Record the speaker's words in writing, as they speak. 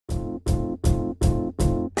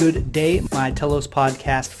Good day, my Telos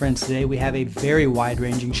podcast friends. Today we have a very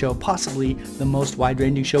wide-ranging show, possibly the most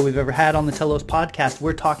wide-ranging show we've ever had on the Telos podcast.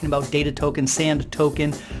 We're talking about data token, sand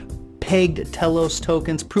token, pegged Telos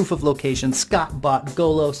tokens, proof of location, Scottbot,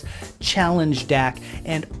 Golos, challenge DAC,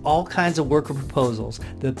 and all kinds of worker proposals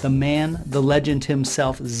that the man, the legend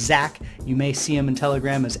himself, Zach, you may see him in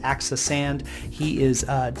Telegram as Axa Sand. He is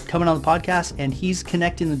coming on the podcast and he's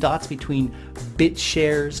connecting the dots between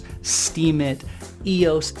BitShares, Steemit,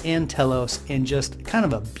 EOS and Telos, and just kind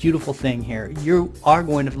of a beautiful thing here. You are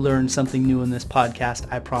going to learn something new in this podcast,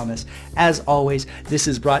 I promise. As always, this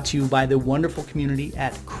is brought to you by the wonderful community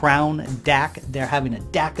at Crown DAC. They're having a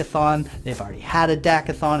DAC-a-thon. They've already had a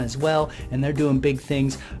DAC-a-thon as well, and they're doing big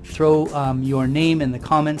things. Throw your name in the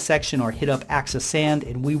comments section or hit up Axa Sand,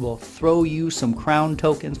 and we will throw you some Crown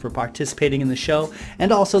tokens for participating in the show.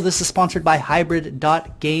 And also, this is sponsored by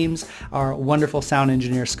Hybrid.Games, our wonderful sound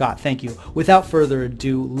engineer, Scott. Thank you. Without further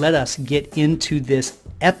ado, let us get into this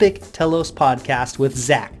epic Telos podcast with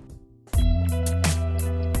Zach.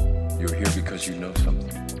 You're here because you know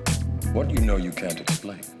something. What you know you can't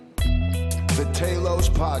explain. The Telos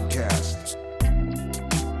Podcast.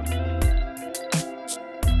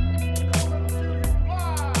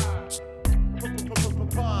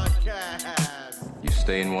 You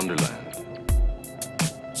stay in Wonderland,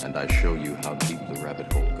 and I show you how deep the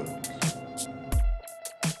rabbit hole goes.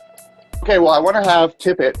 Okay, well, I want to have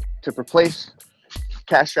Tippet to replace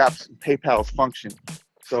Cash App's and PayPal's function.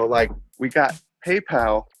 So, like, we got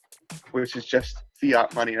PayPal, which is just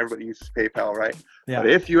fiat money. Everybody uses PayPal, right? Yeah.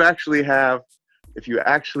 But if you actually have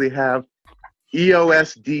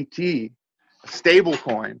EOSDT, a stable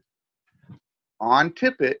coin, on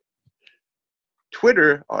Tippet,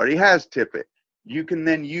 Twitter already has Tippet. You can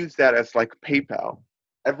then use that as like PayPal.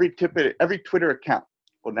 Every Twitter account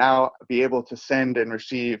will now be able to send and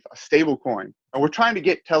receive a stable coin. And we're trying to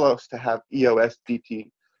get Telos to have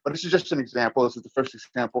EOSDT. But this is just an example. This is the first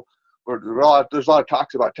example. There's a lot of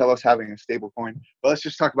talks about Telos having a stable coin. But let's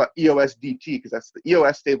just talk about EOSDT, because that's the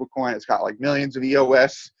EOS stable coin. It's got like millions of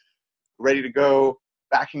EOS ready to go,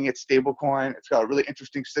 backing its stable coin. It's got a really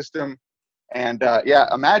interesting system. And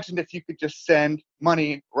imagine if you could just send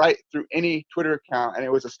money right through any Twitter account and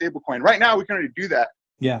it was a stable coin. Right now, we can already do that.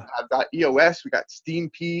 Yeah. I've got EOS, we got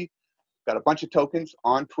SteemP, got a bunch of tokens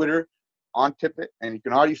on Twitter, on Tippet, and you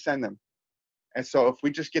can already send them. And so if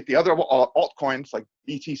we just get the other altcoins like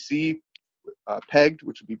BTC pegged,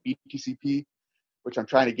 which would be BTCP, which I'm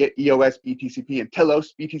trying to get EOS BTCP and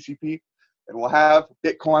Telos BTCP, and we'll have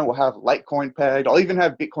Bitcoin, we'll have Litecoin pegged. I'll even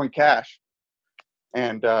have Bitcoin Cash,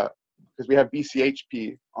 and because we have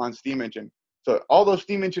BCHP on Steam Engine. So all those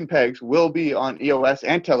Steam Engine pegs will be on EOS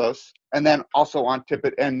and Telos, and then also on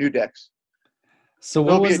Tippet and Nudex. So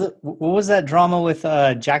what was that drama with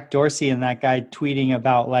Jack Dorsey and that guy tweeting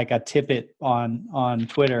about like a Tippet on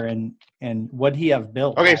Twitter and what he have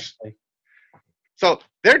built? Okay, actually? So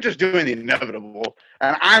they're just doing the inevitable,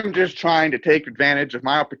 and I'm just trying to take advantage of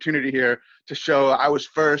my opportunity here to show I was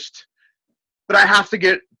first, but I have to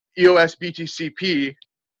get EOS BTCP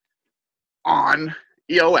on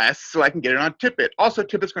EOS so I can get it on Tippet. Also,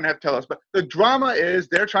 Tippet's going to have Telos, but the drama is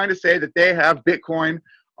they're trying to say that they have Bitcoin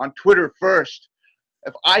on Twitter first.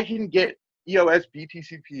 If I can get EOS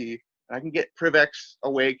BTCP, and I can get PrivX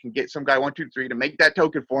awake and get some guy 123 to make that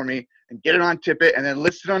token for me and get it on Tippet and then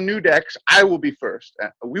list it on Nudex, I will be first.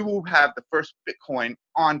 We will have the first Bitcoin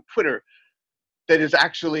on Twitter that is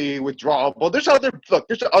actually withdrawable. There's other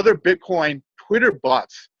Bitcoin Twitter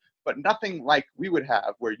bots, but nothing like we would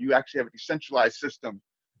have, where you actually have a decentralized system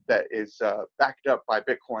that is backed up by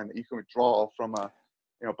Bitcoin that you can withdraw from a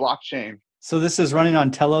blockchain. So this is running on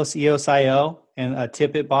Telos EOS.io and a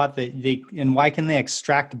Tippet bot and why can they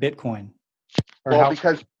extract Bitcoin?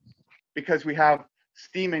 Because we have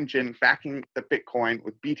Steam Engine backing the Bitcoin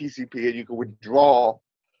with BTCP, and you can withdraw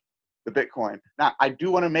the Bitcoin. Now, I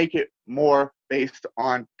do want to make it more based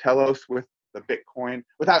on Telos with the Bitcoin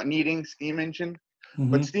without needing Steam Engine. Mm-hmm.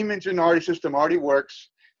 But Steam Engine system already works,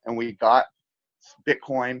 and we got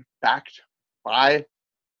Bitcoin backed by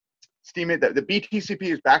Steam. The BTCP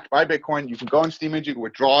is backed by Bitcoin. You can go on Steam Engine, you can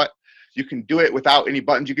withdraw it. You can do it without any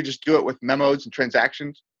buttons. You can just do it with memos and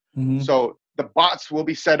transactions. Mm-hmm. So the bots will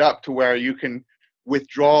be set up to where you can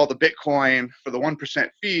withdraw the Bitcoin for the 1%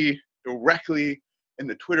 fee directly in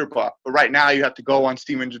the Twitter bot. But right now you have to go on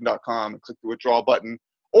steamengine.com and click the withdraw button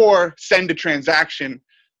or send a transaction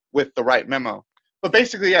with the right memo. But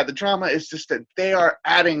basically, the drama is just that they are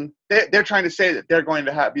they're trying to say that they're going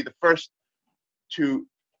to be the first to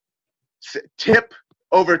tip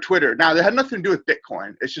over Twitter. Now, that had nothing to do with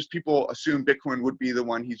Bitcoin. It's just people assume Bitcoin would be the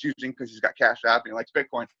one he's using because he's got Cash App and he likes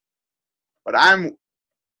Bitcoin. But I'm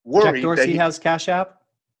worried that Dorsey has Cash App?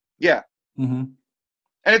 yeah. Mm-hmm.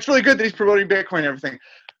 And it's really good that he's promoting Bitcoin and everything.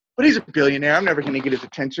 But he's a billionaire. I'm never going to get his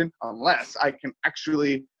attention unless I can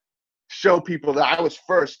actually show people that I was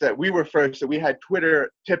first, that we were first, that we had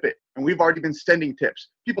Twitter tip it, and we've already been sending tips.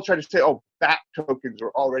 People try to say, oh, BAT tokens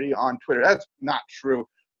are already on Twitter. That's not true.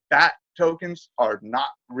 BAT tokens are not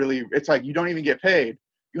really, it's like you don't even get paid.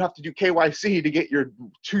 You have to do KYC to get your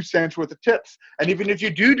 2 cents worth of tips. And even if you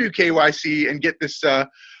do KYC and get this,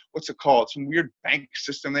 what's it called, some weird bank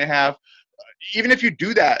system they have, even if you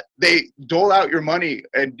do that, they dole out your money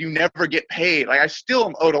and you never get paid. Like I still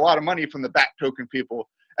am owed a lot of money from the BAT token people.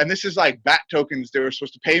 And this is like BAT tokens they were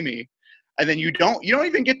supposed to pay me. And then you don't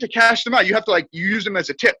even get to cash them out. You have to you use them as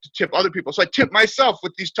a tip to tip other people. So I tip myself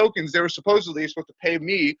with these tokens. They were supposedly supposed to pay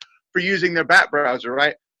me for using their BAT browser,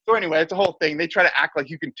 right? So anyway, it's a whole thing. They try to act like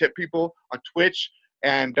you can tip people on Twitch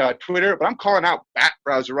and Twitter, but I'm calling out BAT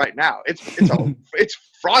browser right now. It's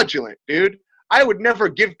fraudulent, dude. I would never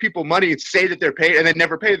give people money and say that they're paid and then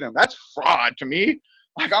never pay them. That's fraud to me.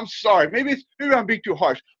 Like, I'm sorry. Maybe I'm being too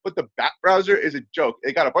harsh, but the BAT browser is a joke.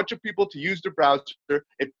 They got a bunch of people to use the browser.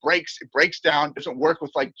 It breaks down, doesn't work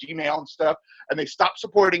with like Gmail and stuff, and they stop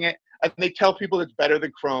supporting it. And they tell people it's better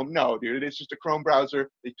than Chrome. No, dude, it's just a Chrome browser.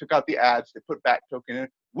 They took out the ads. They put BAT token in.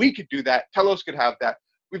 We could do that. Telos could have that.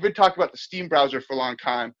 We've been talking about the Steam browser for a long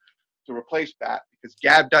time to replace BAT because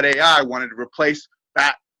Gab.ai wanted to replace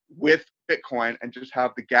BAT with Bitcoin and just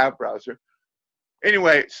have the Gab browser.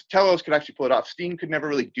 Anyway, Telos could actually pull it off. Steam could never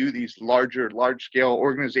really do these large-scale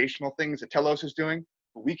organizational things that Telos is doing,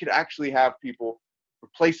 but we could actually have people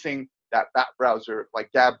replacing that BAT browser like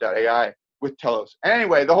Gab.ai with Telos. And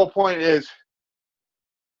anyway, the whole point is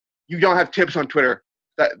you don't have tips on Twitter.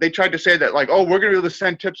 That they tried to say that like, oh, we're going to be able to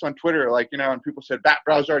send tips on Twitter, like, and people said BAT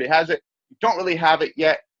browser already has it. You don't really have it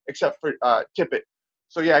yet, except for Tip It.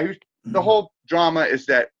 So yeah, the whole drama is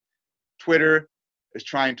that Twitter is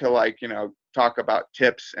trying to talk about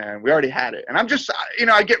tips, and we already had it. And I'm just,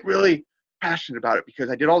 I get really passionate about it because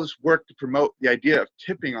I did all this work to promote the idea of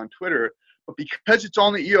tipping on Twitter, but because it's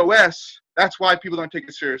only EOS, that's why people don't take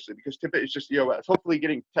it seriously, because Tip It is just EOS. Hopefully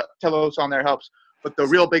getting Telos on there helps, but the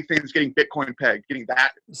real big thing is getting Bitcoin pegged, getting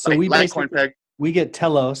that. So we get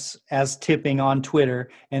Telos as tipping on Twitter,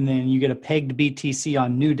 and then you get a pegged BTC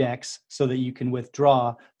on Nudex so that you can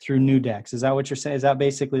withdraw through Nudex. Is that what you're saying? Is that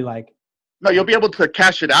basically like? No, you'll be able to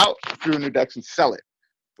cash it out through Nudex and sell it.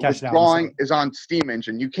 Withdrawing is on Steam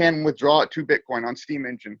Engine. You can withdraw it to Bitcoin on Steam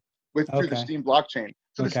Engine through the Steam blockchain.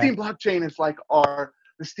 So the Steam blockchain is like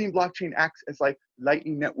the Steam blockchain acts as like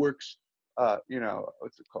Lightning Network's,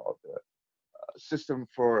 what's it called? System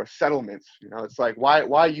for settlements. It's like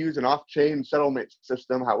why use an off-chain settlement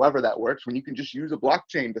system, however that works, when you can just use a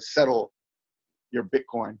blockchain to settle your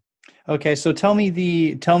Bitcoin. Okay, so tell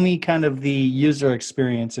me kind of the user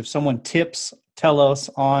experience. If someone tips Telos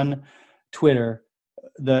on Twitter,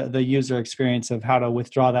 the user experience of how to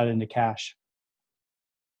withdraw that into cash.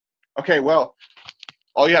 Okay, well,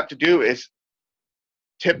 all you have to do is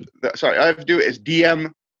DM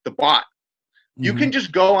the bot. Mm-hmm. You can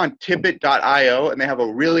just go on tipit.io and they have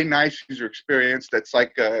a really nice user experience that's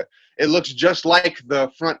like it looks just like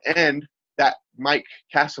the front end that Mike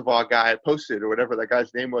Cassavant guy posted, or whatever that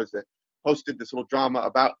guy's name was, that posted this little drama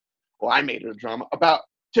about, well, I made it a drama about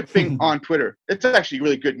tipping on Twitter. It's actually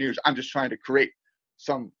really good news. I'm just trying to create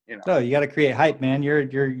some, No, you got to create hype, man.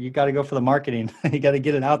 You got to go for the marketing. You got to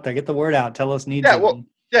get it out there, get the word out. Telos needs it. Well,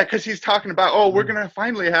 yeah, because he's talking about, we're going to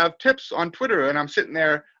finally have tips on Twitter. And I'm sitting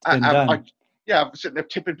there, I'm sitting there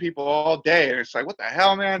tipping people all day. And it's like, what the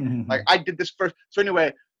hell, man? Mm-hmm. Like, I did this first. So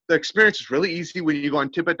anyway, the experience is really easy when you go on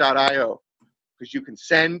tipit.io, because you can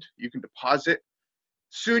send, you can deposit.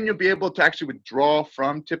 Soon you'll be able to actually withdraw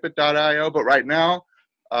from tipit.io. But right now,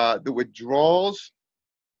 the withdrawals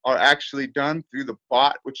are actually done through the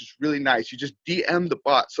bot, which is really nice. You just DM the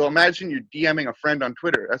bot. So imagine you're DMing a friend on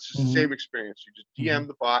Twitter. That's just the same experience. You just DM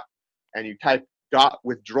the bot and you type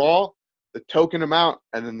 .withdrawal, the token amount,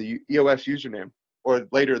 and then the EOS username, or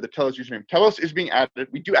later the Telos username. Telos is being added.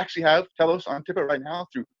 We do actually have Telos on Tipit right now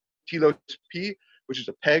through Telos P, which is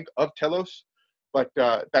a peg of Telos, but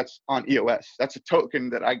that's on EOS. That's a token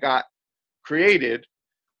that I got created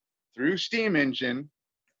through Steam Engine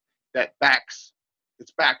that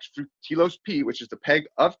it's backed through Telos P, which is the peg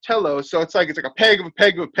of Telos. So it's like a peg of a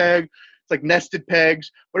peg of a peg. It's like nested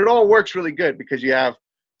pegs, but it all works really good because you have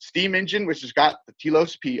Steam Engine, which has got the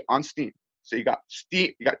Telos P on Steam. So you got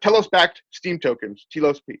Telos backed Steam tokens,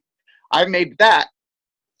 Telos P. I made that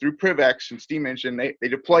through PrivX and Steam Engine. They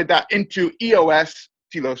deployed that into EOS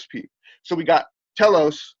Telos P. So we got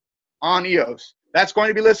Telos on EOS. That's going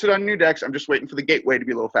to be listed on Nudex. I'm just waiting for the gateway to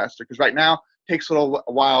be a little faster, because right now takes a little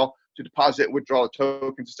while to deposit and withdraw the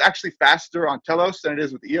tokens. It's actually faster on Telos than it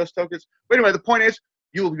is with the EOS tokens. But anyway, the point is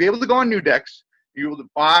you will be able to go on Nudex. You'll be able to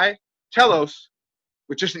buy Telos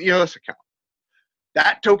with just an EOS account.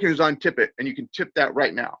 That token is on Tippet, and you can tip that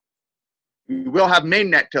right now. We will have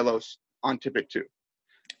mainnet Telos on Tippet too.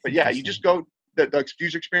 But yeah, you just go, the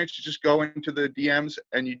user experience, you just go into the DMs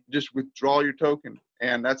and you just withdraw your token,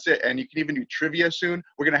 and that's it. And you can even do trivia soon.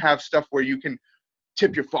 We're going to have stuff where you can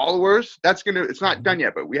tip your followers. It's not done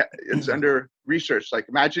yet, but it's under research. Like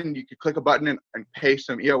imagine you could click a button and pay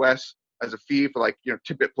some EOS as a fee for like,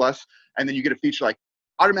 Tippet Plus, and then you get a feature like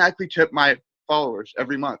automatically tip my followers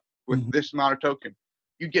every month with this amount of token.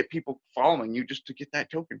 You get people following you just to get that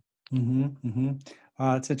token.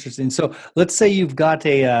 That's interesting. So let's say you've got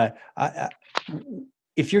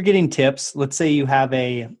if you're getting tips, let's say you have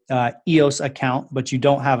a EOS account, but you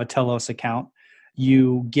don't have a Telos account.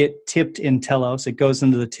 You get tipped in Telos. It goes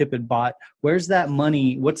into the Tippet bot. Where's that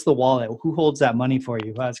money? What's the wallet? Who holds that money for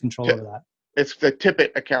you? Who has control over that? It's the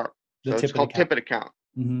Tippet account. It's called Tippet account.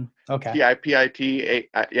 Okay. TIPIT.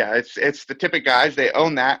 Yeah, it's the Tippet guys. They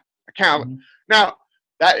own that account. Now,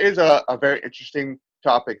 that is a very interesting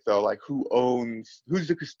topic, though. Like who's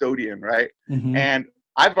the custodian, right? And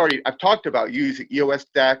I've talked about using EOS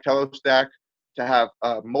stack, Telos stack to have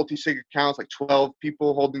multi-sig accounts, like 12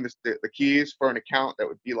 people holding the keys for an account that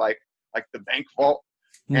would be like the bank vault.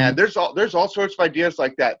 And there's all sorts of ideas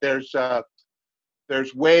like that.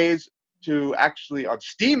 There's ways to actually, on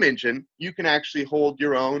Steam Engine, you can actually hold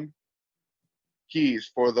your own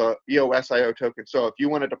keys for the EOS IO token. So if you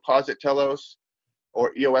want to deposit Telos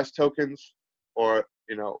or EOS tokens, or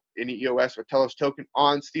any EOS or Telos token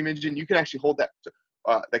on Steam Engine, you can actually hold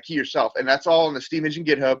that key yourself, and that's all on the Steam Engine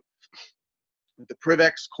GitHub. The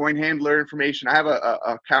Privex coin handler information. I have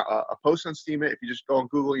a post on Steemit. If you just go on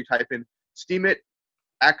Google, you type in Steemit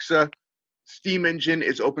AXA Steam Engine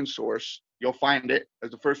is open source. You'll find it as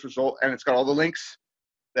the first result, and it's got all the links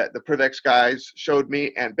that the Privex guys showed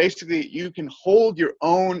me. And basically, you can hold your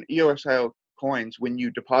own EOSIO coins when you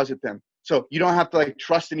deposit them. So you don't have to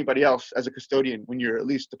trust anybody else as a custodian when you're at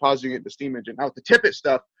least depositing it in the Steam Engine. Now with the Tippet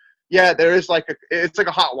stuff, yeah, there is it's like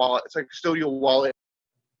a hot wallet. It's like a custodial wallet.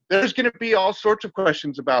 There's going to be all sorts of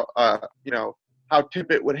questions about, how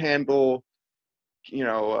Tippet would handle,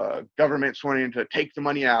 governments wanting to take the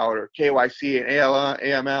money out, or KYC and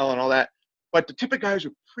AML and all that. But the Tippet guys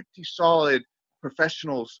are pretty solid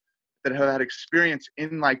professionals that have had experience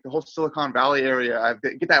in the whole Silicon Valley area. I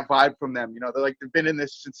get that vibe from them. They've been in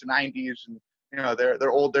this since the 90s, and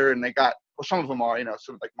they're older, and some of them are,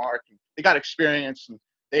 some like Mark, and they got experience, and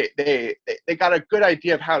they got a good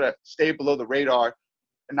idea of how to stay below the radar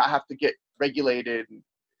and not have to get regulated. And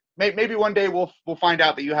maybe one day we'll find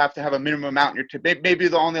out that you have to have a minimum amount in your tip. Maybe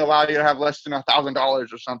they'll only allow you to have less than $1,000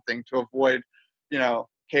 or something to avoid,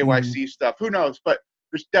 KYC stuff. Who knows? But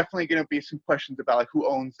there's definitely going to be some questions about who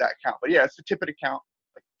owns that account. But yeah, it's the Tippet account.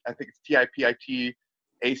 I think it's TIPIT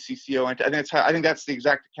ACCO. I think that's the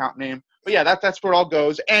exact account name. But yeah, that's where it all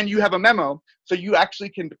goes. And you have a memo, so you actually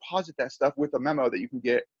can deposit that stuff with a memo that you can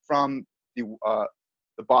get from the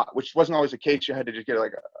bot, which wasn't always the case. You had to just get a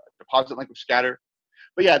deposit link with Scatter.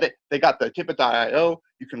 But yeah, they got the Tippet.io.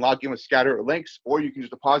 You can log in with Scatter or links, or you can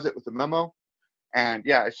just deposit with a memo. And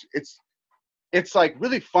yeah, it's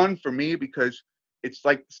really fun for me because it's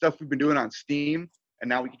like stuff we've been doing on Steam, and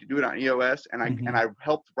now we get to do it on EOS. And I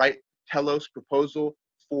helped write Telos proposal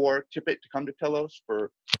for Tippet to come to Telos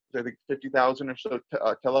for I think 50,000 or so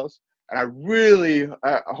Telos. And I really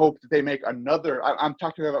hope that they make another. I'm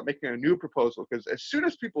talking about making a new proposal, because as soon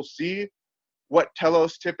as people see what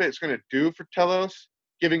Telos Tippet is going to do for Telos,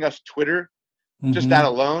 giving us Twitter, just that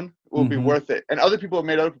alone will be worth it. And other people have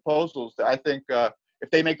made other proposals that I think if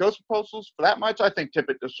they make those proposals for that much, I think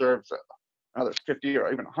Tippet deserves another 50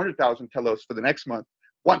 or even 100,000 Telos for the next month.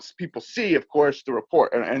 Once people see, of course, the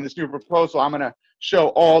report and this new proposal, I'm going to show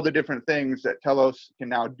all the different things that Telos can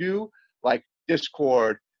now do, like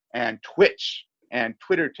Discord and Twitch and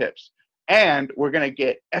Twitter tips. And we're going to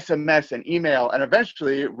get SMS and email and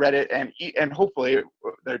eventually Reddit and hopefully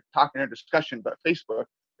they're talking in discussion, but Facebook,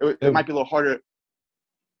 it might be a little harder.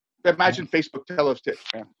 Imagine Facebook Telos tips,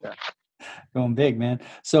 man. Yeah. Going big, man.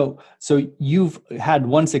 So you've had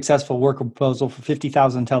one successful worker proposal for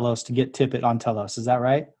 50,000 Telos to get Tippet on Telos. Is that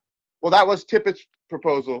right? Well, that was Tippet's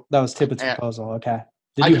proposal. That was Tippet's proposal. Okay.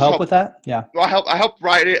 Did you help with that? Yeah. Well, I helped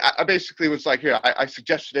write it. I basically was like, here, I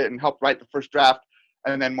suggested it and helped write the first draft.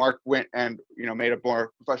 And then Mark went and, made a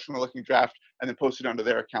more professional looking draft and then posted it under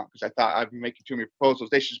their account, because I thought I'd be making too many proposals.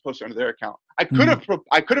 They should just post it under their account. I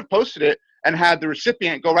could have posted it and had the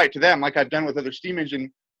recipient go right to them, like I've done with other Steam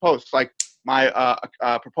Engine posts, like my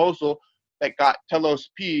proposal that got Telos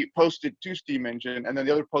P posted to Steam Engine, and then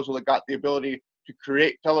the other proposal that got the ability to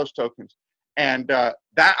create Telos tokens. And that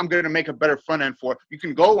I'm going to make a better front end for. You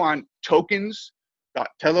can go on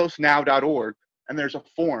tokens.telosnow.org, and there's a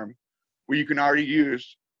form where you can already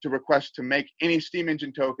use to request to make any Steam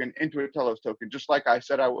Engine token into a Telos token, just like I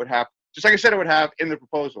said I would have in the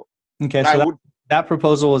proposal. Okay, so that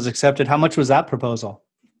proposal was accepted. How much was that proposal?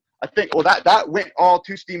 I think, well, that went all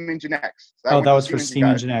to Steam Engine X. That was for Steam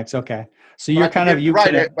Engine X. Okay, so you're kind of you've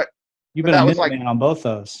been a middleman on both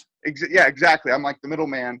those. Yeah, exactly. I'm like the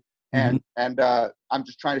middleman, and I'm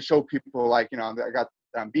just trying to show people, like,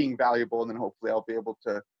 I'm being valuable, and then hopefully I'll be able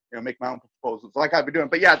to make my own proposals like I've been doing.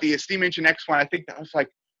 But yeah, the Steam Engine X one, I think that was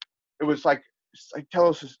it was like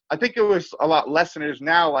Telos I think it was a lot less than it is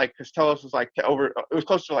now, like, because Telos was it was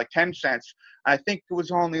close to like 10 cents. I think it was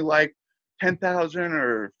only like 10,000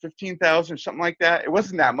 or 15,000, something like that. It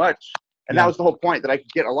wasn't that much, and that was the whole point, that I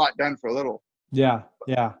could get a lot done for a little. Yeah.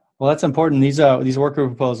 Well, that's important. These worker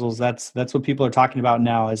proposals. That's what people are talking about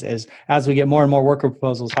now. As we get more and more worker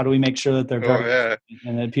proposals, how do we make sure that they're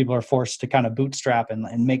and that people are forced to kind of bootstrap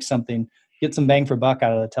and make something, get some bang for buck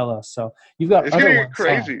out of the Telos. So you've got it's other gonna ones. Get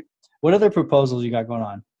crazy. What other proposals you got going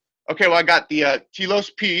on? Okay, well, I got the Telos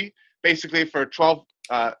P, basically for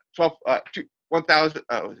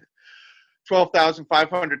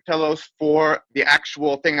 12,500 Telos for the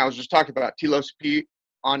actual thing I was just talking about, Telos P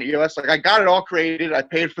on EOS. Like, I got it all created. I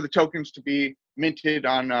paid for the tokens to be minted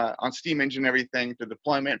on Steam Engine and everything. The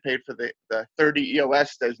deployment, paid for the 30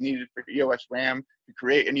 EOS that is needed for EOS RAM to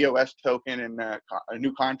create an EOS token and a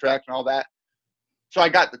new contract and all that. So I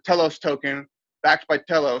got the Telos token backed by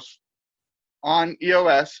Telos on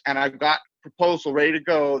EOS, and I've got proposal ready to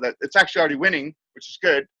go that it's actually already winning, which is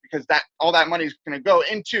good, because all that money is going to go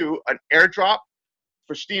into an airdrop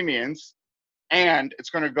for Steamians, and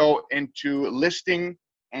it's going to go into listing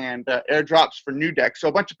and airdrops for new decks. So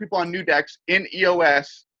a bunch of people on new decks in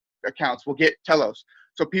EOS accounts will get Telos.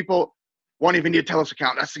 So people won't even need a Telos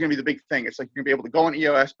account. That's going to be the big thing. It's like you're going to be able to go on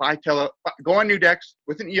EOS, buy Telos, go on new decks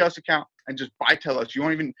with an EOS account, and just buy Telos. You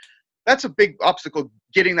won't even. That's a big obstacle,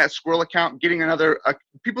 getting that Squirrel account, getting another.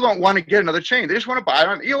 People don't want to get another chain; they just want to buy it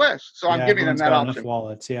on EOS. So I'm giving them that option. Enough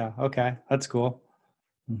wallets, yeah. Okay, that's cool.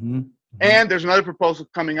 Mm-hmm. And there's another proposal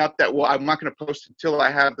coming up that I'm not going to post until I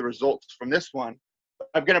have the results from this one.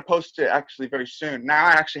 I'm going to post it actually very soon. Now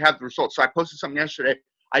I actually have the results. So I posted something yesterday.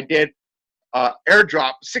 I did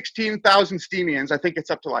airdrop 16,000 Steamians. I think it's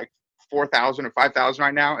up to like 4,000 or 5,000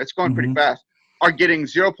 right now. It's going pretty fast. Are getting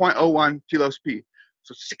 0.01 Telos P.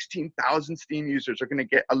 So 16,000 Steam users are going to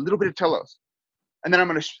get a little bit of Telos. And then I'm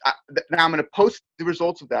going to post the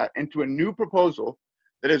results of that into a new proposal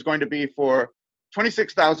that is going to be for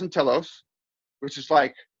 26,000 Telos, which is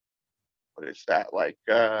like, what is that? Like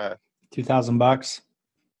 $2,000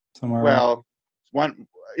 somewhere. Well,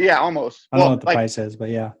 almost. I don't know what the price is, but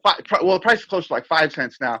yeah. Well, the price is close to like 5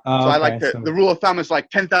 cents now. Oh, so okay. I like the rule of thumb is like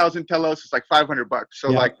 10,000 Telos is like $500.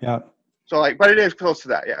 So but it is close to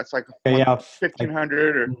that. Yeah, it's like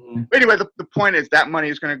 1,500 or. But anyway, the point is that money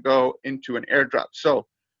is going to go into an airdrop. So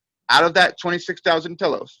out of that 26,000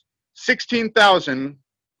 Telos,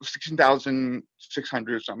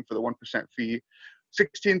 16,600 or something for the 1% fee.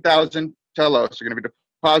 16,000 Telos are going to be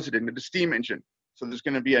deposited into the Steam Engine. So there's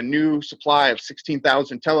going to be a new supply of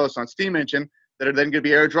 16,000 Telos on Steam Engine that are then going to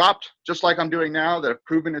be airdropped, just like I'm doing now, that have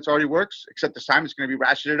proven it already works, except this time it's going to be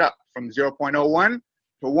ratcheted up from 0.01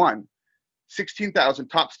 to 1. 16,000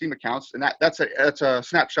 top Steam accounts, and that's a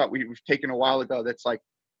snapshot we've taken a while ago. That's like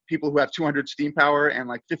people who have 200 Steam power and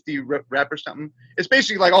like 50 rep or something. It's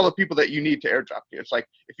basically like all the people that you need to airdrop you. It's like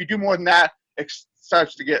if you do more than that, it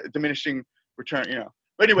starts to get a diminishing return,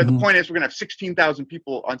 But anyway, the point is we're gonna have 16,000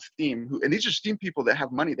 people on Steam and these are Steam people that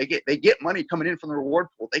have money. They get money coming in from the reward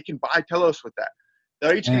pool. They can buy Telos with that.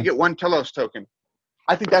 They're each gonna get one Telos token.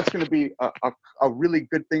 I think that's going to be a really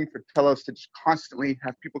good thing for Telos to just constantly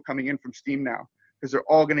have people coming in from Steam now, because they're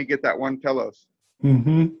all going to get that one Telos.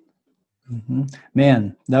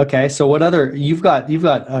 Man, okay. So what other? You've got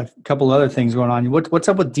a couple other things going on. What's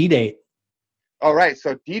up with D-Date? All right.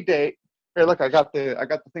 So D-Date. Here, look, I got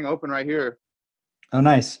the thing open right here. Oh,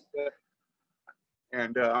 nice.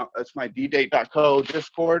 And that's my ddate.co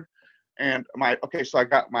Discord. And so I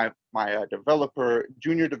got my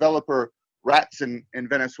junior developer. Rats in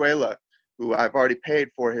Venezuela, who I've already paid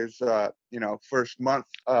for his first month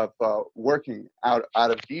of working out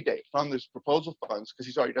of D-Date from this proposal funds, because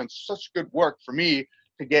he's already done such good work for me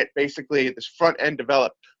to get basically this front end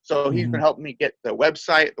developed. So he's been helping me get the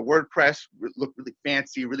website, the WordPress look really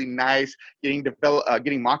fancy, really nice, getting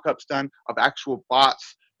mock-ups done of actual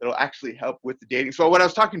bots that'll actually help with the dating. So what I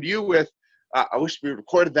was talking to you with, I wish we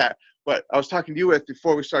recorded that, but I was talking to you with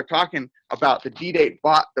before we start talking about the D-Date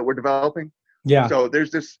bot that we're developing. Yeah. So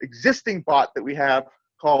there's this existing bot that we have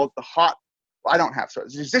called the Hot. Well, I don't have, so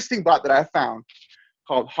it's an existing bot that I found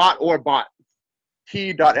called Hot or Bot.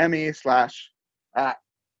 T.me/hot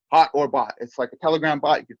or bot. It's like a Telegram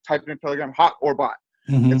bot. You can type it in Telegram, Hot or Bot.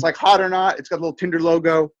 Mm-hmm. It's like Hot or Not. It's got a little Tinder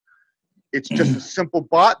logo. It's just a simple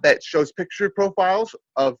bot that shows picture profiles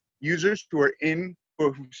of users who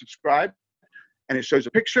subscribe, and it shows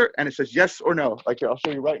a picture and it says yes or no. Like here, I'll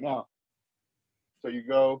show you right now. So you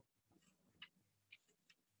go.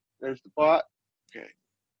 There's the bot. Okay.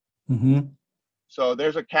 Mm-hmm. So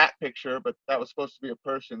there's a cat picture, but that was supposed to be a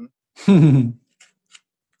person.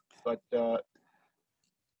 But oh,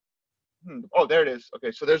 there it is.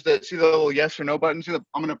 Okay, so there's see the little yes or no button.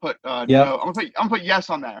 I'm gonna put no. I'm gonna put yes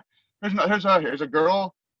on there. Here's a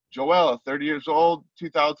girl, Joelle, 30 years old,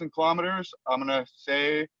 2,000 kilometers. I'm gonna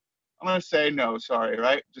say no. Sorry,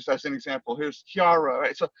 right? Just as an example. Here's Kiara,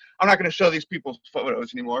 right? So I'm not gonna show these people's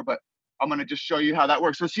photos anymore, but I'm gonna just show you how that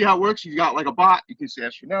works. So see how it works? You got like a bot. You can say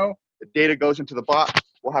yes or no. The data goes into the bot.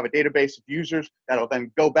 We'll have a database of users that'll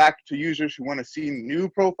then go back to users who want to see new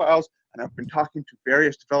profiles. And I've been talking to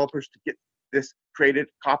various developers to get this created,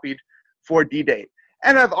 copied for D-Date.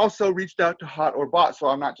 And I've also reached out to Hot or Bot, so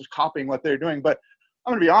I'm not just copying what they're doing. But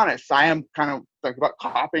I'm going to be honest, I am kind of thinking about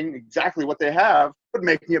copying exactly what they have, but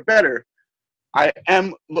making it better. I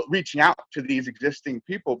am reaching out to these existing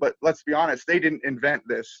people, but let's be honest, they didn't invent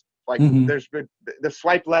this. Like there's been the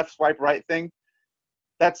swipe left, swipe right thing.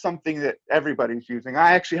 That's something that everybody's using.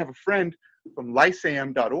 I actually have a friend from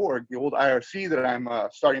lyceum.org, the old IRC that I'm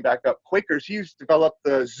starting back up, Quakers. He's developed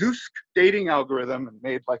the Zeusk dating algorithm and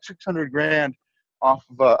made like 600 grand off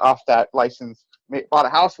that license. Bought a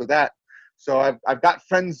house with that. So I've got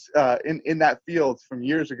friends in that field from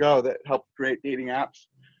years ago that helped create dating apps.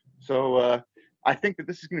 So I think that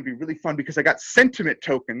this is going to be really fun because I got sentiment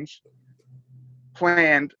tokens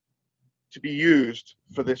planned to be used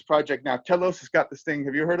for this project. Now, Telos has got this thing.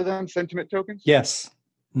 Have you heard of them? Sentiment tokens? Yes.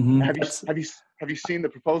 Mm-hmm. Have you seen the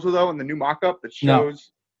proposal though in the new mock-up that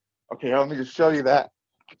shows? No. Okay, let me just show you that.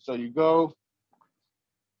 So you go.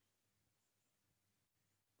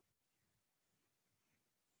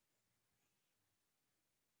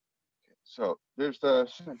 So there's the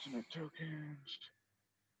sentiment tokens.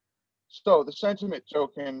 So the sentiment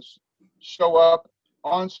tokens show up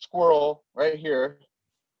on Squirrel right here.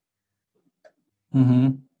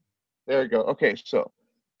 Mm-hmm. There you go. Okay, so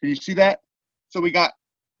can you see that? So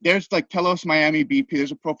there's like Telos Miami BP.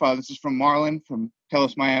 There's a profile. This is from Marlon from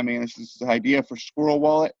Telos Miami, and this is the idea for Squirrel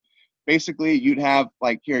Wallet. Basically, you'd have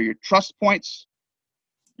like here your trust points,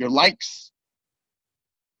 your likes.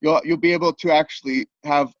 You'll be able to actually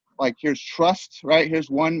have like here's trust, right? Here's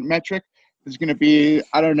one metric. There's going to be,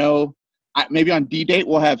 I don't know, maybe on D-Date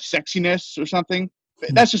we'll have sexiness or something.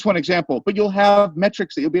 That's just one example, but you'll have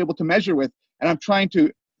metrics that you'll be able to measure with. And I'm trying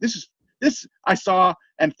to, this I saw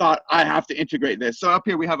and thought I have to integrate this. So up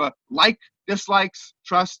here we have a like, dislikes,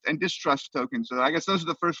 trust, and distrust token. So I guess those are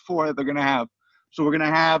the first four that they're going to have. So we're going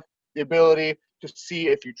to have the ability to see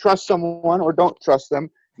if you trust someone or don't trust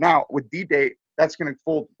them. Now with D-Date, that's going to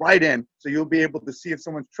fold right in. So you'll be able to see if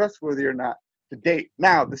someone's trustworthy or not to date.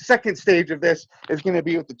 Now, the second stage of this is going to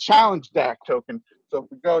be with the challenge DAC token. So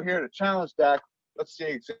if we go here to challenge DAC, let's see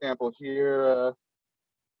an example here.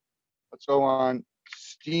 Let's go on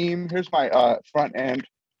Steam. Here's my front end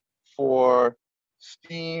for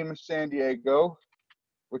Steam San Diego,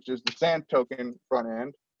 which is the sand token front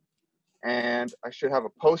end. And I should have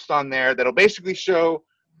a post on there that'll basically show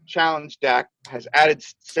Challenge DAC has added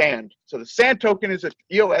sand. So the sand token is an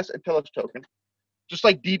EOS and Telos token. Just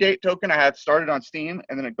like D-Date token I have started on Steam,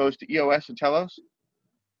 and then it goes to EOS and Telos.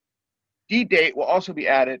 D-Date will also be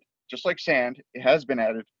added, just like sand, it has been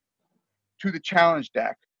added, to the Challenge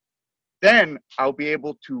DAC. Then I'll be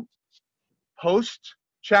able to post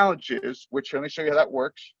challenges, which let me show you how that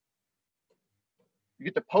works. You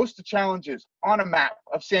get to post the challenges on a map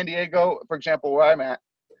of San Diego, for example, where I'm at.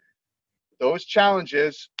 Those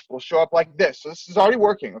challenges will show up like this. So this is already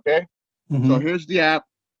working, okay? Mm-hmm. So here's the app.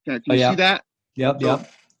 Can you see that? Yep.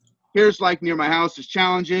 Here's like near my house, there's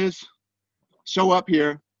challenges. Show up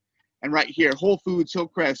here. And right here, Whole Foods,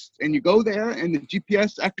 Hillcrest. And you go there and the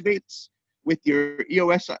GPS activates with your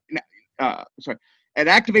EOS. It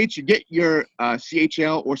activates, you get your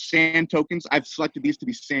CHL or sand tokens. I've selected these to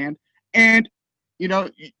be sand. And, you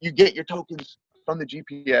get your tokens from the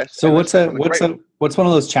GPS. So what's one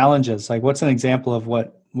of those challenges? Like what's an example of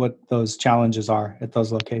what those challenges are at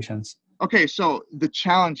those locations? Okay, so the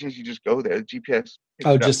challenge is you just go there, the GPS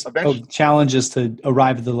Oh, it up. challenges to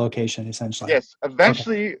arrive at the location, essentially. Yes,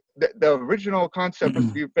 eventually the original concept was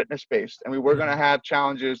to be fitness based, and we were going to have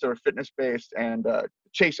challenges that were fitness based. And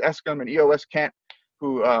Chase Escom and EOS Kent,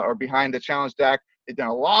 who are behind the challenge DAC, they've done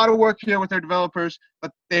a lot of work here with their developers,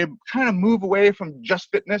 but they're trying to move away from just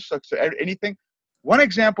fitness, so anything. One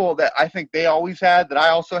example that I think they always had, that I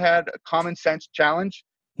also had, a common sense challenge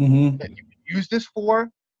that you can use this for,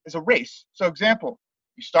 is a race. So example,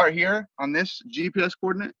 you start here on this GPS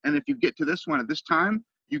coordinate, and if you get to this one at this time,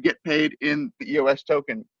 you get paid in the EOS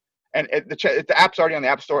token. And the app's already on the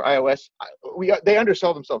App Store, iOS. They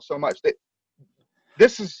undersell themselves so much.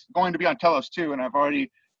 This is going to be on Telos too, and I've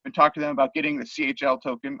already been talking to them about getting the CHL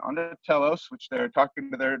token onto Telos, which they're talking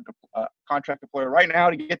to their contract deployer right now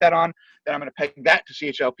to get that on. Then I'm going to peg that to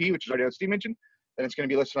CHLP, which is already on Steam Engine. Then it's going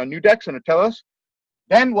to be listed on new decks under Telos.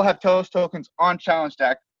 Then we'll have Telos tokens on Challenge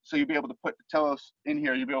Deck, so you'll be able to put the Telos in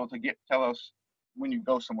here. You'll be able to get Telos when you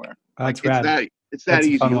go somewhere. That's rad. It's that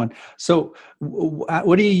easy. A fun one. So,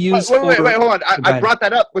 what do you use? Wait, hold on. I brought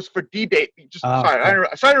that up was for D-Date. Sorry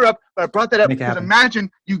to interrupt, but I brought that up because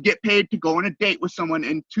imagine you get paid to go on a date with someone,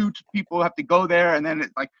 and two people have to go there, and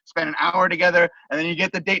then spend an hour together, and then you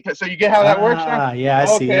get the date. So you get how that works now? Yeah,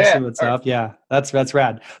 I see what's up. Yeah, that's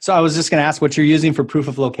rad. So I was just going to ask what you're using for proof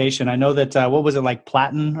of location. I know that what was it, like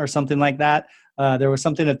Platin or something like that? There was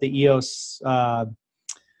something at the EOS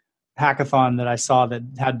hackathon that I saw that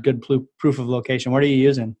had good proof of location. What are you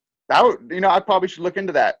using? I probably should look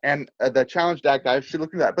into that, and the Challenge DAC guys should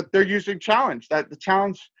look into that. But they're using Challenge.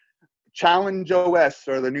 The Challenge OS,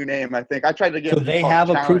 or the new name, I think. I tried to get. So they have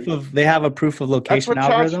a proof of location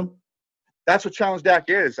algorithm. That's what Challenge DAC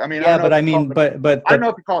is. I mean, yeah, but I mean, but I don't know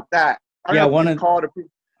if you call it that.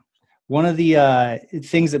 One of the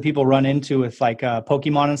things that people run into with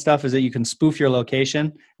Pokemon and stuff is that you can spoof your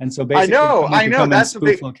location, and so basically I know that's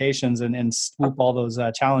spoof locations and swoop all those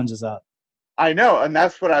challenges up. I know, and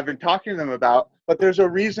that's what I've been talking to them about. But there's a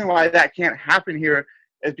reason why that can't happen here,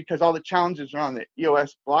 is because all the challenges are on the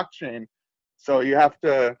EOS blockchain. So you have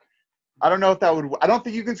to. I don't know if that would. I don't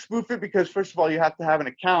think you can spoof it because first of all, you have to have an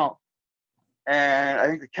account, and I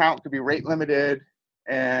think the account could be rate limited,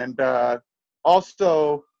 and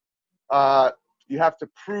also. You have to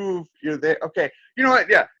prove you're there. Okay, you know what?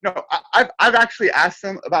 Yeah, no, I've actually asked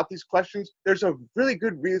them about these questions. There's a really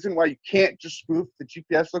good reason why you can't just spoof the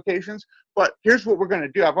GPS locations. But here's what we're going to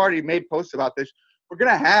do. I've already made posts about this. We're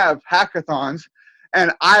going to have hackathons,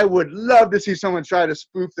 and I would love to see someone try to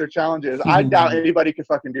spoof their challenges. I doubt anybody could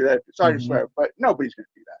fucking do that. Sorry to swear, but nobody's going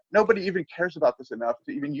to do that. Nobody even cares about this enough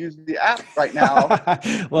to even use the app right now.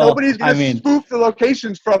 Well, nobody's going to spoof the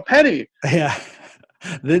locations for a penny. Yeah.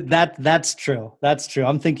 That's true.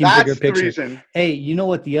 I'm thinking bigger picture. The reason. Hey, you know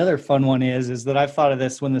what the other fun one is that I've thought of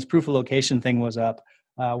this when this proof of location thing was up,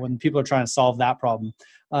 when people are trying to solve that problem.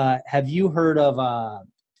 Have you heard of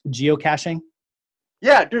geocaching?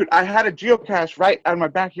 Yeah, dude, I had a geocache right out of my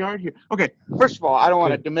backyard here. Okay, first of all, I don't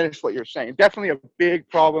want to diminish what you're saying. Definitely a big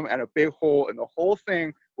problem and a big hole in the whole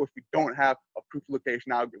thing if we don't have a proof of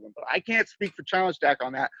location algorithm. But I can't speak for Challenge DAC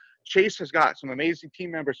on that. Chase has got some amazing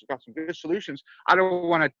team members who've got some good solutions. I don't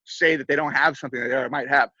want to say that they don't have something that they might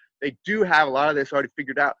have. They do have a lot of this already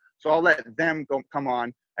figured out. So I'll let them come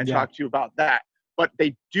on and talk to you about that. But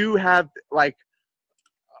they do have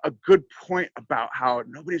a good point about how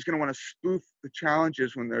nobody's going to want to spoof the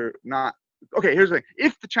challenges when they're not. Okay, here's the thing.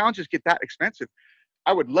 If the challenges get that expensive,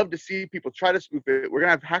 I would love to see people try to spoof it. We're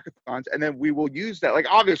going to have hackathons, and then we will use that.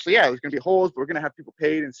 Obviously, there's going to be holes, but we're going to have people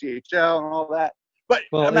paid in CHL and all that. But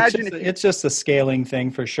imagine it's just a scaling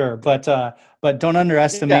thing for sure. But don't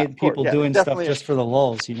underestimate people doing stuff just for the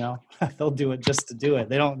lulz. They'll do it just to do it.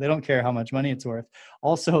 They don't care how much money it's worth.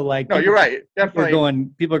 Also, no, you're right. Definitely,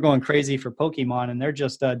 people are going crazy for Pokemon, and they're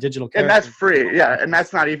just digital characters. And that's free. Yeah, and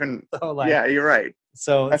that's not even. So, you're right.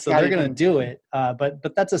 So they're going to do it.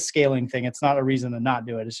 But that's a scaling thing. It's not a reason to not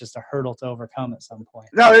do it. It's just a hurdle to overcome at some point.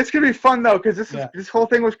 No, it's going to be fun though, because this whole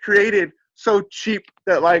thing was created so cheap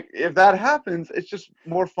that if that happens, it's just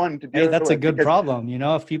more fun to do. Hey, that's a good problem.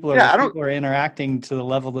 If people are interacting to the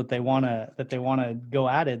level that they want to go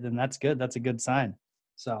at it, then that's good. That's a good sign.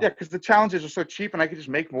 So because the challenges are so cheap, and I could just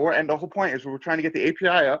make more. And the whole point is we're trying to get the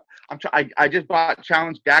API up. I just bought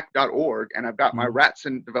challengedac.org, and I've got my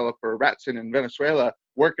Ratson developer, Ratson in Venezuela,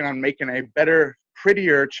 working on making a better,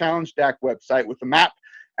 prettier Challenge DAC website with a map.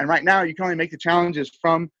 And right now, you can only make the challenges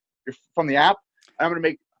from the app. And I'm going to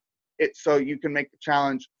make it so you can make the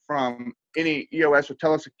challenge from any EOS or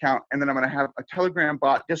Telos account, and then I'm going to have a Telegram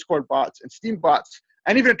bot, Discord bots, and Steam bots,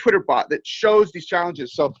 and even a Twitter bot that shows these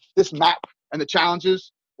challenges. So this map and the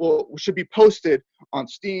challenges should be posted on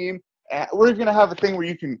Steam we're going to have a thing where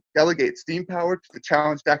you can delegate Steam power to the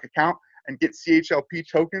Challenge Deck account and get CHLP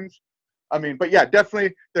tokens. I mean, but yeah,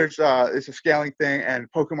 definitely there's a scaling thing, and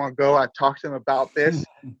Pokemon Go, I talked to them about this,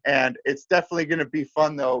 and it's definitely going to be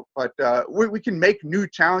fun though. But we can make new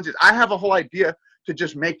challenges. I have a whole idea to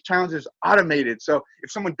just make challenges automated. So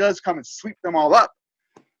if someone does come and sweep them all up,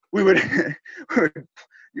 we would,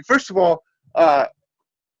 first of all,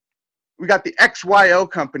 we got the XYO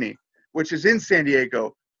company, which is in San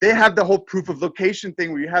Diego. They have the whole proof of location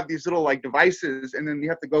thing where you have these little like devices, and then you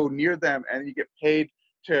have to go near them, and you get paid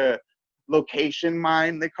to location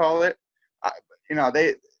mine, they call it.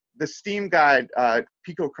 The Steam guy,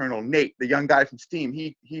 Pico Colonel Nate, the young guy from Steam,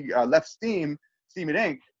 he left Steam It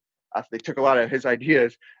Inc. After they took a lot of his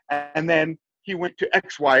ideas, and then he went to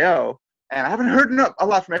XYO. And I haven't heard a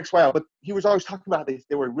lot from XYO, but he was always talking about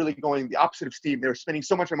they were really going the opposite of Steam. They were spending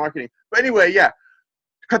so much on marketing. But anyway, yeah,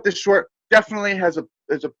 to cut this short, definitely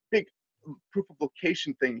there's a big proof of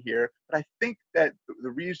location thing here. But I think that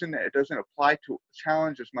the reason that it doesn't apply to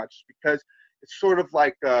challenge as much is because it's sort of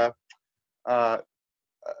like it's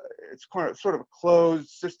sort of a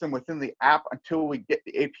closed system within the app until we get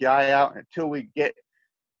the API out, and until we get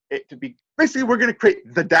it to be. Basically, we're going to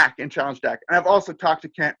create the DAC in Challenge DAC. And I've also talked to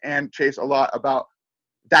Kent and Chase a lot about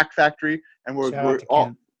DAC Factory, and we're all.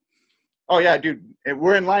 Kent. Oh yeah, dude,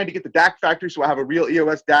 we're in line to get the DAC Factory, so I have a real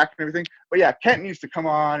EOS DAC and everything. But yeah, Kent needs to come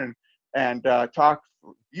on and talk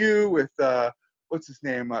with what's his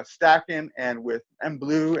name, Stackin, and with M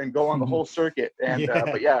Blue, and go on the whole circuit. And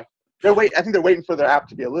but yeah, I think they're waiting for their app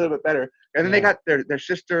to be a little bit better. And then they got their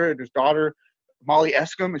sister and his daughter, Molly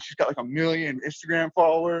Escom, and she's got like 1 million Instagram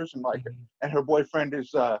followers, and like, and her boyfriend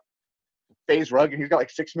is FaZe Rug, and he's got like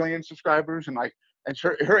 6 million subscribers, and like, and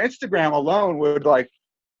her Instagram alone would like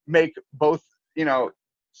make both,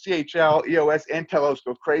 CHL, EOS, and Telos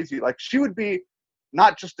go crazy. Like, she would be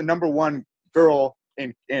not just the #1 girl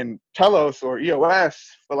in Telos or EOS,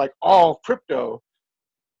 but like all crypto.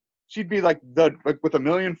 She'd be like with 1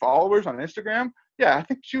 million followers on Instagram. Yeah, I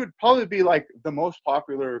think she would probably be like the most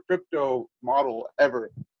popular crypto model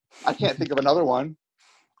ever. I can't think of another one.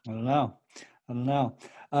 I don't know.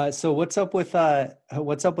 So what's up with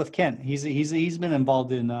Kent? He's been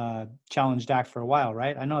involved in Challenge DAC for a while,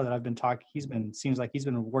 right? I know that I've been talking. Seems like he's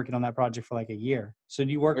been working on that project for like a year. So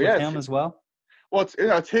do you work with him as well? Well,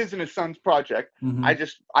 it's his and his son's project. Mm-hmm.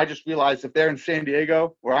 I just realized if they're in San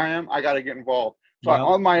Diego where I am, I got to get involved. So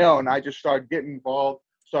on my own, I just started getting involved,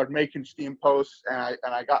 started making Steam posts, and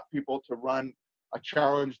I got people to run a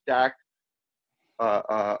Challenge DAC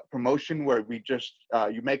promotion where we just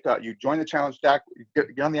you join the Challenge DAC, you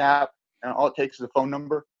get on the app, and all it takes is a phone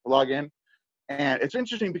number to log in. And it's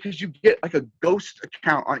interesting because you get like a ghost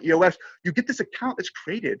account on EOS. You get this account that's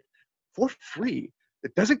created for free.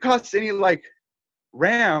 It doesn't cost any like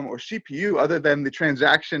RAM or CPU other than the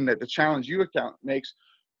transaction that the Challenge U account makes.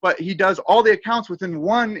 But he does all the accounts within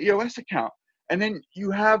one EOS account. And then you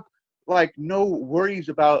have like no worries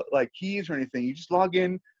about like keys or anything. You just log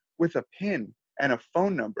in with a PIN and a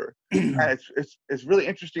phone number. And it's really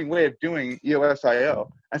interesting way of doing EOS IO.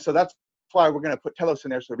 And so that's why we're going to put Telos in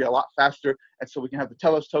there, so it'll be a lot faster, and so we can have the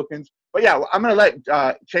Telos tokens. But yeah, I'm going to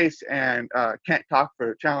let Chase and Kent talk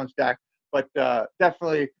for Challenge DAC. But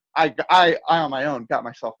definitely, I on my own got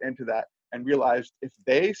myself into that and realized if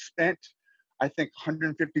they spent, I think,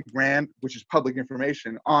 150 grand, which is public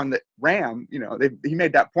information, on the RAM, he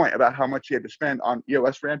made that point about how much he had to spend on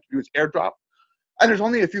EOS RAM to do his airdrop. And there's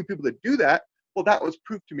only a few people that do that. Well, that was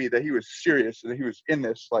proof to me that he was serious, that he was in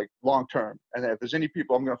this like long term. And that if there's any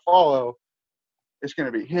people I'm going to follow, it's going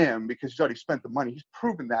to be him because he's already spent the money. He's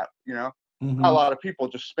proven that, Mm-hmm. A lot of people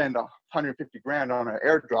just spend 150 grand on an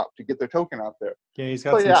airdrop to get their token out there. Yeah, he's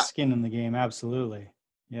got some skin in the game. Absolutely.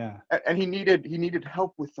 Yeah. And he needed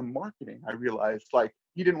help with some marketing. I realized like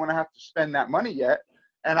he didn't want to have to spend that money yet.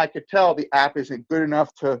 And I could tell the app isn't good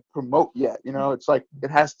enough to promote yet. It's like it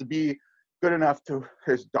has to be good enough to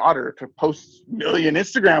his daughter to post 1 million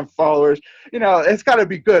Instagram followers. It's got to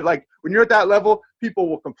be good. Like when you're at that level, people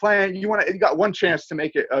will complain. You got one chance to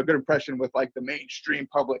make it a good impression with like the mainstream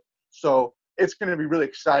public. So it's going to be really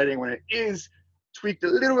exciting when it is tweaked a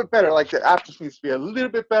little bit better. Like the app just needs to be a little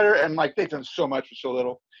bit better, and like they've done so much for so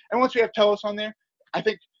little. And once we have Telos on there, I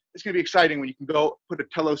think it's going to be exciting when you can go put a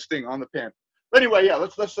Telos thing on the pin. But anyway, yeah,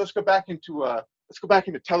 let's go back into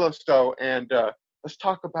Telos though, and let's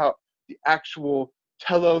talk about the actual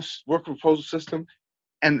Telos work proposal system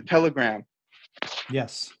and the Telegram.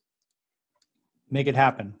 Yes. Make it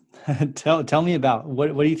happen. Tell me about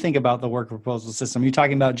what do you think about the work proposal system? Are you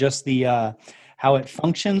talking about just the how it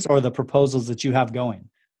functions or the proposals that you have going?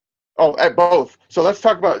 Oh, at both. So let's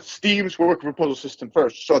talk about Steam's worker proposal system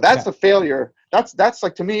first. So that's Okay. a failure. That's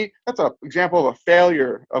like, to me, that's an example of a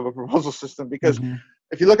failure of a proposal system, because Mm-hmm.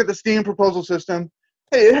 if you look at the Steam proposal system,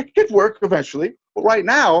 hey, it could work eventually. But right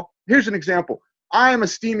now, here's an example. I am a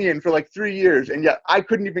Steamian for like 3 years, and yet I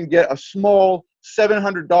couldn't even get a small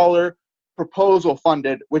 $700 proposal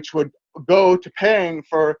funded, which would go to paying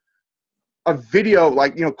for a video.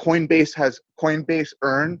 Like, Coinbase has Coinbase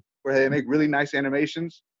Earn, where they make really nice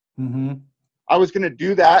animations. Mm-hmm. I was going to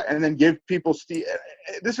do that and then give people Steam.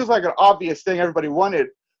 This is like an obvious thing everybody wanted,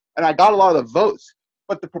 and I got a lot of the votes.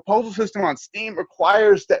 But the proposal system on Steam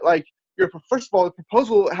requires that, like, first of all, the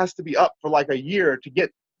proposal has to be up for like a year to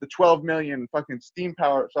get the 12 million fucking Steam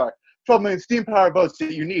power. Sorry, 12 million Steam power votes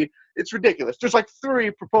that you need. It's ridiculous. There's like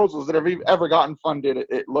 3 proposals that have ever gotten funded.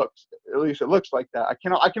 It looks, at least it looks like that. I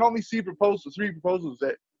can only see 3 proposals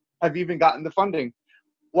that have even gotten the funding.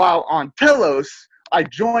 While on Telos, I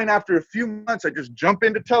join after a few months. I just jump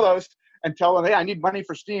into Telos and tell them, hey, I need money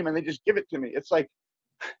for Steam, and they just give it to me. It's like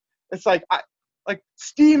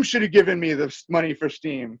Steam should have given me the money for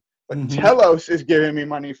Steam, but Mm-hmm. Telos is giving me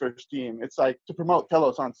money for Steam. It's like to promote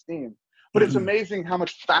Telos on Steam. But it's Mm-hmm. amazing how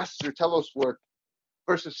much faster Telos worked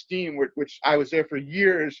versus Steam, which I was there for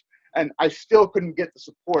years, and I still couldn't get the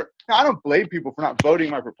support. Now, I don't blame people for not voting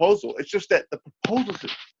my proposal. It's just that the proposal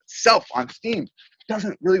itself on Steam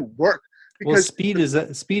doesn't really work. Well,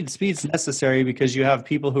 Because speed's necessary because you have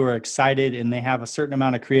people who are excited and they have a certain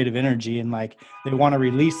amount of creative energy and like they want to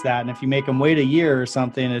release that. And if you make them wait a year or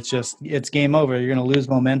something, it's game over. You're going to lose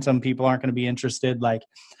momentum. People aren't going to be interested. Like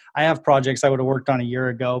I have projects I would have worked on a year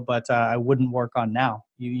ago, but I wouldn't work on now.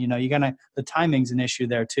 The timing's an issue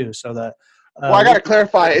there too. So well, I got to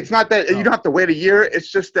clarify. It's not that you Oh. don't have to wait a year.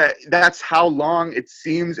 It's just that that's how long it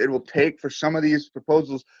seems it will take for some of these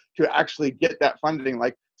proposals to actually get that funding.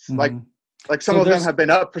 Like Mhm. some So of them have been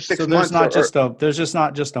up for 6 So months. there's just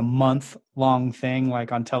not just a month long thing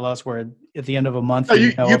like on Telos where at the end of a month No,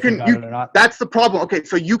 you know you if you can got it or not. that's the problem. Okay,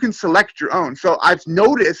 so you can select your own. So I've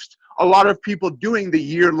noticed a lot of people doing the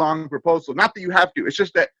year-long proposal. Not that you have to. It's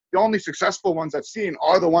just that the only successful ones I've seen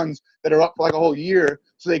are the ones that are up for like a whole year,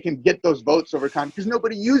 so they can get those votes over time. Because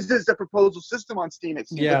nobody uses the proposal system on Steam. It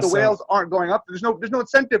seems Yeah, like the so whales aren't going up. There's no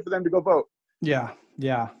incentive for them to go vote.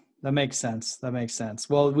 yeah, that makes sense. That makes sense.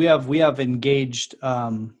 Well, we have engaged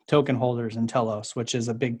token holders in Telos, which is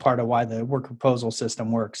a big part of why the work proposal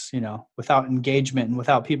system works. Without engagement and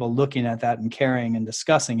without people looking at that and caring and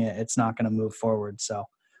discussing it, it's not going to move forward. So,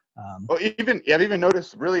 Well, I've even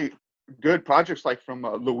noticed really good projects like from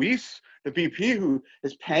Luis, the VP, who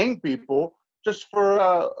is paying people just for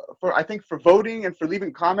I think for voting and for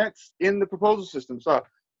leaving comments in the proposal system. So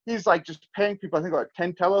he's like just paying people, I think like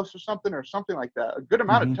 10 Telos or something like that, a good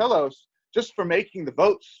amount of mhm. Telos just for making the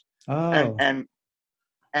votes and Oh, and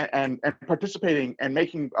and participating and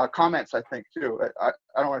making comments. I think too. I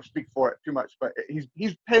don't want to speak for it too much, but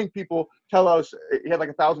he's paying people Telos. He had like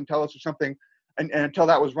 1,000 Telos or something. And until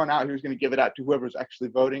that was run out, he was going to give it out to whoever's actually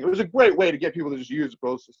voting. It was a great way to get people to just use the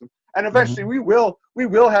pro system. And eventually, mhm. we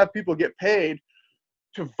will have people get paid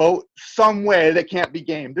to vote some way that can't be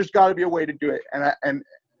gamed. There's got to be a way to do it, and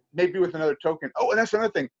maybe with another token. Oh, and that's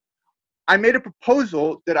another thing. I made a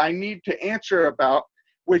proposal that I need to answer about,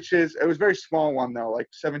 which is it was a very small one though, like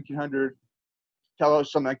 1,700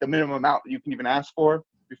 Telos, something like the minimum amount that you can even ask for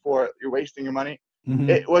before you're wasting your money. Mhm.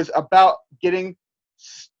 It was about getting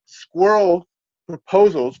squirrel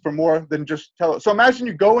proposals for more than just Telos. So imagine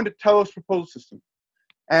you go into Telos proposal system,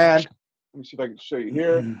 and let me see if I can show you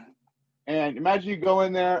here. And imagine you go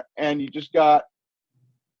in there and you just got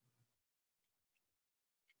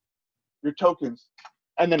your tokens,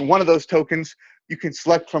 and then one of those tokens you can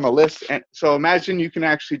select from a list. And so imagine you can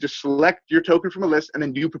actually just select your token from a list and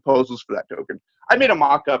then do proposals for that token. I made a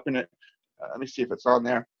mock-up in it. Let me see if it's on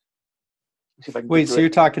there. See if I can get Wait, to so it. you're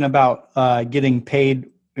talking about getting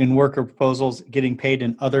paid in worker proposals, getting paid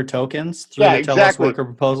in other tokens through Yeah, the Telos exactly. worker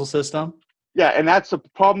proposal system? Yeah, and that's the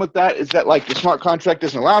problem with that is that like the smart contract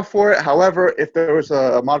doesn't allow for it. However, if there was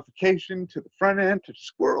a modification to the front end to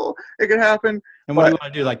Squirrel, it could happen. And what do you But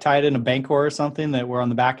want to do? Like tie it in a Bancor or something that where on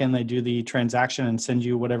the back end they do the transaction and send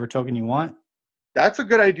you whatever token you want? that's a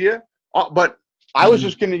good idea. But I was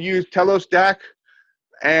just going to use Telos DAC,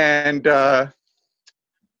 and I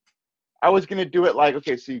was going to do it like,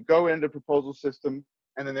 okay, so you go into proposal system,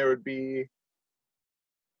 and then there would be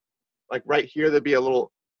like right here, there'd be a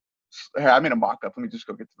little. I made a mock-up. Let me just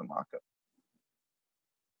go get to the mock-up.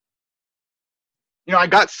 I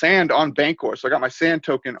got sand on Bancor, so I got my sand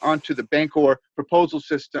token onto the Bancor proposal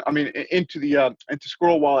system. I mean, into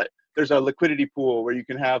Squirrel Wallet. There's a liquidity pool where you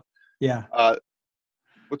can have Yeah.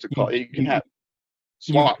 what's it You, called? You can you, have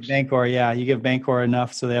swaps. Bancor, yeah. You give Bancor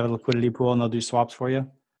enough so they have a liquidity pool and they'll do swaps for you.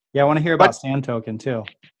 Yeah, I want to hear about But Sand Token too.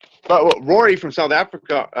 But what Rory from South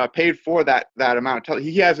Africa paid for that amount.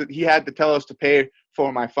 He had the Telos to pay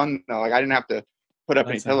for my fund now. Like I didn't have to put up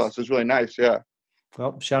any That's nice. Telos. It was really nice. Yeah.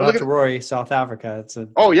 Well, shout But out look to at Rory, South Africa. It's a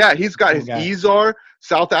Oh yeah, he's got cool his guy. EZAR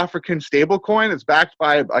South African stablecoin. It's backed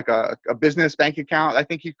by like a business bank account. I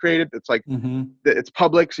think he created. It's like it's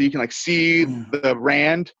public, so you can like see the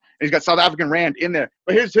rand. And he's got South African rand in there.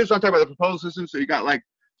 But here's what I'm talking about, the proposal system. So you got like,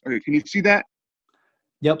 okay, can you see that?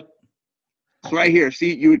 Yep. So right here,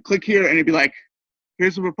 see, you would click here and it'd be like,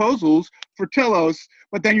 here's the proposals for Telos.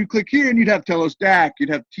 But then you click here and you'd have Telos DAC,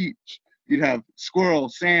 you'd have Teach, you'd have Squirrel,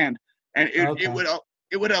 Sand, and it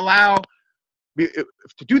would allow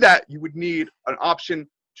to do that. You would need an option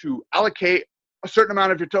to allocate a certain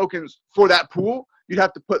amount of your tokens for that pool. You'd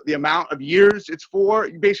have to put the amount of years it's for.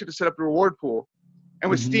 You basically have to set up a reward pool.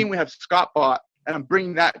 And with Steam, we have Scottbot, and I'm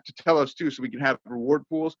bringing that to Telos too, so we can have reward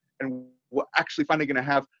pools. And we're actually finally going to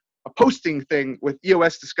have a posting thing with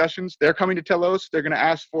EOS discussions. They're coming to Telos. They're going to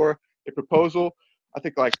ask for a proposal. I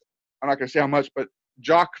think I'm not going to say how much, but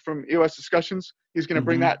Jock from EOS discussions, he's going to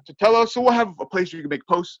bring that to Telos. So we'll have a place where you can make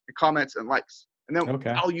posts and comments and likes. And then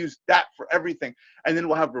I'll use that for everything. And then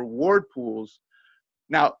we'll have reward pools.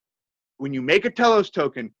 Now, when you make a Telos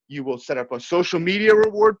token, you will set up a social media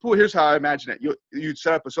reward pool. Here's how I imagine it. You'd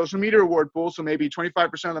set up a social media reward pool. So maybe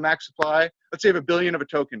 25% of the max supply. Let's say you have 1 billion of a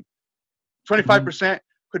token. 25%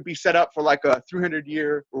 could be set up for like a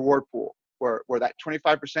 300-year reward pool where that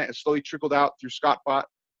 25% is slowly trickled out through Scottbot,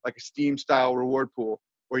 like a Steam style reward pool,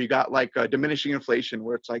 where you got like diminishing inflation,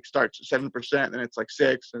 where it's like starts at 7%, then it's like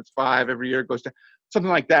 6, and it's 5 every year, it goes down, something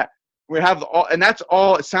like that. We have all, and that's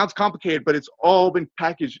all. It sounds complicated, but it's all been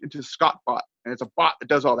packaged into Scottbot, and it's a bot that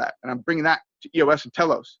does all that. And I'm bringing that to EOS and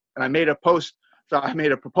Telos. And I made a post, so I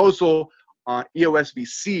made a proposal on EOS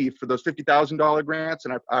VC for those $50,000 grants,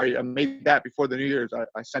 and I made that before the New Year's.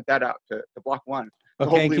 I sent that out to Block One. So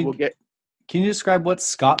hopefully we'll get. Can you describe what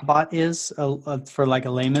Scottbot is for like a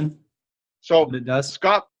layman? So what it does?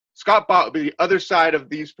 Scottbot would be the other side of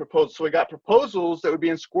these proposals. So we got proposals that would be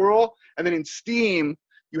in Squirrel, and then in Steam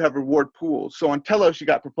you have reward pools. So on Telos you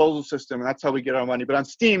got proposal system, and that's how we get our money. But on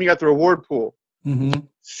Steam you got the reward pool.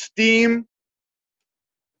 Steam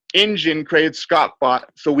engine created Scottbot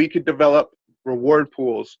so we could develop reward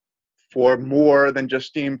pools for more than just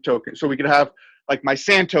Steam tokens. So we could have like my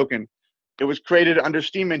Sand token. It was created under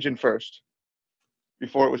Steam engine first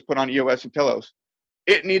before it was put on EOS and Telos.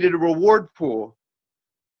 It needed a reward pool.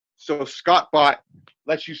 So Scottbot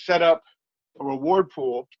lets you set up a reward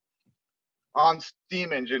pool on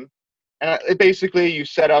Steam engine. And it basically, you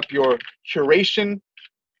set up your curation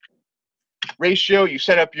ratio, you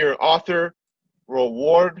set up your author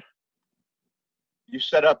reward, you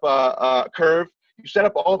set up a curve, you set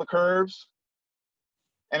up all the curves,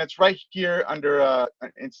 and it's right here under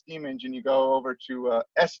in Steam engine. You go over to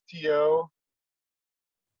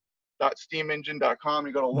sto.steamengine.com,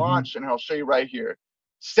 you go to launch, and I'll show you right here.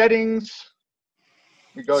 Settings,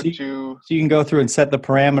 we go to. So you can go through and set the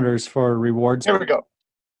parameters for rewards. Here we go.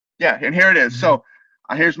 Yeah, and here it is. So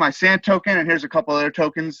here's my Sand token, and here's a couple other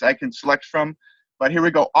tokens I can select from. But here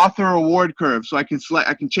we go, author reward curve. So I can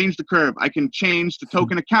change the curve. I can change the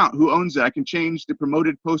token account, who owns it. I can change the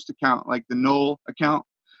promoted post account, like the null account.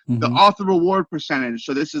 The author reward percentage.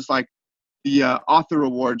 So this is like the author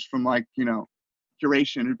rewards from like,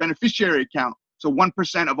 curation or beneficiary account. So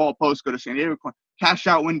 1% of all posts go to San Diego Coin. Cash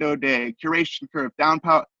out window day, curation curve,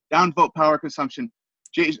 downvote power consumption,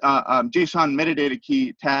 JSON metadata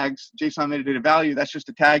key tags, JSON metadata value. That's just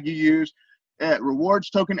a tag you use.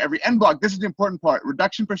 Rewards token every end block. This is the important part.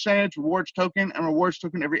 Reduction percentage, rewards token, and rewards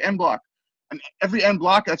token every end block. And every end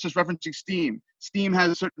block, that's just referencing Steam. Steam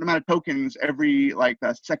has a certain amount of tokens every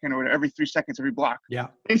second or whatever, every 3 seconds, every block. Yeah.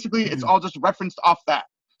 Basically, it's all just referenced off that.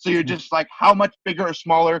 So you're just like, how much bigger or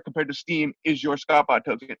smaller compared to Steam is your Scottbot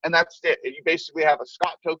token? And that's it. You basically have a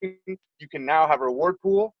Scott token. You can now have a reward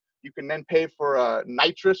pool. You can then pay for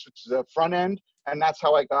Nitrous, which is a front end. And that's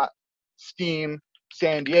how I got Steam,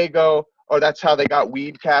 San Diego, or that's how they got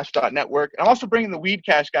weedcash.network. I'm also bringing the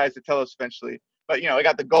Weedcash guys to Telos eventually. But, I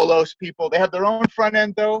got the Golos people. They have their own front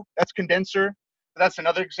end, though. That's Condenser. That's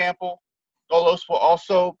another example. Golos will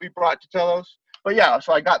also be brought to Telos. But yeah,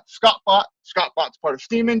 so I got Scottbot. Scottbot's part of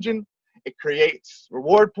Steam engine. It creates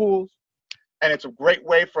reward pools. And it's a great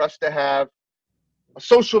way for us to have a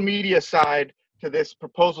social media side to this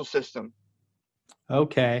proposal system.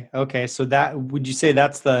 Okay. So that, would you say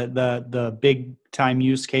that's the big time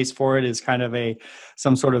use case for it, is kind of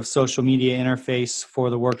some sort of social media interface for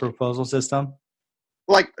the worker proposal system?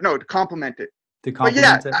 Like, no, to complement it. To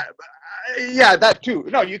complement it? Yeah, that too.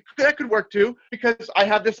 No, that could work too, because I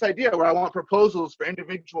have this idea where I want proposals for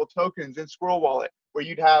individual tokens in Squirrel Wallet, where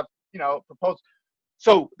you'd have, proposals.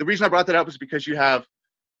 So the reason I brought that up is because you have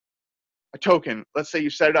a token. Let's say you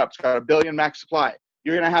set it up. It's got a billion max supply.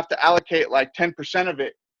 You're going to have to allocate like 10% of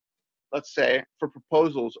it, let's say, for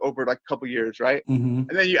proposals over like a couple years, right? Mm-hmm. And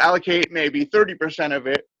then you allocate maybe 30% of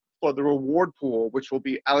it for the reward pool, which will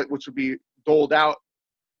be doled out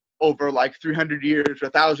over like 300 years or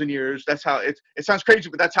 1,000 years. That's how it sounds crazy,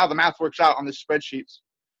 but that's how the math works out on the spreadsheets.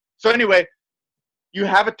 So anyway, you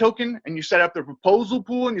have a token and you set up the proposal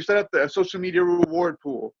pool and you set up the social media reward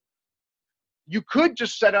pool. You could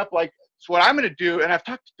just set up like, so what I'm going to do, and I've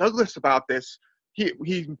talked to Douglas about this,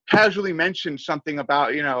 he casually mentioned something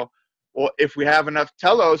about, well, if we have enough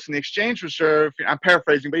Telos in the exchange reserve, I'm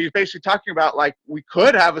paraphrasing, but he's basically talking about like we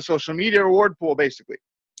could have a social media reward pool basically.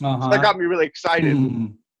 Uh-huh. So that got me really excited. Got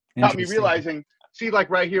me Interesting. realizing, see, like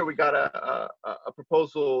right here, we got a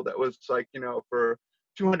proposal that was like, for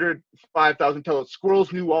 205,000 Telos,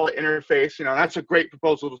 Squirrel's new wallet interface, that's a great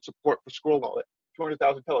proposal to support for Squirrel Wallet,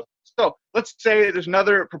 200,000 Telos. So let's say there's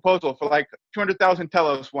another proposal for like 200,000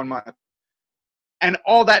 Telos 1 month. And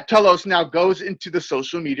all that Telos now goes into the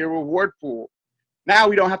social media reward pool. Now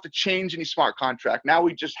we don't have to change any smart contract. Now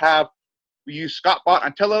we use Scottbot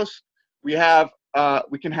on Telos. We can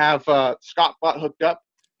have Scottbot hooked up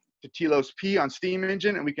to Telos P on Steam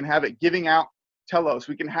Engine, and we can have it giving out Telos.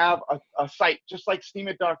 We can have a site just like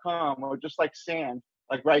steamit.com or just like Sand.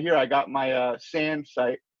 Like right here, I got my Sand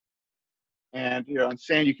site. And here on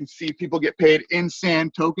Sand, you can see people get paid in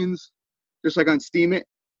Sand tokens, just like on Steamit.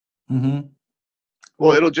 Mm-hmm.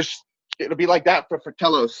 Well, it'll be like that for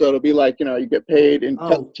Telos. So it'll be like, you get paid in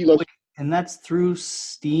Telos. Wait, and that's through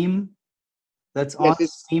Steam? That's on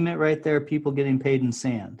Steamit right there, people getting paid in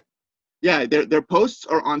Sand. Yeah, their posts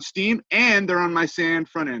are on Steam and they're on my Sand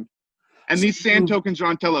front end. And these Sand tokens are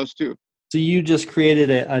on Telos too. So you just created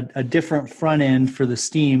a different front end for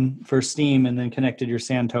Steam and then connected your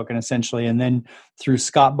Sand token essentially. And then through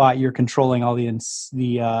Scottbot, you're controlling all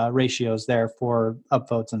the ratios there for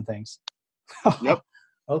upvotes and things. Yep.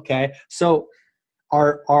 Okay. So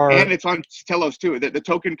and it's on Telos too. The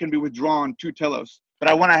token can be withdrawn to Telos. But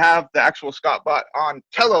I want to have the actual Scottbot on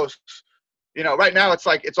Telos. Right now it's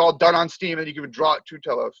like it's all done on Steam and you can withdraw it to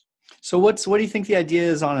Telos. So what do you think the idea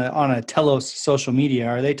is on a Telos social media?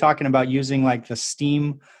 Are they talking about using like the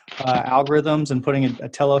Steam algorithms and putting a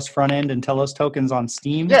Telos front end and Telos tokens on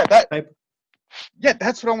Steam? Yeah,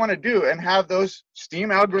 that's what I want to do, and have those Steam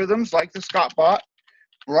algorithms like the Scottbot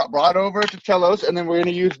brought over to Telos, and then we're going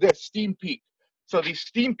to use this Steam Peak. So these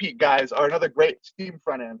Steam Peak guys are another great Steam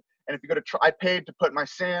front end. And if you go to, I paid to put my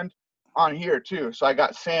Sand on here too. So I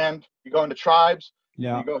got Sand. You go into Tribes.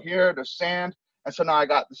 Yeah. You go here to Sand. And so now I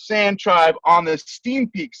got the Sand tribe on the Steam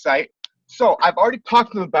Peak site. So I've already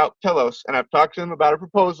talked to them about Telos, and I've talked to them about a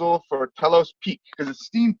proposal for Telos Peak because it's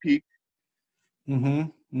Steam Peak. Mm-hmm.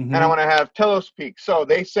 Mm-hmm. And I want to have Telos Peak. So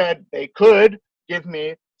they said they could give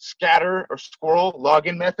me Scatter or Squirrel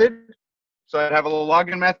login method. So I'd have a little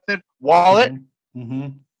login method, wallet. Mm-hmm.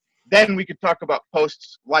 Then we could talk about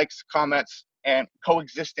posts, likes, comments, and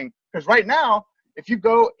coexisting. Because right now, if you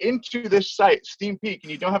go into this site, Steam Peak,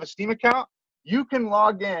 and you don't have a Steam account, you can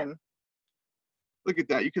log in. Look at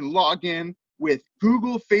that. You can log in with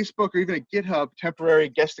Google, Facebook, or even a GitHub temporary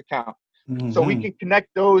guest account. Mm-hmm. So we can connect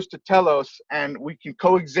those to Telos, and we can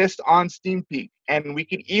coexist on Steam Peak. And we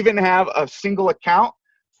can even have a single account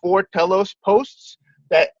for Telos posts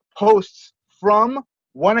that posts from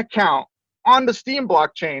one account on the Steam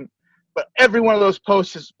blockchain, but every one of those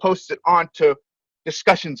posts is posted onto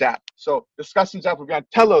Discussions app. So Discussions app will be on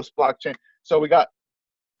Telos blockchain. So we got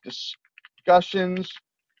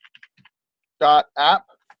Discussions.app.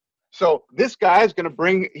 So this guy is going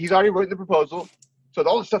to he's already written the proposal. So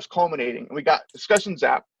all the stuff's culminating. And we got Discussions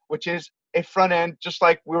app, which is a front end, just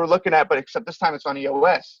like we were looking at, but except this time it's on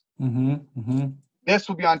EOS. Mm-hmm. Mm-hmm. This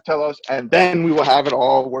will be on Telos, and then we will have it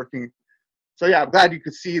all working. So yeah, I'm glad you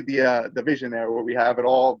could see the vision there, where we have it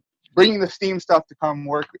all, bringing the Steam stuff to come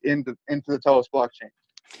work into the Telos blockchain.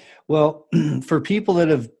 Well, for people that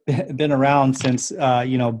have been around since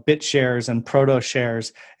BitShares and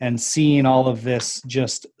ProtoShares and seeing all of this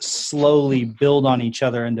just slowly build on each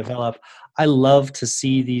other and develop, I love to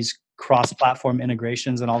see these cross-platform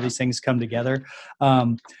integrations and all these things come together.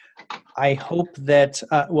 I hope that,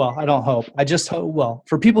 I don't hope. I just hope,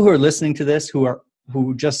 for people who are listening to this, who are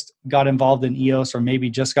who just got involved in EOS or maybe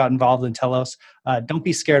just got involved in Telos, don't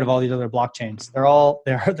be scared of all these other blockchains. They're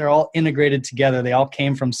all integrated together. They all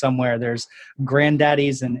came from somewhere. There's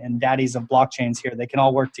granddaddies and daddies of blockchains here. They can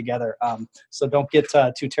all work together. So don't get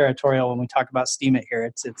too territorial when we talk about Steemit here.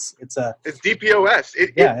 It's DPoS.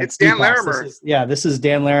 It's Dan DPoS. Larimer. This is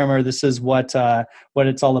Dan Larimer. This is what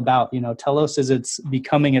it's all about. Telos it's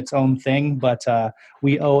becoming its own thing, but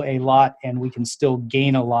we owe a lot, and we can still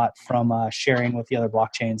gain a lot from sharing with the other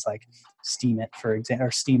blockchains like Steemit, for example,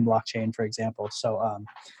 or Steem blockchain, for example. So,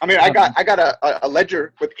 I got a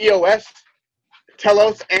ledger with EOS,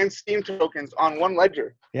 Telos, and Steem tokens on one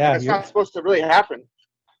ledger. Yeah, it's not supposed to really happen.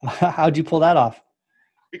 How'd you pull that off?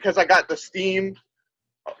 Because I got the Steem.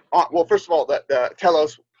 Well, first of all, the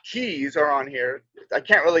Telos keys are on here. I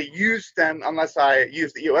can't really use them unless I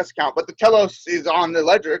use the EOS account, but the Telos is on the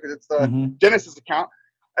ledger because it's the Genesis account.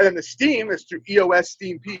 And then the Steem is through EOS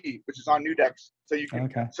Steem P, which is on Nudex. So you can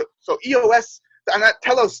so EOS and that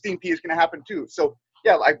Telos Steem P is going to happen too. So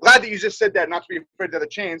yeah, I'm glad that you just said that, not to be afraid of the other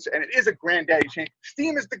chains. And it is a granddaddy chain.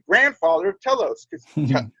 Steem is the grandfather of Telos because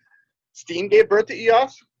Steem gave birth to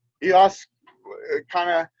EOS. EOS kind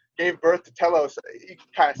of gave birth to Telos. You can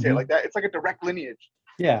kind of say it like that. It's like a direct lineage.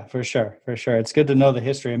 Yeah, for sure. It's good to know the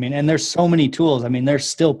history. And there's so many tools. There's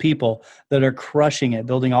still people that are crushing it,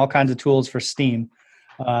 building all kinds of tools for Steem.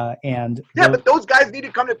 But those guys need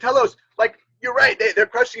to come to Telos. Like, you're right, they're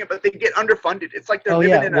crushing it, but they get underfunded. It's like they're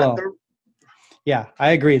living in yeah,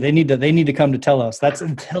 I agree. They need to come to Telos.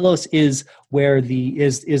 Telos is where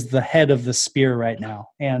is the head of the spear right now.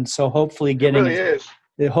 And so hopefully getting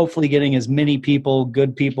as many people,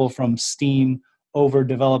 good people from Steem over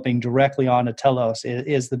developing directly onto Telos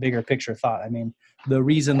is the bigger picture thought. The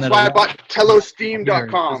reason that's why I bought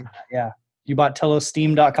TelosSteem.com. Yeah. You bought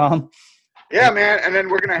TelosSteem.com? Yeah, man. And then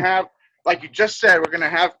we're going to have, like you just said, we're going to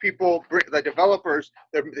have people, the developers,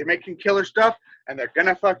 they're making killer stuff, and they're going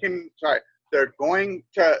to they're going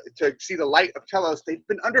to see the light of Telos. They've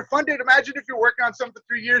been underfunded. Imagine if you're working on something for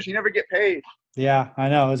 3 years, you never get paid. Yeah, I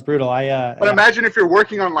know. It's brutal. But imagine if you're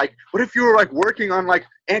working on what if you were working on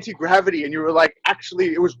anti-gravity and you were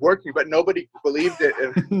actually it was working, but nobody believed it.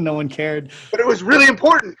 No one cared. But it was really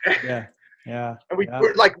important. Yeah. Yeah. And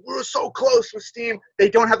we're so close with Steem. They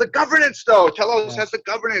don't have the governance though. Telos has the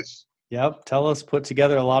governance. Yep. Telos put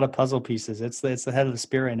together a lot of puzzle pieces. It's the head of the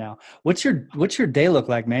spear right now. What's your day look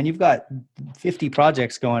like, man? You've got 50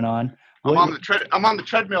 projects going on. I'm on the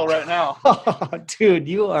treadmill right now. Oh, dude,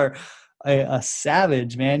 you are a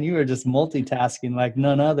savage, man. You are just multitasking like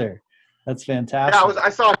none other. That's fantastic.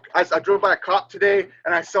 Yeah, I drove by a cop today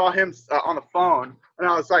and I saw him on the phone, and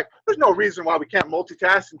I was like, there's no reason why we can't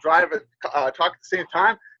multitask and drive and talk at the same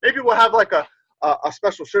time. Maybe we'll have a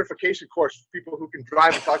special certification course for people who can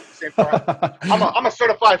drive and talk at the same time. I'm a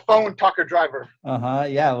certified phone talker driver.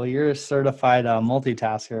 Yeah, well, you're a certified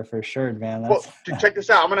multitasker for sure, man. Check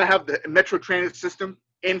this out. I'm going to have the Metro transit system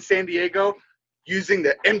in San Diego using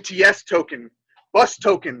the MTS token, bus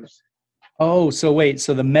tokens. Oh, so wait.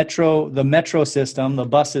 So the metro system, the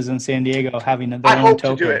buses in San Diego having their own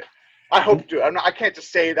token. I hope to do it. I can't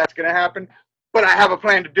just say that's going to happen, but I have a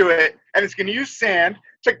plan to do it, and it's going to use sand.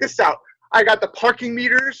 Check this out. I got the parking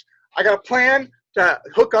meters. I got a plan to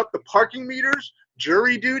hook up the parking meters,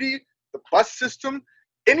 jury duty, the bus system.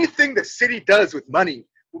 Anything the city does with money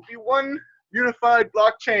will be one unified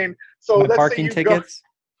blockchain. So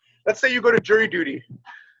let's say you go to jury duty,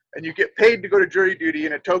 and you get paid to go to jury duty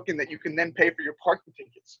in a token that you can then pay for your parking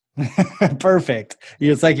tickets. Perfect.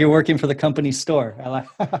 It's like you're working for the company store. I like.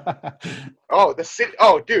 The city.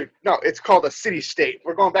 Oh, dude. No, it's called a city-state.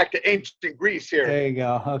 We're going back to ancient Greece here. There you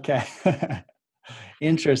go. Okay.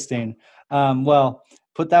 Interesting. Well,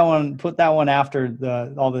 put that one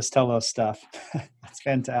after all this Telos stuff. That's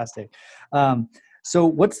fantastic. So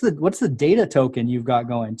what's the data token you've got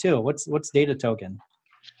going too? What's data token?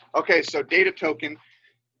 Okay, so data token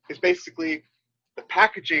is basically the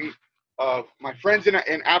packaging of my friends in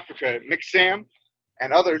Africa, Nick Sam,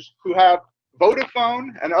 and others who have Vodafone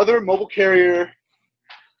and other mobile carrier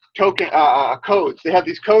token codes. They have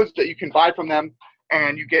these codes that you can buy from them,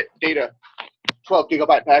 and you get data, 12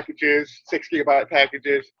 gigabyte packages, 6 gigabyte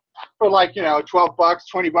packages for $12,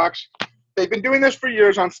 $20. They've been doing this for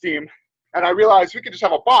years on Steem, and I realized we could just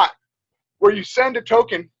have a bot where you send a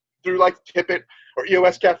token through Tippet or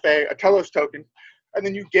EOS Cafe, a Telos token, and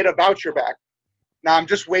then you get a voucher back. Now I'm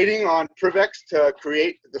just waiting on Privex to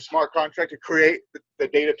create the smart contract to create the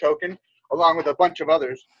data token, along with a bunch of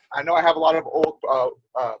others. I know I have a lot of old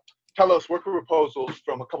Telos worker proposals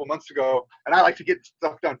from a couple months ago, and I like to get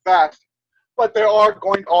stuff done fast, but they are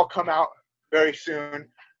going to all come out very soon,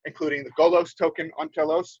 including the Golos token on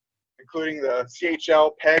Telos, including the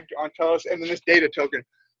CHL pegged on Telos, and then this data token.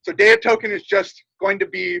 So data token is just going to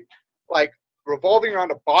be like revolving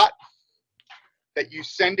around a bot that you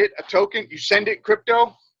send it a token, you send it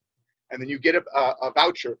crypto, and then you get a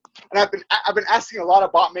voucher. And I've been asking a lot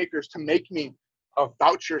of bot makers to make me a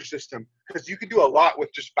voucher system, because you can do a lot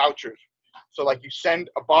with just vouchers. So like you send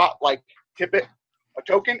a bot like Tippet a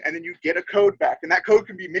token, and then you get a code back, and that code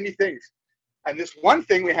can be many things. And this one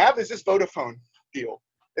thing we have is this Vodafone deal.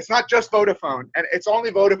 It's not just Vodafone, and it's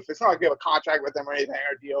only Vodafone. It's not like we have a contract with them or anything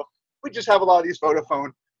or deal. We just have a lot of these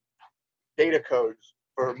Vodafone data codes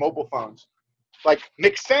for mobile phones. Like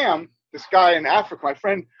Nick Sam, this guy in Africa, my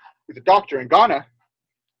friend who's a doctor in Ghana,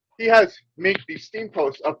 he has made these Steam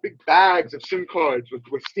posts of big bags of SIM cards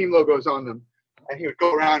with Steam logos on them. And he would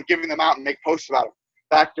go around giving them out and make posts about them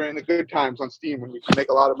back during the good times on Steam when we could make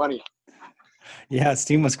a lot of money. Yeah,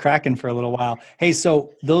 Steam was cracking for a little while. Hey,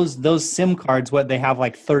 so those SIM cards, what they have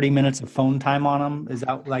like 30 minutes of phone time on them? Is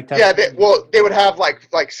that like that? Yeah, they would have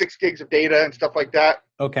like 6 gigs of data and stuff like that.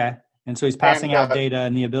 Okay. And so he's passing out data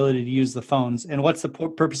and the ability to use the phones. And what's the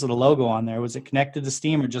purpose of the logo on there? Was it connected to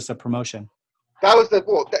Steam or just a promotion? That was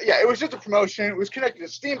it was just a promotion. It was connected to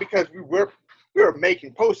Steam because we were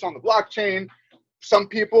making posts on the blockchain. Some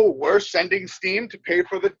people were sending Steam to pay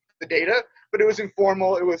for the data, but it was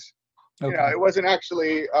informal. It was, it wasn't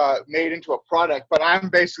actually made into a product. But I'm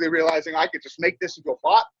basically realizing I could just make this into a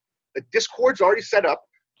bot. The Discord's already set up.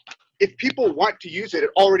 If people want to use it, it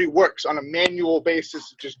already works on a manual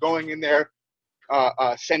basis, just going in there,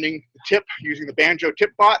 sending the tip using the Banjo tip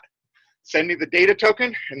bot, sending the data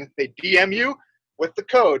token, and they DM you with the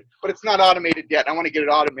code. But it's not automated yet. I want to get it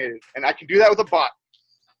automated, and I can do that with a bot.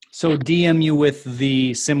 So DM you with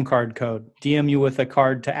the SIM card code, DM you with a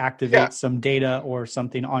card to activate some data or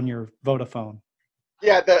something on your Vodafone.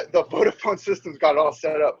 Yeah, the Vodafone system's got it all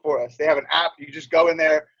set up for us. They have an app. You just go in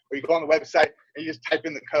there, or you go on the website and you just type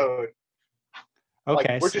in the code.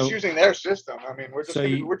 Okay, we're just using their system. I mean,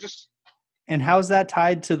 we're just. And how's that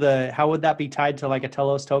tied to how would that be tied to like a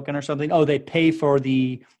Telos token or something? Oh, they pay for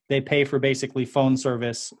basically phone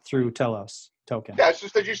service through Telos token. Yeah, it's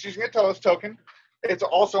just they're just using a Telos token. It's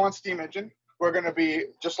also on Steam Engine. We're going to be,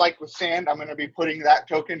 just like with Sand, I'm going to be putting that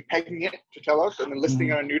token, pegging it to Telos, and then listing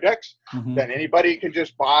it on Nudex. Then anybody can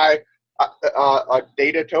just buy a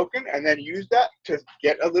data token and then use that to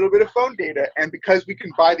get a little bit of phone data. And because we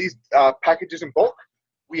can buy these packages in bulk,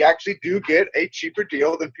 we actually do get a cheaper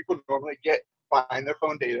deal than people normally get buying their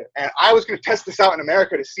phone data. And I was going to test this out in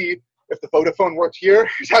America to see if the Vodafone worked here.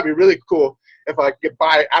 That'd be really cool if I could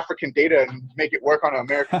buy African data and make it work on an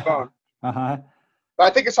American phone. But I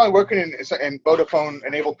think it's only working in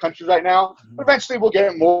Vodafone-enabled countries right now. But eventually, we'll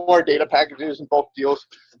get more data packages and bulk deals.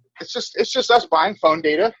 It's just us buying phone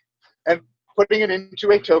data and putting it into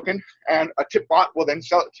a token, and a tip bot will then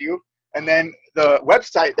sell it to you. And then the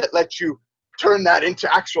website that lets you turn that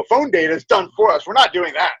into actual phone data is done for us. We're not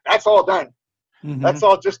doing that. That's all done. That's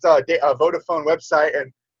all just a Vodafone website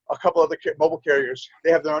and a couple other mobile carriers.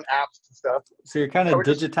 They have their own apps and stuff. So you're kind of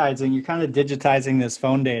digitizing this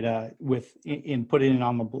phone data in putting it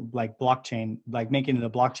on the blockchain, like making it a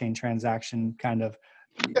blockchain transaction kind of.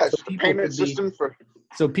 Yeah, it's a payment system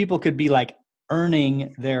so people could be like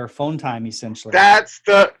earning their phone time essentially. That's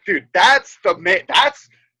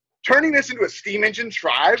turning this into a Steam Engine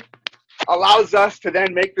tribe allows us to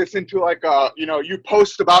then make this into like you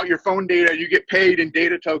post about your phone data, you get paid in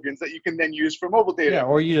data tokens that you can then use for mobile data. Yeah,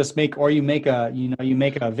 or you make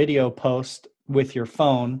a video post with your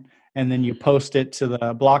phone and then you post it to the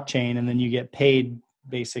blockchain and then you get paid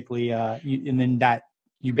basically and then that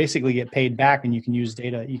you basically get paid back and you can use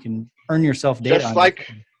data, you can earn yourself data.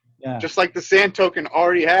 Just like the Sand token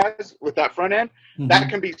already has with that front end,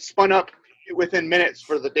 that can be spun up within minutes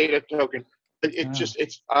for the data token.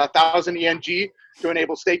 It's 1,000 ENG to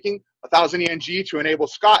enable staking, 1,000 ENG to enable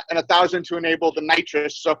Scott, and 1,000 to enable the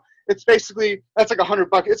nitrous. So it's basically, that's like $100.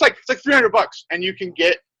 It's like $300, and you can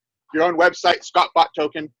get your own website ScottBot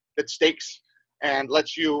token that stakes and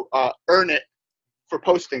lets you earn it for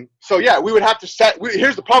posting. So yeah, we would have to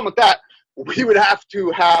here's the problem with that. We would have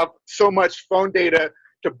to have so much phone data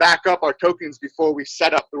to back up our tokens before we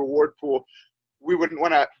set up the reward pool. We wouldn't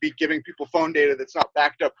want to be giving people phone data that's not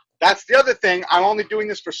backed up. That's the other thing. I'm only doing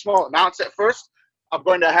this for small amounts at first. I'm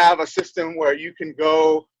going to have a system where you can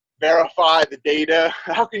go verify the data.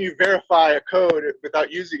 How can you verify a code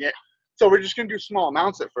without using it? So we're just going to do small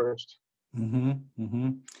amounts at first.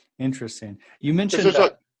 Interesting. You mentioned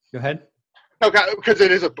go ahead. No, because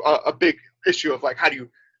it is a big issue of like how do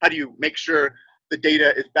you make sure the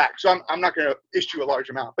data is back. So I'm not going to issue a large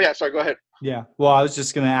amount. But yeah, sorry, go ahead. Yeah. Well, I was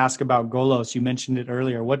just going to ask about Golos. You mentioned it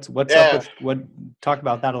earlier. What's up Yeah. with talk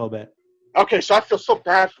about that a little bit. Okay, so I feel so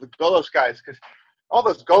bad for the Golos guys because all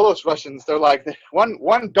those Golos Russians, they're like one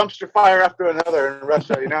dumpster fire after another in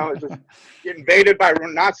Russia. You know, it's just get invaded by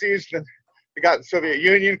Nazis. And they got the Soviet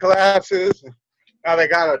Union collapses. And now they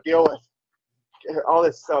got to deal with all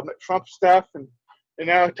this Trump stuff. And, you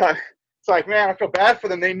know, it's like, man, I feel bad for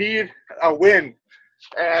them. They need a win.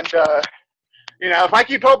 And, you know, if I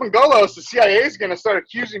keep helping Golos, the CIA is going to start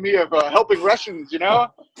accusing me of helping Russians, you know?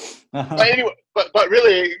 Uh-huh. But anyway, but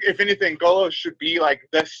really, if anything, Golos should be like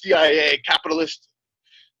the CIA capitalist,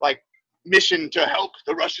 like, mission to help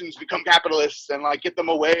the Russians become capitalists and, like, get them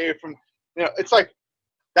away from, you know, it's like,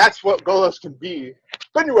 that's what Golos can be.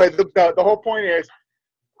 But anyway, the whole point is,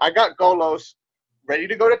 I got Golos ready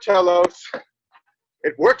to go to Telos.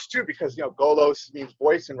 It works, too, because, you know, Golos means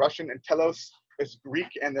voice in Russian, and Telos is Greek,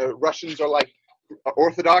 and the Russians are, like,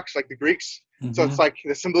 Orthodox, like the Greeks. Mm-hmm. So it's like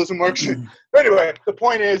the symbolism works. But anyway, the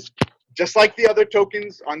point is, just like the other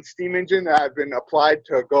tokens on Steam Engine that have been applied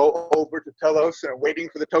to go over to Telos and waiting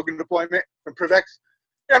for the token deployment from Privex,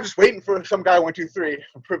 I'm just waiting for some guy 123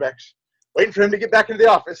 from Privex, waiting for him to get back into the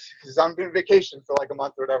office because I'm on vacation for like a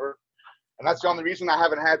month or whatever. And that's the only reason I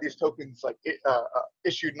haven't had these tokens like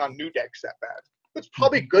issued on new decks that bad. It's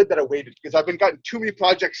probably good that I waited because I've been gotten too many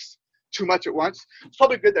projects too much at once. It's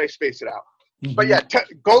probably good that I space it out. Mm-hmm. But yeah,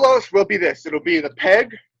 Golos will be this. It'll be the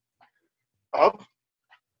peg of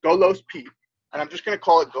Golos P. And I'm just going to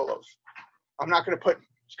call it Golos. I'm not going to put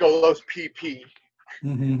Golos PP.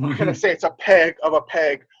 Mm-hmm. I'm going to say it's a peg of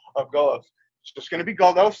Golos. It's just going to be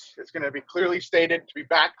Golos. It's going to be clearly stated to be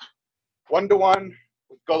backed 1-to-1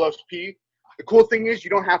 with Golos P. The cool thing is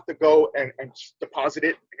you don't have to go and deposit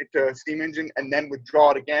it into Steam Engine and then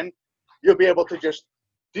withdraw it again. You'll be able to just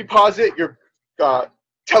deposit your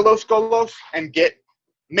Telos Golos and get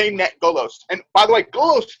mainnet Golos. And by the way,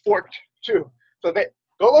 Golos forked too. So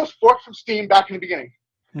Golos forked from Steam back in the beginning.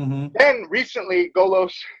 Mm-hmm. Then recently,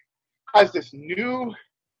 Golos has this new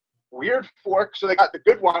weird fork. So they got the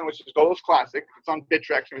good one, which is Golos Classic. It's on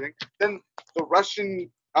Bittrex and everything. Then the Russian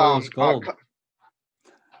Golos Gold.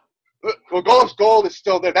 Well, Golos Gold is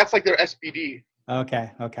still there. That's like their SBD.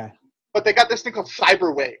 Okay. But they got this thing called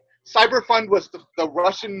Cyberway. Cyberfund was the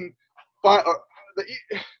Russian fund.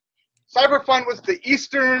 Cyberfund was the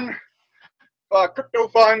Eastern crypto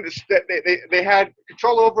fund that they had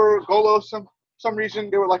control over Golos. Some reason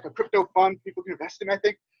they were like a crypto fund people could invest in, I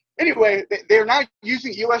think. Anyway, they're now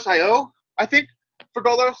using USIO, I think, for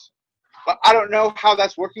Golos. But I don't know how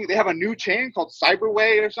that's working. They have a new chain called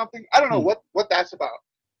Cyberway or something. I don't know what that's about.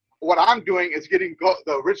 What I'm doing is getting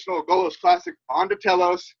the original Golos Classic onto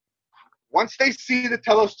Telos. Once they see the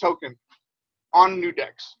Telos token on new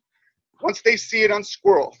decks, once they see it on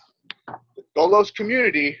Squirrel, the Golos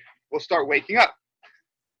community will start waking up.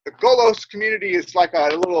 The Golos community is like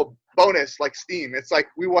a little bonus like Steam. It's like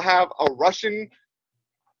we will have a Russian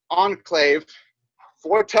enclave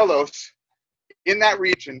for Telos in that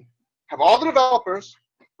region, have all the developers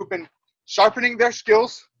who've been sharpening their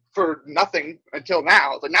skills for nothing until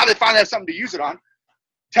now. But now they finally have something to use it on.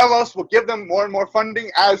 Telos will give them more and more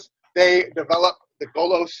funding as they develop the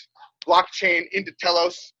Golos blockchain into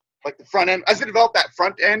Telos, like the front end. As they develop that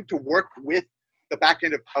front end to work with the back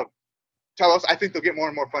end of Telos, I think they'll get more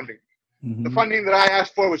and more funding. Mm-hmm. The funding that I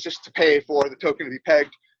asked for was just to pay for the token to be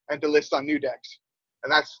pegged and to list on new decks.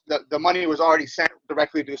 And that's the money was already sent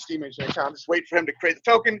directly to the Steam Engine account. I'm just waiting for him to create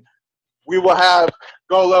the token. We will have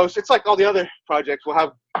Golos. It's like all the other projects. We'll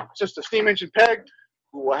have just a Steam Engine peg.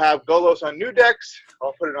 We will have Golos on new decks.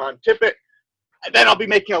 I'll put it on Tippet. And then I'll be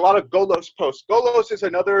making a lot of Golos posts. Golos is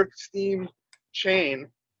another Steam chain.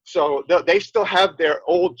 So they still have their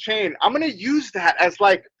old chain. I'm going to use that as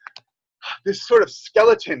like this sort of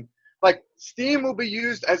skeleton. Like Steam will be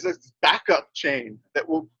used as a backup chain that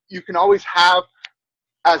you can always have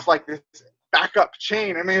as like this backup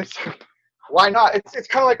chain. I mean, it's why not? It's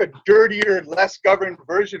kind of like a dirtier, less governed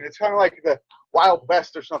version. It's kind of like the Wild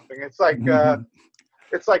West or something. It's like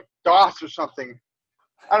it's like DOS or something.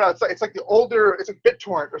 I don't know. It's like the older. It's like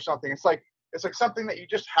BitTorrent or something. It's like something that you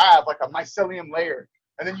just have like a mycelium layer,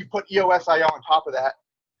 and then you put EOSIO on top of that.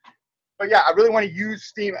 But yeah, I really want to use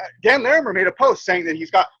Steam. Dan Larimer made a post saying that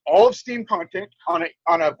he's got all of Steam content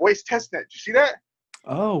on a voice testnet. Did you see that?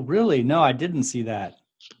 Oh, really? No, I didn't see that.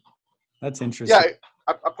 That's interesting. Yeah,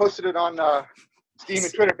 I posted it on Steam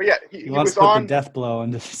and Twitter. But yeah, he wants was to put on the death blow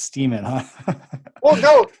and just steam it, huh? Well,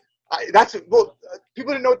 no,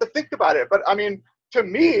 people didn't know what to think about it. But I mean, to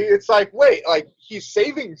me, it's like, wait, like he's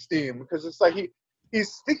saving Steam because it's like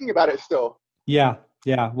he's thinking about it still. Yeah.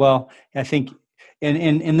 Well, I think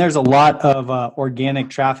And there's a lot of organic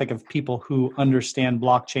traffic of people who understand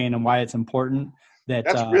blockchain and why it's important that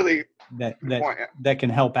That's really that good that point. Yeah. that can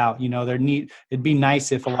help out. It'd be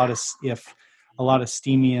nice if a lot of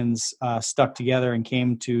Steamians stuck together and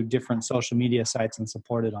came to different social media sites and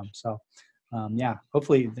supported them. So yeah,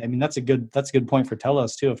 hopefully, I mean, that's a good point for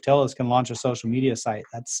Telos too. If Telos can launch a social media site,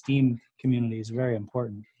 that Steam community is very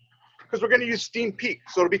important. Because we're going to use Steam Peak,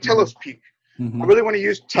 so it'll be Telos Peak. Mm-hmm. I really want to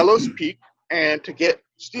use Telos Peak and to get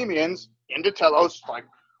Steamians into Telos like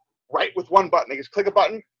right with one button. They just click a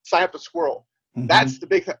button, sign up to Squirrel. Mm-hmm. That's the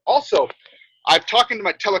big thing. Also, I've talking to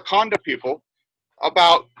my Teleconda people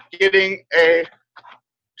about getting a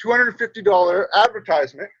 $250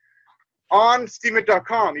 advertisement on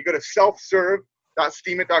steemit.com. You go to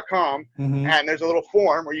self-serve.steemit.com, Mm-hmm. and there's a little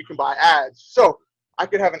form where you can buy ads. So I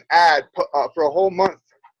could have an ad for a whole month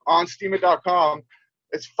on steemit.com.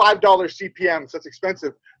 It's $5 CPM, so it's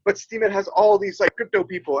expensive. But Steemit has all these like crypto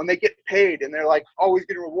people, and they get paid, and they're like always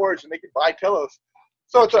getting rewards, and they can buy Telos.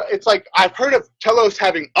 So it's like I've heard of Telos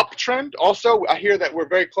having uptrend. Also, I hear that we're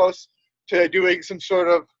very close to doing some sort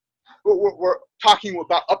of. We're talking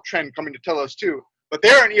about uptrend coming to Telos too. But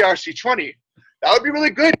they're an ERC20. That would be really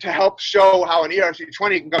good to help show how an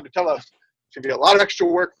ERC20 can come to Telos. It's gonna be a lot of extra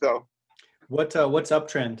work though. What's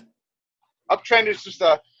uptrend? Uptrend is just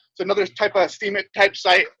it's another type of Steemit type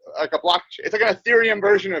site, like a blockchain. It's like an Ethereum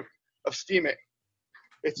version of Steemit.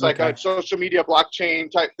 It's like a social media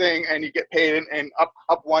blockchain type thing, and you get paid and up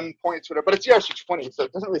 1 point, whatever. But it's ERC20, so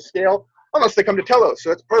it doesn't really scale unless they come to Telos.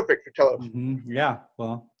 So it's perfect for Telos. Mm-hmm. Yeah.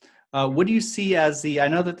 Well, what do you see as I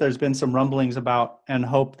know that there's been some rumblings about and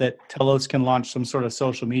hope that Telos can launch some sort of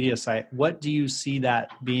social media site. What do you see that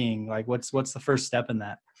being? Like, what's the first step in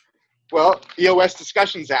that? Well, EOS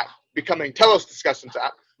Discussions app becoming Telos Discussions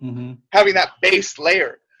app, Mm-hmm. having that base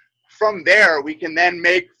layer. From there, we can then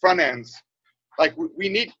make front ends. Like we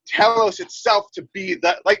need Telos itself to be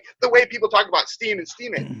the way people talk about Steam and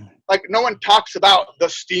Steemit. Like no one talks about the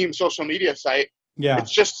Steam social media site. Yeah.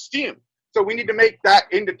 It's just Steam. So we need to make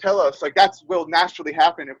that into Telos. Like that will naturally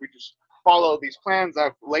happen if we just follow these plans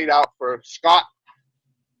I've laid out for Scott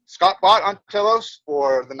bought on Telos,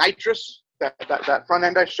 for the Nitrous, that front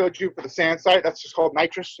end I showed you for the sand site. That's just called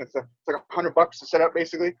Nitrous. It's like $100 to set up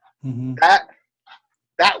basically. Mm-hmm.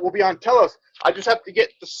 That will be on Telos. I just have to get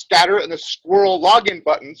the scatter and the Squirrel login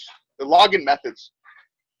buttons, the login methods,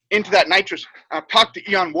 into that Nitrous. I've talked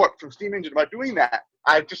to Eon Warp from Steam Engine about doing that.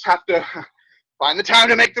 I just have to find the time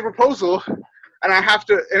to make the proposal, and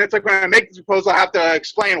it's like when I make the proposal, I have to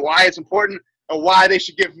explain why it's important and why they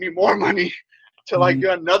should give me more money to like do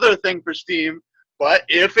another thing for Steam. But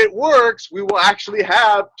if it works, we will actually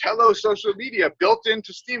have Telos social media built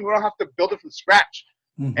into Steam. We don't have to build it from scratch.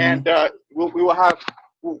 Mm-hmm. And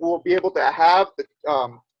we'll be able to have the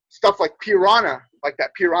stuff like Piranha, like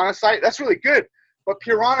that Piranha site. That's really good. But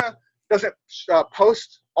Piranha doesn't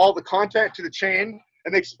post all the content to the chain,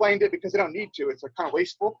 and they explained it because they don't need to. It's like kind of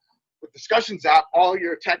wasteful. With Discussions app, all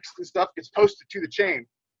your text and stuff gets posted to the chain,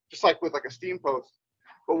 just like with like a Steam post.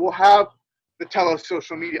 But we'll have the Telos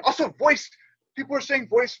social media. Also, voice. People are saying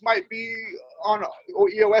voice might be on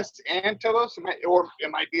EOS and Telos, or it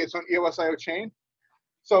might be its own EOS.io chain.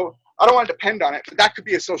 So I don't want to depend on it, but that could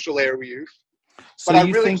be a social layer we use. So but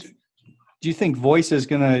do you think voice is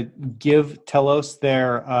going to give Telos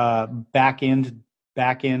their back end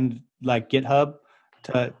like GitHub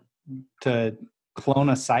to clone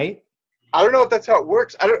a site? I don't know if that's how it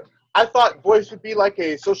works. I thought voice would be like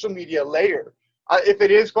a social media layer. If it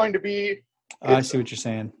is going to be, I see what you're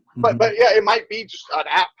saying. But yeah, it might be just an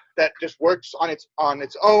app that just works on its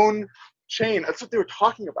own chain. That's what they were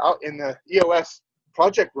talking about in the EOS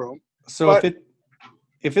project room. So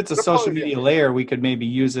if it's a social media layer, we could maybe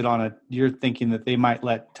use it on you're thinking that they might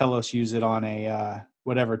let Telos use it on a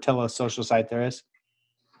whatever Telos social site there is?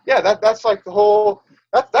 Yeah, that's like the whole.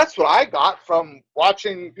 That's what I got from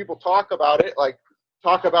watching people talk about it, like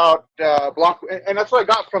talk about Block, and that's what I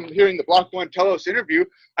got from hearing the Block One Telos interview.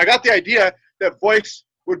 I got the idea that voice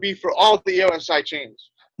would be for all the EOS side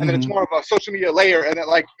chains, and then it's more of a social media layer, and then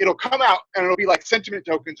like it'll come out and it'll be like sentiment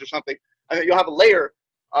tokens or something, and then you'll have a layer,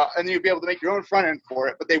 and then you'll be able to make your own front end for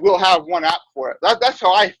it. But they will have one app for it. That's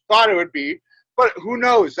how I thought it would be, but who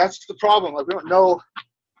knows? That's the problem. Like we don't know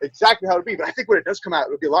exactly how it would be, but I think when it does come out,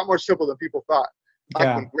 it would be a lot more simple than people thought.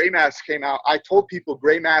 Like when Gray Mass came out, I told people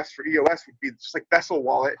Gray Mass for EOS would be just like Vessel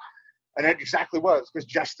Wallet, and it exactly was because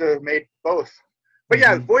Jesta made both. But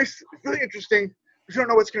yeah, voice is really interesting. You don't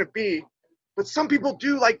know what's going to be, but some people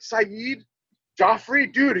do, like Saeed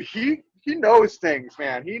Joffrey. Dude, he knows things,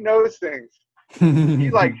 man. He knows things. He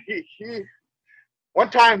one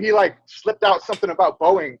time he like slipped out something about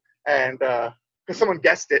Boeing, and because someone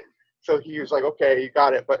guessed it. So he was like, okay, you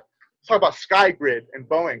got it. But let's talk about SkyGrid and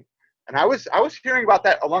Boeing. And I was hearing about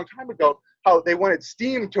that a long time ago, how they wanted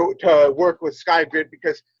Steam to work with SkyGrid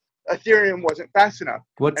because Ethereum wasn't fast enough.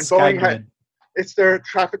 What's and Boeing SkyGrid? It's their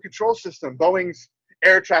traffic control system, Boeing's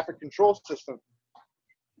air traffic control system,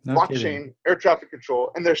 No blockchain kidding. air traffic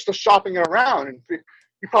control. And they're still shopping it around. And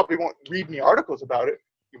you probably won't read any articles about it.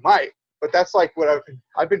 You might. But that's like what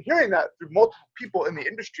I've been hearing that through multiple people in the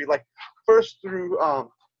industry, like first through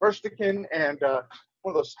Verstikin and one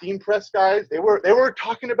of those Steam Press guys. They were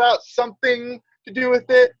talking about something to do with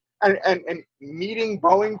it and meeting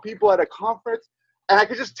Boeing people at a conference. And I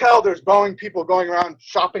could just tell there's Boeing people going around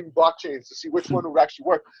shopping blockchains to see which one would actually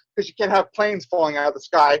work, because you can't have planes falling out of the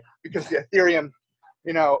sky because the Ethereum,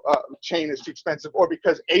 chain is too expensive, or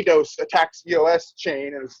because ADOS attacks EOS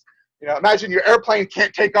chain. And imagine your airplane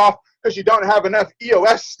can't take off because you don't have enough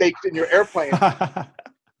EOS staked in your airplane. Like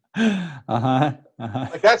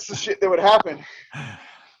that's the shit that would happen.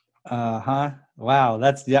 Wow,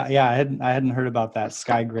 that's yeah. I hadn't heard about that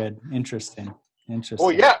SkyGrid. Interesting.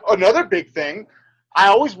 Well, yeah. Another big thing. I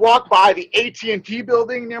always walk by the AT&T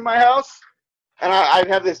building near my house, and I'd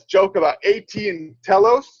have this joke about AT and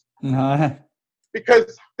Telos,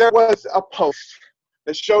 because there was a post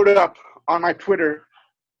that showed up on my Twitter,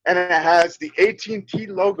 and it has the AT&T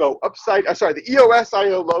logo the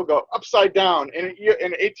EOSIO logo upside down in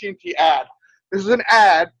an AT&T ad. This is an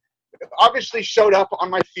ad that obviously showed up on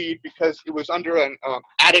my feed because it was under an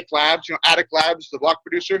Attic Labs. Attic Labs, the block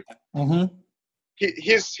producer. Mm-hmm.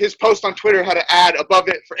 His post on Twitter had an ad above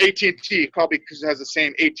it for AT&T, probably because it has the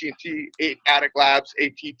same AT&T, Attic Labs,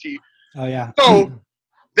 AT&T. Oh yeah. So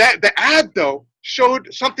that the ad though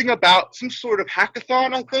showed something about some sort of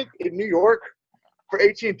hackathon, I think, in New York for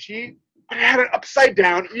AT&T, but it had an upside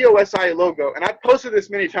down EOSI logo. And I posted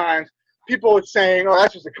this many times. People were saying, "Oh,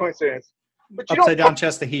 that's just a coincidence." But upside down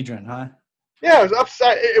chestahedron, huh? Yeah, it was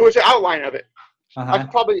upside. It was an outline of it. Uh-huh. I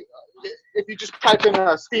could probably, if you just type in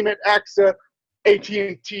Steemit X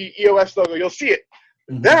AT&T EOS logo, you'll see it.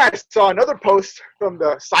 Mm-hmm. Then I saw another post from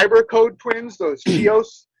the Cyber Code twins, those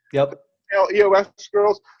Chios, Yep. EOS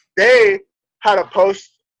girls. They had a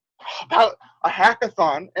post about a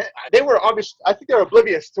hackathon. And they were I think they were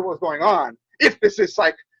oblivious to what's going on. If this is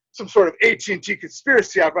like some sort of AT&T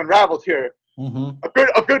conspiracy I've unraveled here,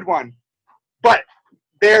 a good one. But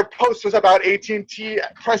their post was about AT&T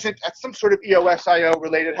present at some sort of EOSIO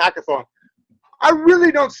related hackathon. I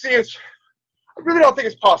really don't think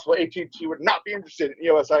it's possible AT&T would not be interested in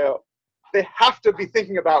EOSIO. They have to be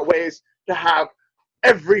thinking about ways to have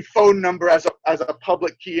every phone number as a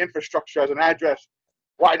public key infrastructure, as an address.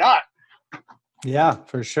 Why not? Yeah,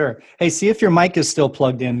 for sure. Hey, see if your mic is still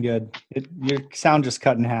plugged in good. Your sound just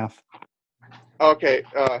cut in half. Okay,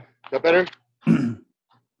 is that better?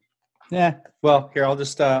 Yeah. Well, here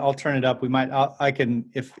I'll turn it up. We might. I can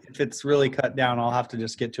if it's really cut down, I'll have to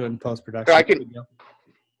just get to it in post production.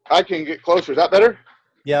 I can get closer. Is that better?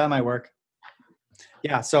 Yeah, that might work.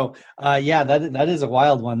 Yeah. So, that is a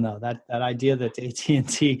wild one though. That idea that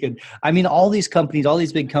AT&T could. I mean, all these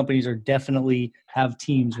big companies are definitely have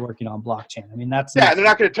teams working on blockchain. I mean, that's they're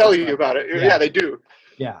not going to tell you about it. Yeah, they do.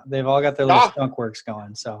 Yeah, they've all got their little skunk works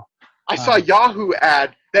going. So. I saw a Yahoo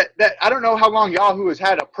ad that I don't know how long Yahoo has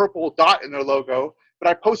had a purple dot in their logo, but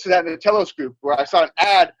I posted that in the Telos group where I saw an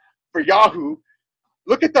ad for Yahoo.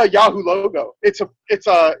 Look at the Yahoo logo. It's a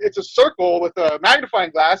circle with a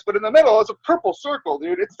magnifying glass, but in the middle it's a purple circle,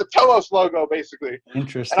 dude. It's the Telos logo basically.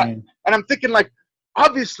 Interesting. And I'm thinking like,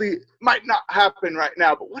 obviously it might not happen right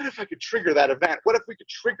now, but what if I could trigger that event? What if we could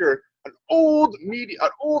trigger an old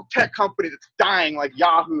tech company that's dying like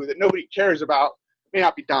Yahoo that nobody cares about? May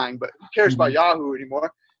not be dying, but who cares about Yahoo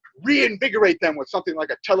anymore? Reinvigorate them with something like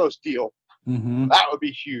a Telos deal. That would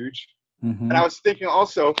be huge. And I was thinking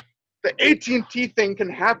also, the AT&T thing can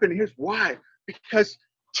happen. Here's why. Because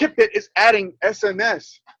Tippett is adding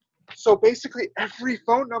SMS. So basically every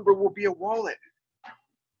phone number will be a wallet.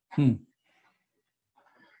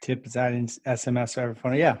 Tip is adding SMS for every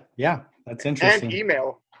phone. Yeah, that's interesting. And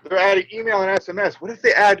email. They're adding email and SMS. What if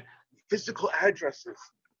they add physical addresses?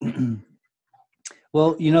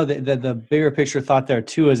 Well, the bigger picture thought there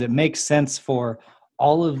too is it makes sense for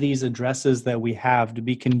all of these addresses that we have to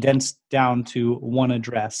be condensed down to one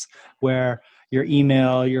address where your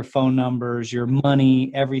email, your phone numbers, your money,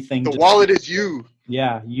 everything. The wallet is you.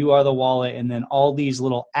 Yeah, you are the wallet. And then all these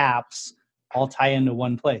little apps all tie into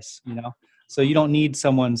one place, So you don't need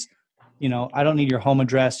someone's, I don't need your home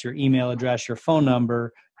address, your email address, your phone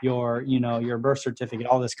number. your birth certificate,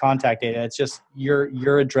 all this contact data. It's just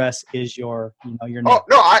your address is your name. Oh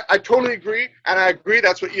no, I totally agree, and I agree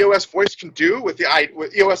that's what EOS Voice can do with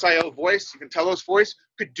with EOS IO Voice. Even Telos Voice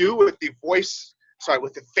could do with the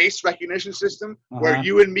with the face recognition system, where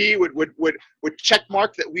you and me would check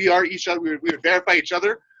mark that we are each other. We would verify each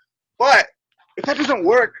other. But if that doesn't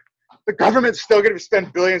work, the government's still going to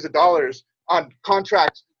spend billions of dollars on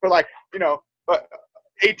contracts for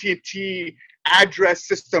AT&T address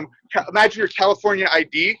system. Imagine your California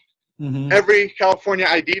ID. Mm-hmm. Every California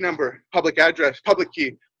ID number, public address, public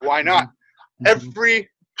key. Why not? Mm-hmm. Every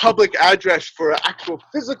public address for an actual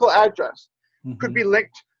physical address could be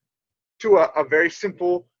linked to a very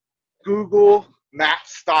simple Google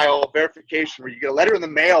Maps style verification where you get a letter in the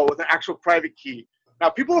mail with an actual private key. Now,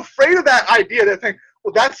 people are afraid of that idea. They think,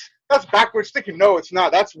 well, that's backwards thinking. No, it's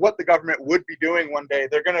not. That's what the government would be doing one day.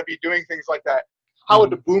 They're going to be doing things like that. How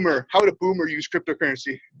would a boomer use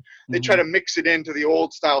cryptocurrency? They try to mix it into the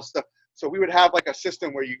old style stuff. So we would have like a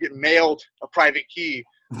system where you get mailed a private key.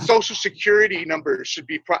 Social security numbers should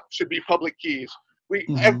be public keys.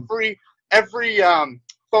 Every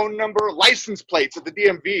phone number, license plates at the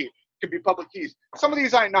DMV could be public keys. Some of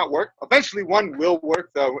these might not work. Eventually one will work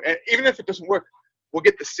though. And even if it doesn't work, we'll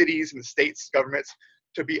get the cities and the states governments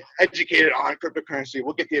to be educated on cryptocurrency.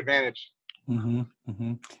 We'll get the advantage.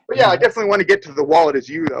 But yeah, I definitely want to get to the wallet as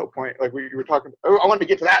you though point, like we were talking. I want to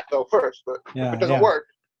get to that though first, but if it doesn't work.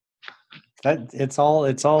 It's all.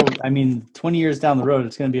 I mean, 20 years down the road,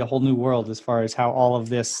 it's going to be a whole new world as far as how all of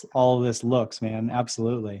this looks, man.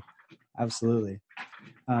 Absolutely.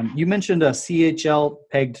 You mentioned a CHL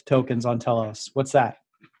pegged tokens on Telos. What's that?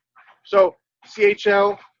 So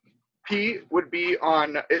CHLP would be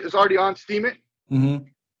it's already on Steam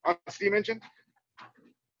on Steam Engine.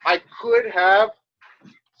 I could have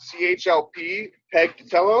CHLP pegged to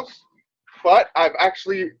Telos, but I've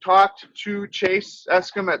actually talked to Chase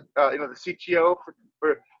Escom at the CTO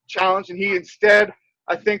for Challenge, and he instead,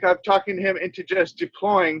 I think I've talking to him into just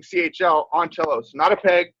deploying CHL on Telos, not a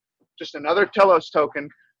peg, just another Telos token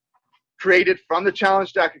created from the Challenge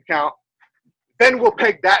Stack account. Then we'll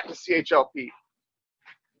peg that to CHLP.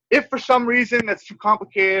 If for some reason that's too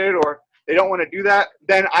complicated or they don't want to do that,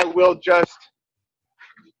 then I will just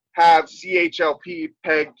have CHLP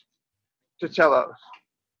pegged to Telos.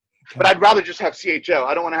 Okay. But I'd rather just have CHL.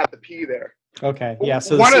 I don't want to have the P there. Okay. Yeah.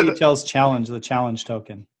 So the CHL's the challenge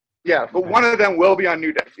token. Yeah, but one of them will be on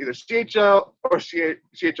Nudex, either CHL or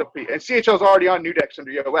CHLP. And CHL is already on Nudex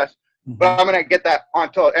under EOS. But I'm going to get that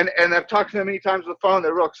on Telos. And I've talked to them many times on the phone.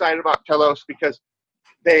 They're real excited about Telos because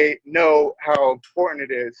they know how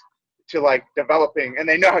important it is to developing, and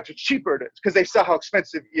they know how cheaper it is because they saw how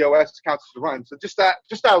expensive EOS accounts to run. So just that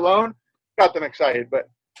alone got them excited. But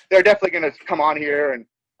they're definitely going to come on here, and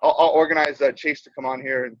I'll organize Chase to come on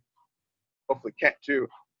here, and hopefully Kent too.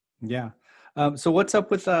 Yeah. So what's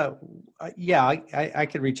up with I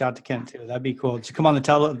could reach out to Kent too. That'd be cool. To come on the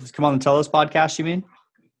Telos podcast, you mean?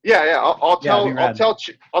 Yeah. I'll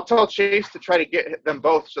tell Chase to try to get them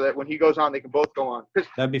both so that when he goes on, they can both go on.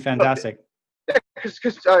 That'd be fantastic.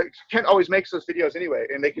 Because Kent always makes those videos anyway,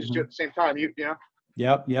 and they can just do it at the same time. You know.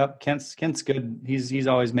 Yep. Kent's good. He's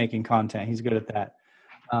always making content. He's good at that.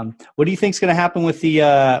 What do you think's going to happen with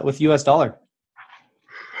the with US dollar?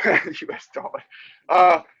 US dollar.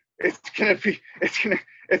 It's gonna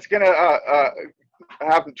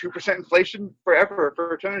have 2% inflation forever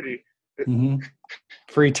for eternity.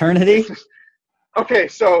 For eternity? Okay,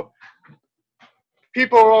 so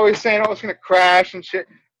people are always saying, "Oh, it's gonna crash and shit,"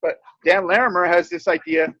 but Dan Larimer has this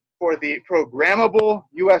idea for the programmable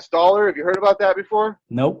US dollar. Have you heard about that before?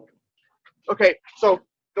 Nope. Okay, so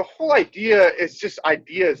the whole idea is just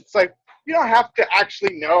ideas. It's like you don't have to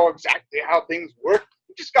actually know exactly how things work.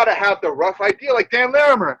 You just got to have the rough idea, like Dan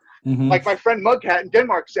Larimer. Like my friend Mughat in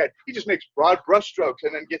Denmark said, he just makes broad brushstrokes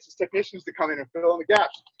and then gets his technicians to come in and fill in the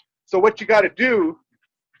gaps. So what you got to do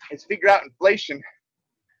is figure out inflation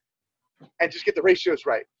and just get the ratios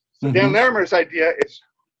right. So Dan Larimer's idea is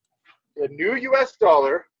the new US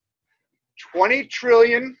dollar, 20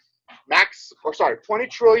 trillion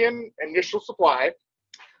initial supply,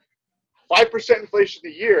 5% inflation a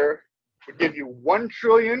year would give you 1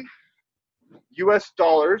 trillion US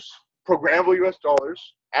dollars, programmable US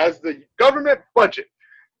dollars, as the government budget.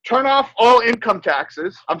 Turn off all income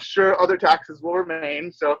taxes. I'm sure other taxes will remain,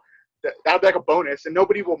 so that'll be like a bonus, and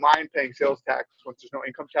nobody will mind paying sales tax once there's no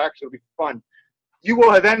income tax. It'll be fun. You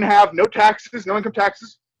will then have no taxes, no income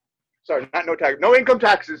taxes. Sorry, not no tax, no income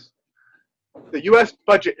taxes. The U.S.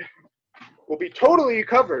 budget will be totally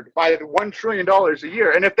covered by the $1 trillion a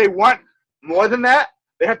year, and if they want more than that,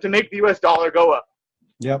 they have to make the U.S. dollar go up.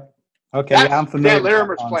 Yep. Okay, yeah, That's I'm familiar Dan with that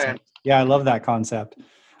Larimer's plan. concept. Yeah, I love that concept.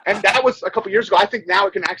 And that was a couple years ago. I think now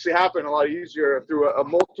it can actually happen a lot easier through a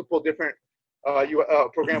multiple different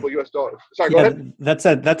programmable U.S. dollars. Sorry, go Yeah, ahead. that's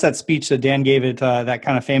that speech that Dan gave at that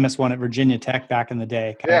kind of famous one at Virginia Tech back in the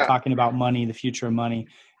day, kind of Yeah, talking about money, the future of money,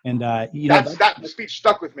 and you know that speech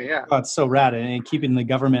stuck with me. Yeah. oh, it's so rad, and keeping the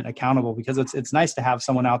government accountable, because it's nice to have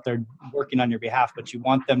someone out there working on your behalf, but you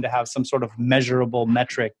want them to have some sort of measurable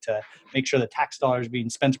metric to make sure the tax dollars being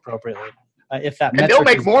spent appropriately. If that And they'll metric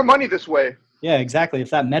make is more money this way. yeah, exactly.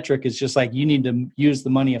 If that metric is just like you need to use the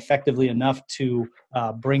money effectively enough to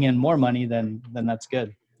bring in more money, then that's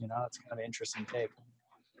good. You know, it's kind of an interesting take.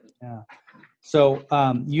 Yeah. So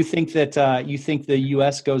you think that you think the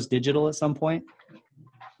U.S. goes digital at some point?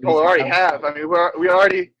 Oh, we already have. I mean, we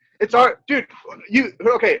already. It's our dude.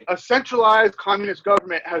 Okay? A centralized communist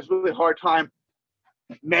government has really hard time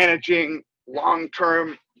managing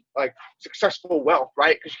long-term, like, successful wealth,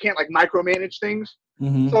 right? Because you can't like micromanage things.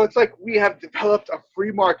 Mm-hmm. So it's like we have developed a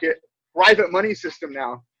free market private money system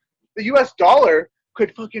now. The US dollar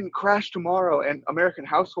could fucking crash tomorrow and American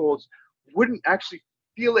households wouldn't actually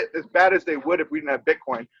feel it as bad as they would if we didn't have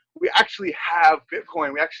Bitcoin. We actually have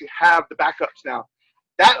Bitcoin. We actually have the backups now.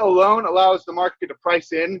 That alone allows the market to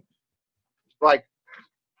price in like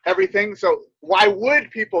everything. So why would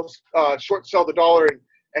people short sell the dollar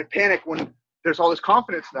and panic when there's all this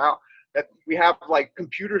confidence now that we have like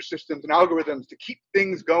computer systems and algorithms to keep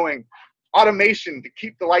things going, automation to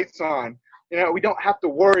keep the lights on. You know, we don't have to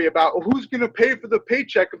worry about who's going to pay for the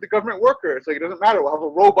paycheck of the government worker. It's like, it doesn't matter. We'll have a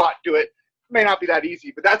robot do it. It may not be that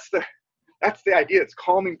easy, but that's the idea. It's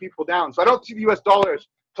calming people down. So I don't see the US dollars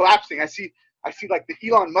collapsing. I see like the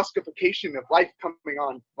Elon Muskification of life coming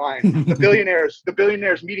online. The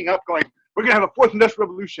billionaires meeting up going, we're going to have a fourth industrial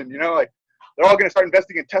revolution. You know, like they're all going to start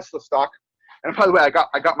investing in Tesla stock. And by the way, I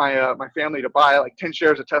got my my family to buy like 10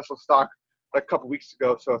 shares of Tesla stock like a couple weeks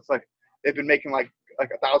ago. So it's like they've been making like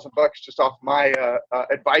 $1,000 just off my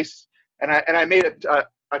advice. And I made a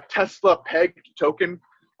Tesla pegged token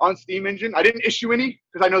on Steam Engine. I didn't issue any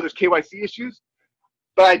because I know there's KYC issues,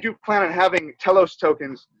 but I do plan on having Telos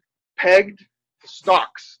tokens pegged to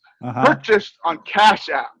stocks purchased on Cash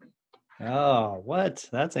App. Oh, what?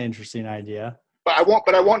 That's an interesting idea. But I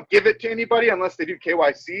won't give it to anybody unless they do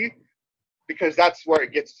KYC, because that's where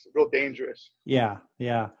it gets real dangerous. Yeah,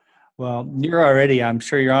 yeah. Well, I'm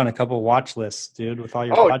sure you're on a couple watch lists, dude, with all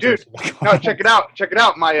your projects. Dude, no, check it out. Check it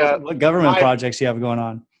out. What government projects you have going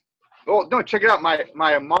on? Oh, no, check it out.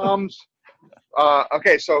 My mom's,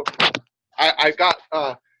 okay, so I got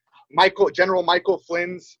General Michael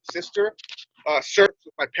Flynn's sister served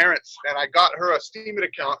with my parents, and I got her a Steemit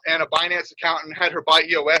account and a Binance account and had her buy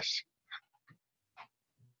EOS.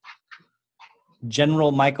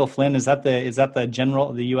 General Michael Flynn, is that the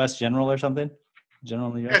general, the U.S. general or something? General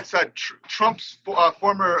in the U.S. It's Trump's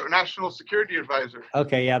former national security advisor.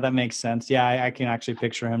 Okay, yeah, that makes sense. Yeah, I can actually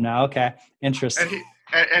picture him now. Okay, interesting.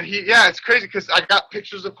 And he yeah, it's crazy because I got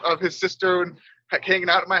pictures of his sister and hanging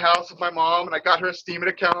out at my house with my mom, and I got her a Steemit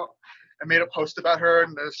account. I made a post about her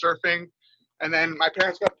and surfing, and then my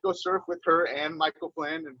parents got to go surf with her and Michael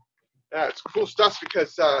Flynn, and yeah, it's cool stuff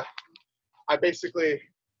because I basically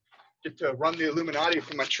get to run the Illuminati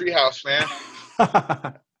from my treehouse, man.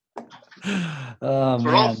 Oh,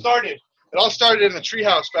 so man. It all started in the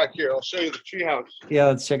treehouse back here. I'll show you the treehouse. Yeah,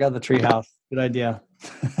 let's check out the treehouse. Good idea.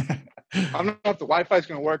 I don't know if the Wi-Fi is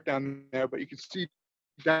going to work down there, but you can see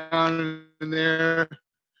down in there.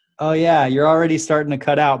 Oh yeah, you're already starting to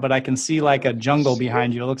cut out, but I can see like a jungle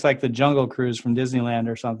behind you. It looks like the Jungle Cruise from Disneyland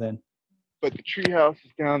or something. But the treehouse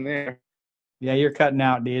is down there. Yeah, you're cutting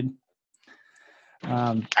out, dude.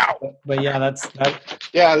 But yeah, that.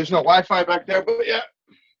 Yeah, there's no Wi-Fi back there, but yeah.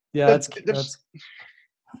 Yeah, that's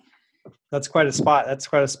quite a spot. That's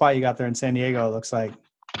quite a spot you got there in San Diego. It looks like.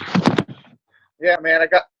 Yeah, man,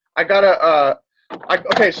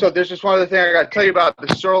 okay, so there's just one other thing I got to tell you about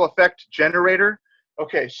the Searle effect generator.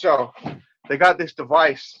 Okay, so they got this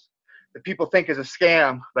device that people think is a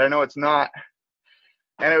scam, but I know it's not.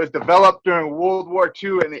 And it was developed during World War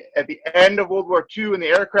II, and at the end of World War II in the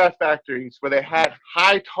aircraft factories where they had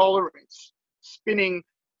high tolerance spinning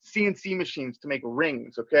CNC machines to make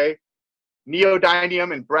rings, okay?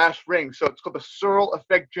 Neodymium and brass rings. So it's called the Searle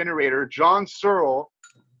effect generator. John Searle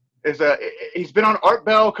he's been on Art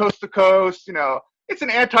Bell Coast to Coast, you know. It's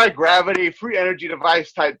an anti-gravity, free energy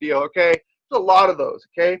device type deal, okay? There's a lot of those,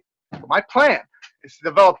 okay? But my plan is to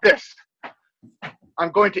develop this.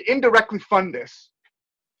 I'm going to indirectly fund this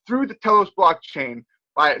through the Telos blockchain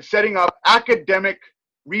by setting up academic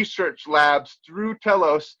research labs through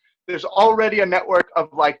Telos. There's already a network of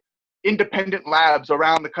like independent labs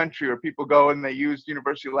around the country where people go and they use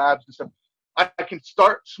university labs and stuff. I can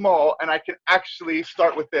start small, and I can actually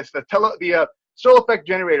start with this. The Searle effect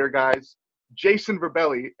generator guys, Jason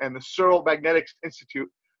Verbelli and the Searle Magnetics Institute,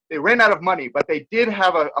 they ran out of money, but they did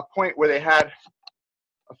have a point where they had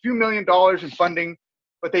a few $1 million in funding,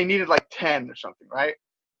 but they needed like 10 or something, right?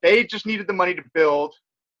 They just needed the money to build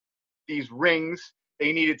these rings.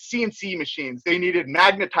 They needed CNC machines. They needed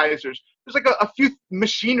magnetizers. There's like a few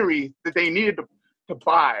machinery that they needed to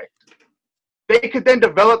buy. They could then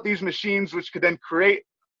develop these machines, which could then create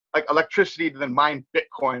like electricity to then mine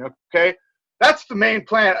Bitcoin, okay? That's the main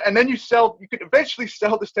plan. And then you could eventually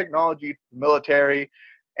sell this technology to the military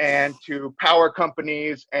and to power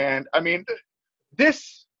companies. And I mean,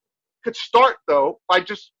 this could start though by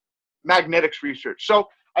just magnetics research. So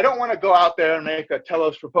I don't want to go out there and make a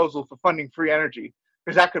Telos proposal for funding free energy,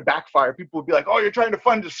 because that could backfire. People would be like, oh, you're trying to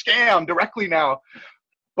fund a scam directly now.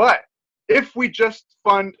 But if we just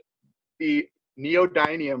fund the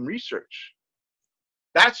neodymium research,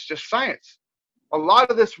 that's just science. A lot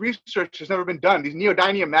of this research has never been done. These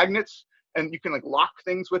neodymium magnets, and you can like lock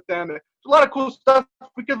things with them. There's a lot of cool stuff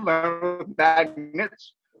we could learn with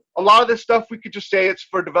magnets. A lot of this stuff we could just say it's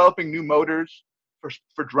for developing new motors,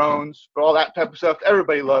 for drones, for all that type of stuff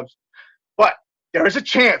everybody loves. But there is a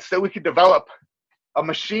chance that we could develop a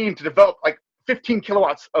machine to develop like 15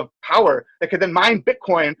 kilowatts of power that could then mine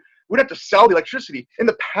Bitcoin. We'd have to sell the electricity. In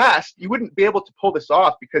the past, you wouldn't be able to pull this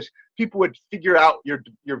off because people would figure out you're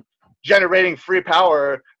generating free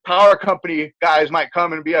power. Power company guys might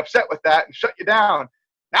come and be upset with that and shut you down.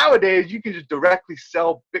 Nowadays, you can just directly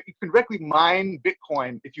mine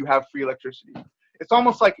Bitcoin if you have free electricity. It's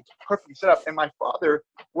almost like it's perfectly set up. And my father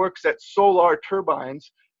works at Solar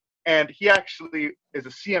Turbines, and he actually is a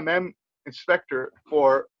CMM inspector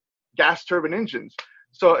for gas turbine engines.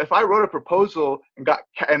 So if I wrote a proposal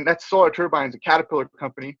and that's Solar Turbines, a Caterpillar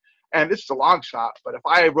company, and this is a long shot, but if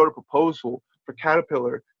I wrote a proposal for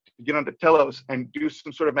Caterpillar to get onto Telos and do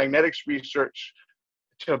some sort of magnetics research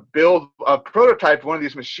to build a prototype of one of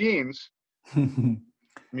these machines, I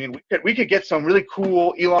mean, we could get some really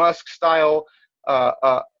cool Elon Musk style,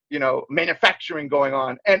 manufacturing going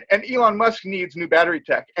on. And Elon Musk needs new battery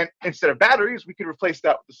tech. And instead of batteries, we could replace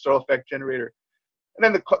that with the Searle effect generator. And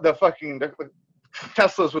then the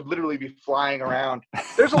Teslas would literally be flying around.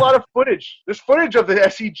 There's a lot of footage. There's footage of the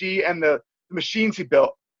SEG and the machines he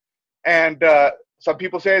built. And some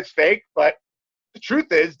people say it's fake, but the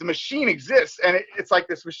truth is the machine exists. And it's like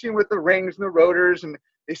this machine with the rings and the rotors, and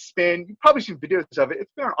they spin. You've probably seen videos of it.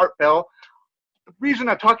 It's been on Art Bell. The reason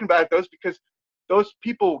I'm talking about it, though, is because those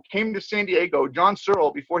people came to San Diego. John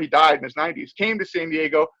Searle, before he died in his 90s, came to San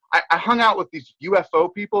Diego. I hung out with these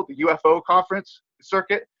UFO people, the UFO conference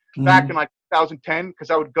circuit, back in like 2010,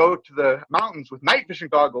 because I would go to the mountains with night vision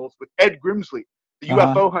goggles with Ed Grimsley, the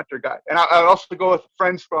UFO hunter guy. And I would also go with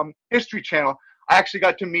friends from History Channel. I actually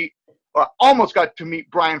almost got to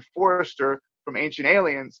meet Brian Forrester from Ancient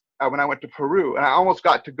Aliens when I went to Peru. And I almost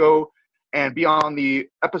got to go and be on the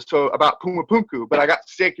episode about Puma Punku, but I got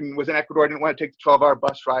sick and was in Ecuador. I didn't want to take the 12-hour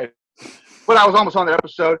bus ride. But I was almost on that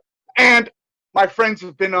episode. And my friends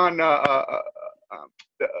have been on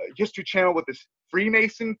the History Channel with this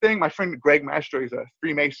Freemason thing. My friend Greg Mastro is a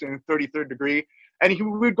Freemason, 33rd degree. And we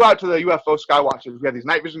would go out to the UFO Skywatchers. We had these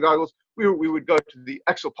night vision goggles. We would go to the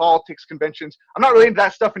exopolitics conventions. I'm not really into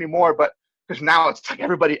that stuff anymore, but because now it's like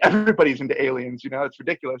everybody's into aliens, it's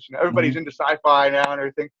ridiculous. Everybody's into sci-fi now and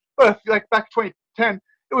everything. But I feel like back in 2010,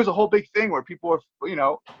 it was a whole big thing where people were,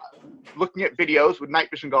 looking at videos with night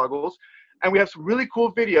vision goggles. And we have some really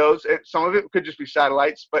cool videos. And some of it could just be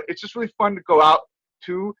satellites, but it's just really fun to go out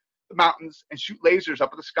to the mountains and shoot lasers up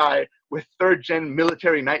at the sky with third-gen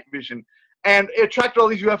military night vision. And it attracted all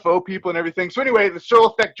these UFO people and everything. So anyway, the Searle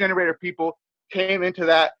effect generator people came into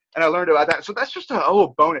that, and I learned about that. So that's just a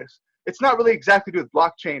little bonus. It's not really exactly to do with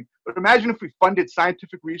blockchain, but imagine if we funded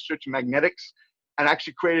scientific research in magnetics and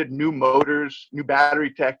actually created new motors, new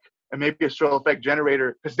battery tech, and maybe a Searle effect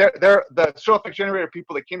generator. Because they're the Searle effect generator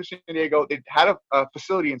people that came to San Diego. They had a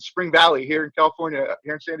facility in Spring Valley here in California,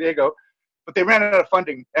 here in San Diego, but they ran out of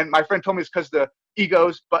funding. And my friend told me it's because the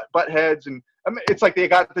egos, butt heads, and it's like they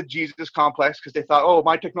got the Jesus complex because they thought, oh,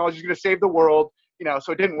 my technology is going to save the world,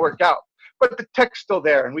 so it didn't work out. But the tech's still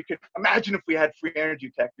there, and we could imagine if we had free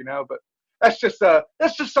energy tech, but that's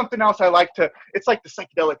just something else I like to. It's like the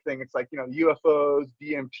psychedelic thing. It's like UFOs,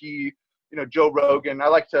 DMT, Joe Rogan. I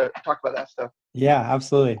like to talk about that stuff. Yeah,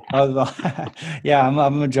 absolutely. Yeah,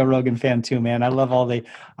 I'm a Joe Rogan fan too, man. I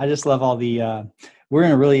just love all the we're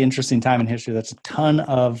in a really interesting time in history. That's a ton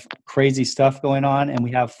of crazy stuff going on, and we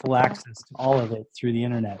have full access to all of it through the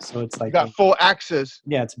internet. So it's You like, got full access.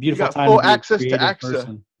 yeah, it's a You beautiful got time to full be a access to creative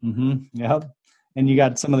AXA. person. Yep. And you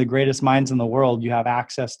got some of the greatest minds in the world. You have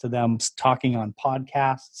access to them talking on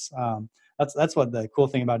podcasts. That's what the cool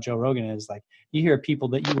thing about Joe Rogan is. Like, you hear people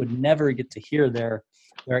that you would never get to hear their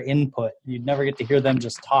input. You'd never get to hear them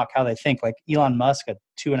just talk how they think. Like Elon Musk, a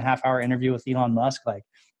 2.5 hour interview with Elon Musk. Like,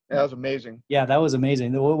 Yeah, that was amazing. yeah, that was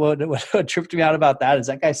amazing. What tripped me out about that is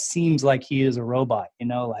that guy seems like he is a robot.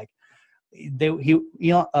 Like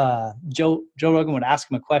Joe Rogan would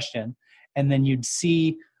ask him a question, and then you'd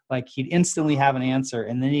see like he'd instantly have an answer,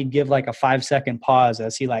 and then he'd give like a 5-second pause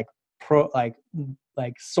as he like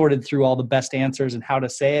sorted through all the best answers and how to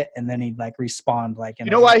say it, and then he'd like respond like in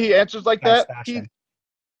You know why he answers like nice that? fashion.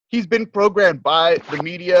 He's been programmed by the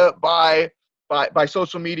media, by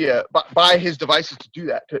social media, by his devices to do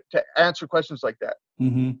that, to answer questions like that.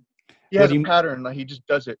 Mm-hmm. He has a pattern, like he just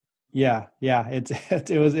does it. Yeah.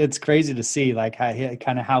 It's crazy to see like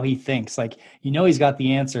how he thinks. Like, he's got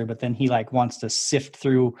the answer, but then he like wants to sift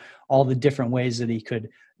through all the different ways that he could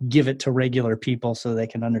give it to regular people so they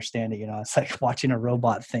can understand it. It's like watching a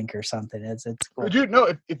robot think or something. It's cool. Dude,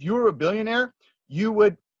 no, if you were a billionaire, you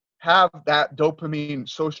would have that dopamine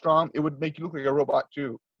so strong it would make you look like a robot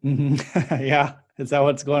too. Mm-hmm. Yeah, is that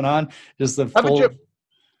what's going on? Just the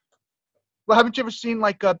haven't you ever seen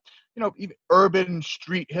like even urban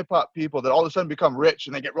street hip hop people that all of a sudden become rich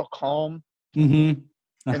and they get real calm in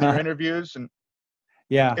their interviews? And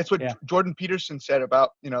yeah, it's what Jordan Peterson said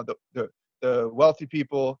about the wealthy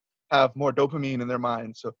people have more dopamine in their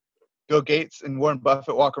minds. So Bill Gates and Warren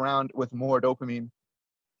Buffett walk around with more dopamine.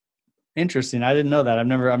 Interesting. I didn't know that. I've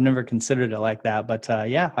never considered it like that. But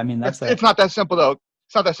yeah, I mean, it's not that simple though.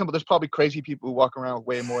 It's not that simple. There's probably crazy people who walk around with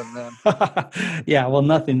way more than them. Yeah. Well,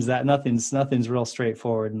 nothing's real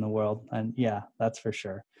straightforward in the world. And yeah, that's for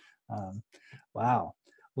sure. Wow.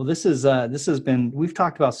 Well, this has been, we've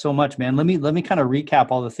talked about so much, man. Let me kind of recap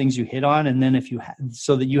all the things you hit on. And then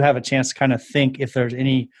so that you have a chance to kind of think if there's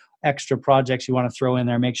any extra projects you want to throw in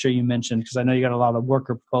there, make sure you mention, because I know you got a lot of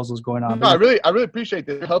worker proposals going on. No, I really appreciate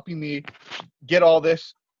this, helping me get all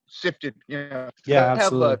this sifted. Yeah, I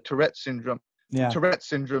absolutely. have Tourette's syndrome. Yeah. Tourette's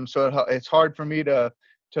syndrome, so it's hard for me to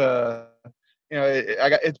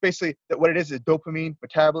it's basically what it is dopamine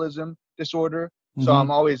metabolism disorder. Mm-hmm. So I'm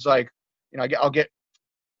always like, I get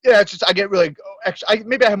really extra.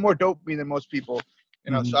 Maybe I have more dopamine than most people.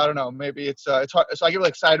 Mm-hmm. So I don't know. Maybe it's hard. So I get really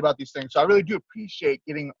excited about these things. So I really do appreciate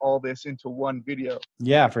getting all this into one video.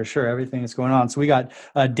 Yeah, for sure. Everything that's going on. So we got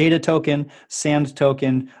data token, sand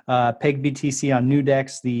token, Peg BTC on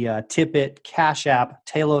Nudex, the Tippet, Cash App,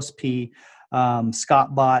 Telos P,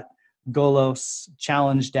 Scottbot, Golos,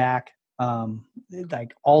 Challenge DAC,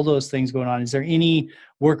 like all those things going on. Is there any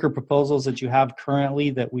worker proposals that you have currently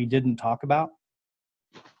that we didn't talk about?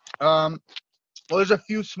 Well, there's a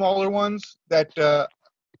few smaller ones that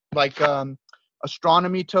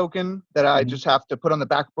astronomy token that I just have to put on the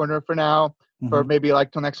back burner for now, for maybe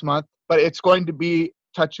like till next month. But it's going to be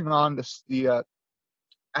touching on the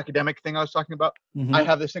academic thing I was talking about. I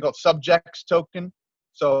have this thing called subjects token.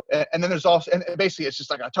 So, and then there's also, and basically it's just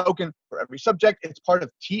like a token for every subject. It's part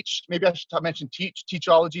of Teach. Maybe I should mention Teach,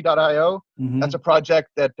 teachology.io. That's a project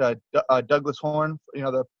that Douglas Horn,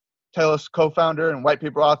 the Telos co-founder and white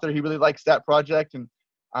paper author, he really likes that project. And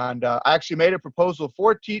I actually made a proposal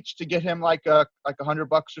for Teach to get him like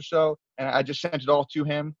 $100 or so. And I just sent it all to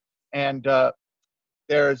him. And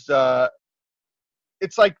there's,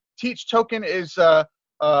 it's like Teach token is, it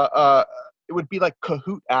would be like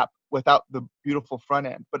Kahoot app without the beautiful front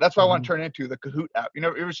end. But that's what I want to turn it into, the Kahoot app. You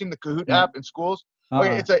ever seen the Kahoot app in schools?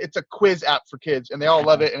 Okay, it's a quiz app for kids, and they all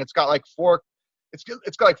love it. And it's got like four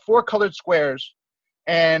colored squares,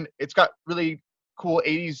 and it's got really cool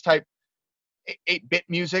 80s type 8-bit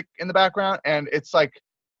music in the background. And it's like,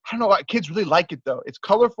 I don't know why kids really like it though. It's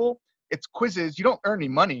colorful. It's quizzes. You don't earn any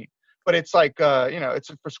money, but it's like, it's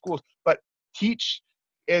for schools. But Teach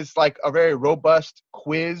is like a very robust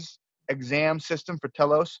quiz exam system for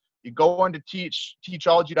Telos. You go on to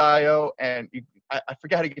teachology.io, and I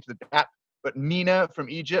forget how to get to the app, but Mina from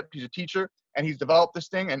Egypt, he's a teacher, and he's developed this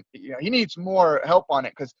thing, and he needs more help on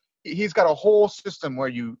it because he's got a whole system where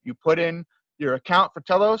you put in your account for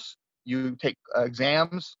Telos, you take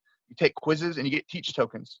exams, you take quizzes, and you get Teach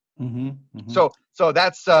tokens. So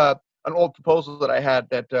that's an old proposal that I had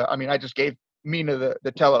that, I just gave Mina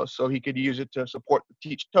the Telos so he could use it to support the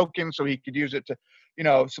Teach token, so he could use it to,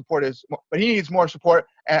 support but he needs more support.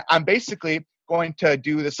 And I'm basically going to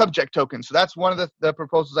do the subject token. So that's one of the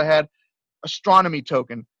proposals I had. astronomy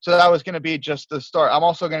token. So that was going to be just the start. I'm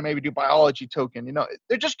also going to maybe do biology token. You know,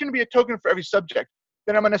 they're just going to be a token for every subject.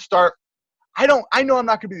 Then I'm going to start. I know I'm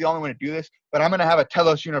not going to be the only one to do this, but I'm going to have a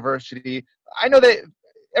Telos University. I know that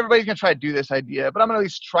everybody's going to try to do this idea, but I'm going to at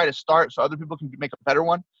least try to start so other people can make a better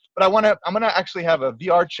one. But I'm going to actually have a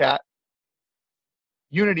VR chat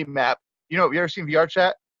Unity map. You know, have you ever seen VR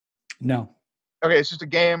chat? No. Okay, it's just a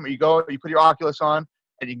game where you go, you put your Oculus on,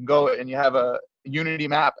 and you can go and you have a Unity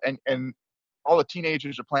map, and all the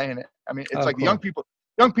teenagers are playing it. I mean, it's like cool. the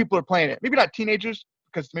young people are playing it. Maybe not teenagers,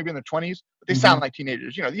 because maybe in their 20s, but they sound like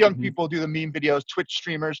teenagers. You know, the young people do the meme videos, Twitch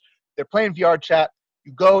streamers. They're playing VR chat.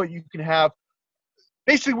 You go, you can have,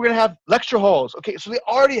 basically we're going to have lecture halls. Okay, so they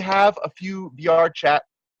already have a few VR chat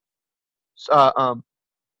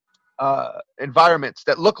environments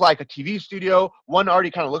that look like a TV studio. One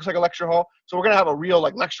already kind of looks like a lecture hall. So we're going to have a real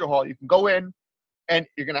like lecture hall. You can go in and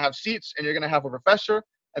you're going to have seats and you're going to have a professor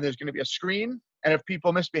and there's going to be a screen. And if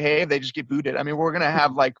people misbehave, they just get booted. I mean, we're going to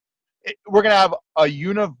have a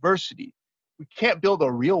university. We can't build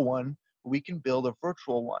a real one, but we can build a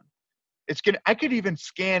virtual one. I could even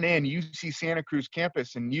scan in UC Santa Cruz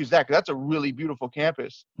campus and use that because that's a really beautiful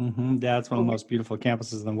campus. Yeah, it's one of the most beautiful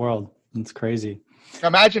campuses in the world. It's crazy.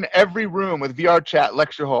 Imagine every room with VR chat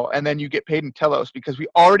lecture hall, and then you get paid in Telos because we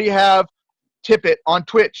already have Tippet on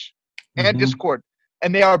Twitch and Discord,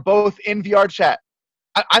 and they are both in VR chat.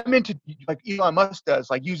 I'm into like Elon Musk does,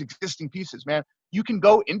 like use existing pieces, man. You can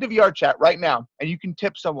go into VR chat right now, and you can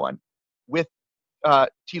tip someone with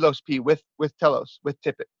Telos P, with Telos, with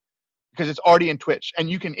Tippet. Because it's already in Twitch, and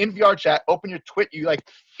you can in VR chat open your Twitch. You like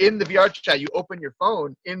in the VR chat, you open your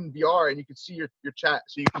phone in VR, and you can see your chat.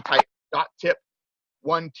 So you can type .tip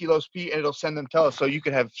 1 Telos P, and it'll send them Telos. So you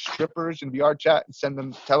could have strippers in VR chat and send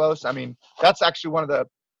them Telos. I mean, that's actually one of the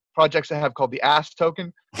projects I have called the ASS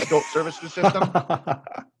token, Adult Services System.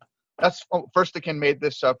 That's Firstikin made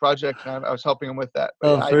this project, and I was helping him with that.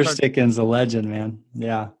 But Firstikin's a legend, man.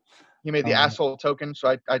 Yeah. He made the asshole token,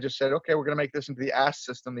 so I just said, okay, we're going to make this into the ASS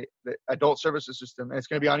system, the Adult Services System, and it's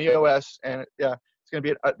going to be on EOS, and yeah, it's going to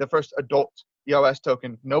be the first adult EOS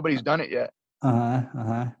token. Nobody's done it yet.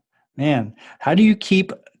 Man, how do you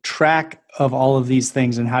keep track of all of these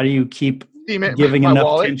things, and how do you keep giving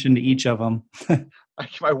enough attention to each of them?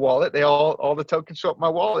 My wallet, all the tokens show up in my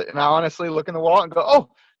wallet, and I honestly look in the wallet and go, oh,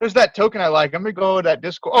 there's that token I like. I'm going to go to that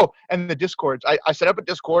Discord. Oh, and the Discords. I set up a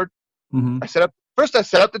Discord. I set up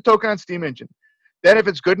the token on Steam Engine. Then if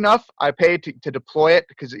it's good enough, I pay to deploy it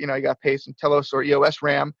because, you know, you got to pay some Telos or EOS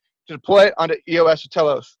RAM to deploy it onto EOS or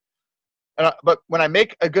Telos. But when I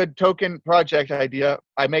make a good token project idea,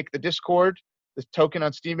 I make the Discord, the token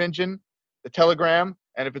on Steam Engine, the Telegram,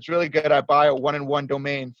 and if it's really good, I buy a 1-in-1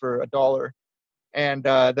 domain for $1. And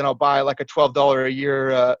then I'll buy like a $12 a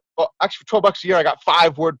year. Actually, $12 a year. I got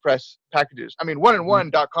 5 WordPress packages. I mean,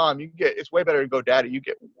 1in1.com, it's way better than GoDaddy.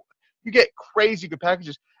 You get crazy good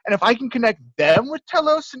packages. And if I can connect them with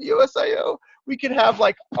Telos and EOS.io, we could have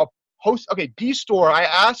like a host. Okay, D-Store,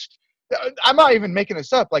 I'm not even making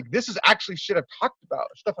this up. Like, this is actually shit I've talked about,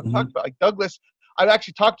 stuff I've talked about. Like Douglas, I've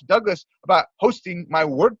actually talked to Douglas about hosting my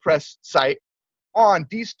WordPress site on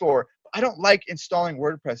D-Store. I don't like installing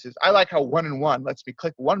WordPresses. I like how 1-in-1 lets me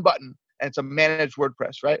click one button and it's a managed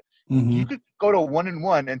WordPress, right? You could go to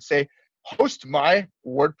 1-in-1 and say, host my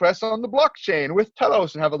WordPress on the blockchain with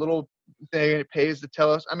Telos and have a little thing and it pays the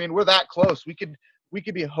Telos. I mean, we're that close. We could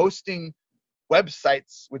be hosting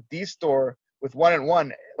websites with D-Store with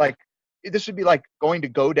 1-in-1. Like, this would be like going to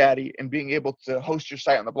GoDaddy and being able to host your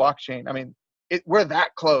site on the blockchain. I mean, we're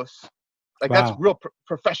that close. Like, wow. That's real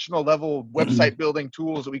professional level website building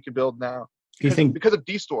tools that we can build now because of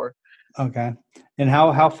D-Store. Okay. And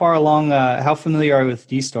how far along, how familiar are you with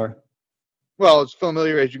D-Store? Well, as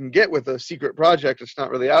familiar as you can get with a secret project. It's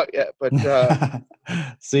not really out yet, but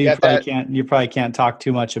so you probably can't talk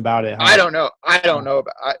too much about it. Huh? I don't know. I don't know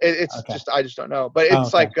about it's okay. I just don't know. But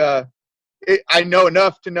it's I know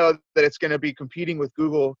enough to know that it's going to be competing with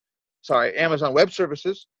Amazon Web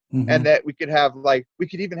Services, and that we could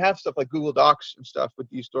even have stuff like Google Docs and stuff with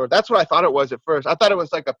D-Store. That's what I thought it was at first. I thought it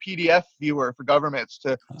was like a PDF viewer for governments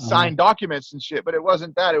to sign documents and shit, but it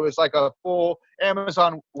wasn't that. It was like a full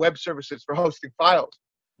Amazon Web Services for hosting files.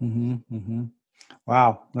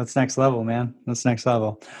 Wow, that's next level, man. That's next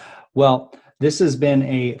level. Well, this has been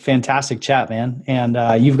a fantastic chat, man,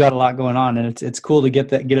 and you've got a lot going on, and it's cool to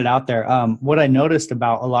get it out there. What I noticed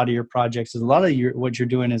about a lot of your projects is a lot of what you're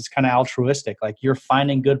doing is kind of altruistic. Like, you're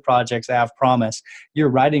finding good projects that have promise. You're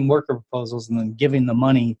writing worker proposals and then giving the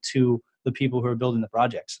money to the people who are building the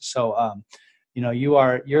projects. So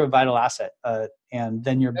you're a vital asset, and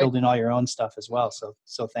then you're building all your own stuff as well.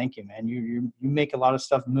 So thank you, man. You make a lot of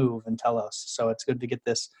stuff move and Telos. So it's good to get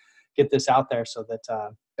this out there so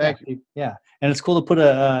that Thank you. Yeah, and it's cool to put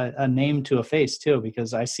a name to a face too,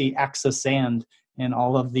 because I see Axa Sand in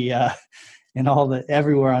all of the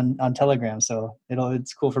everywhere on Telegram. So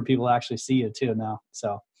it's cool for people to actually see you too now.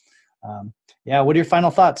 So yeah, what are your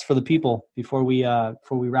final thoughts for the people before we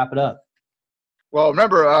wrap it up? Well,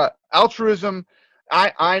 remember, altruism.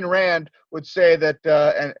 Ayn Rand would say that,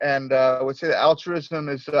 would say that altruism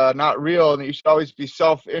is not real, and that you should always be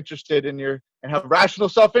self-interested and have rational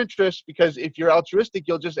self-interest, because if you're altruistic,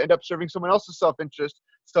 you'll just end up serving someone else's self-interest.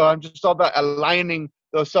 So I'm just all about aligning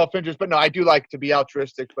those self-interests. But no, I do like to be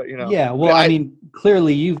altruistic. But yeah. Well, I mean,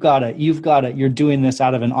 clearly you've got it. You're doing this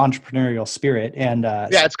out of an entrepreneurial spirit, and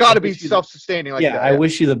yeah, it's got to be self-sustaining. Like that, I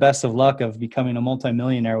wish you the best of luck of becoming a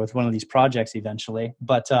multimillionaire with one of these projects eventually.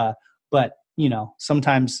 But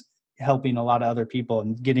sometimes helping a lot of other people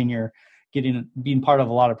and being part of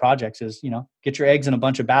a lot of projects is, get your eggs in a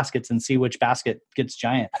bunch of baskets and see which basket gets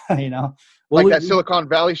giant, Like that Silicon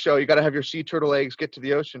Valley show, you got to have your sea turtle eggs get to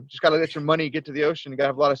the ocean. Just got to let your money get to the ocean. You got to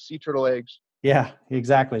have a lot of sea turtle eggs. Yeah,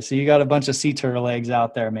 exactly. So you got a bunch of sea turtle eggs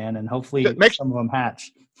out there, man, and hopefully some of them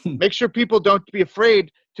hatch. Make sure people don't be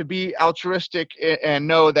afraid to be altruistic and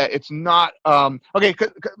know that it's not okay.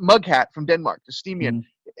 Mughat from Denmark, the Steamian. Mm.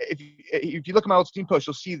 If you look at my old Steam post,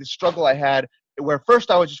 you'll see the struggle I had, where first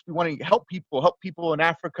I was just wanting to help people in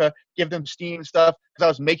Africa, give them steam and stuff, because I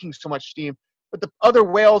was making so much steam. But the other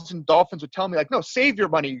whales and dolphins would tell me, like, no, save your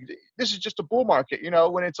money. This is just a bull market.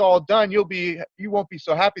 When it's all done, you won't be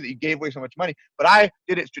so happy that you gave away so much money. But I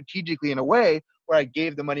did it strategically in a way where I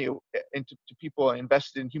gave the money to people,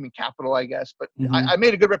 invested in human capital, I guess. But I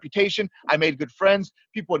made a good reputation. I made good friends.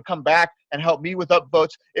 People would come back and help me with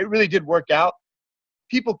upvotes. It really did work out.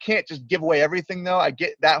 People can't just give away everything, though. I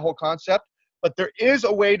get that whole concept. But there is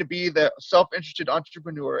a way to be the self-interested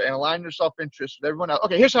entrepreneur and align your self-interest with everyone else.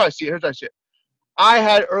 Okay, here's how I see it. I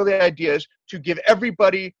had early ideas to give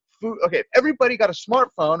everybody food. Okay, everybody got a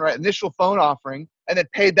smartphone, right? Initial phone offering, and then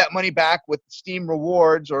paid that money back with Steam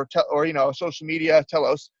rewards or social media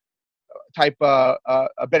Telos type a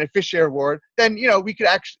beneficiary reward. Then we could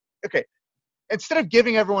actually instead of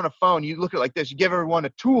giving everyone a phone, you look at it like this: you give everyone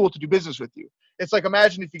a tool to do business with you. It's like,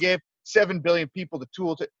 imagine if you gave 7 billion people the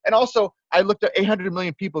tool to, and also I looked at 800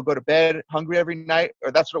 million people go to bed hungry every night,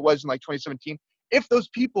 or that's what it was in like 2017. If those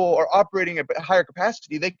people are operating at a higher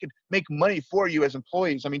capacity, they could make money for you as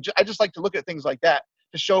employees. I mean, I just like to look at things like that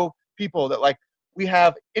to show people that, like, we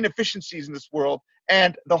have inefficiencies in this world,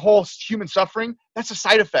 and the whole human suffering, that's a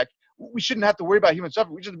side effect. We shouldn't have to worry about human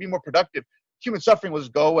suffering. We should be more productive. Human suffering will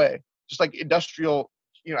just go away. Just like industrial,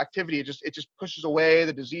 activity, it just pushes away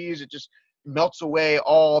the disease. It just melts away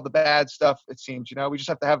all the bad stuff, it seems. We just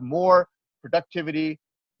have to have more productivity,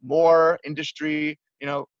 more industry,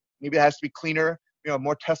 maybe it has to be cleaner,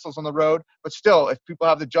 more Teslas on the road. But still, if people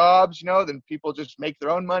have the jobs, then people just make their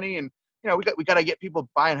own money. And, we got to get people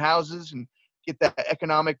buying houses and get that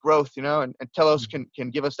economic growth, and Telos can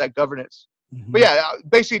give us that governance. Mm-hmm. But yeah,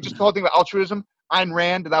 basically just the whole thing about altruism, Ayn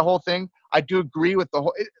Rand, and that whole thing, I do agree with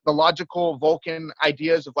the logical Vulcan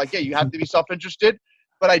ideas of, like, yeah, you have to be self-interested,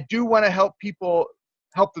 but I do want to help people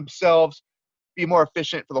help themselves be more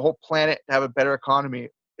efficient for the whole planet, to have a better economy.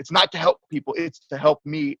 It's not to help people, it's to help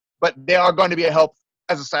me, but they are going to be a help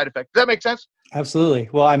as a side effect. Does that make sense? Absolutely.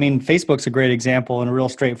 Well, I mean, Facebook's a great example and a real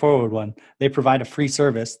straightforward one. They provide a free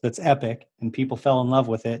service that's epic, and people fell in love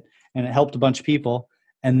with it, and it helped a bunch of people.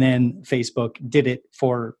 And then Facebook did it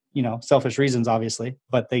for, selfish reasons, obviously,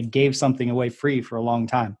 but they gave something away free for a long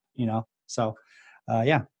time, So,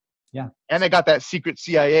 yeah. And they got that secret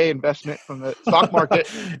CIA investment from the stock market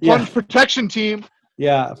plunge protection team.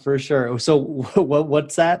 Yeah, for sure. So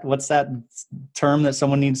what's that? What's that term that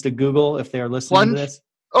someone needs to Google if they're listening to this?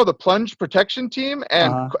 Oh, the plunge protection team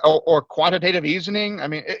and or quantitative easing. I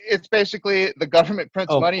mean, it's basically the government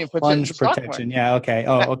prints money and puts it into stock protection. Yeah. Okay.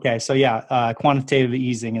 Oh, okay. So yeah, quantitative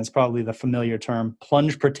easing is probably the familiar term.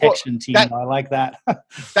 Plunge protection team. I like that.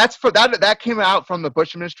 That's for that came out from the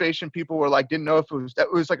Bush administration. People were like, didn't know if it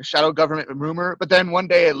was like a shadow government rumor. But then one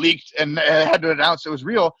day it leaked and it had to announce it was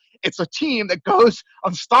real. It's a team that goes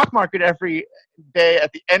on stock market every day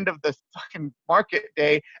at the end of the fucking market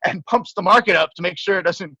day and pumps the market up to make sure it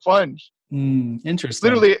doesn't plunge. Interesting.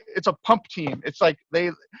 Literally, it's a pump team. It's like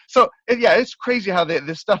it's crazy how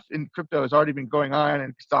this stuff in crypto has already been going on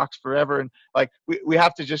in stocks forever. And like, we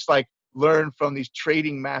have to just like learn from these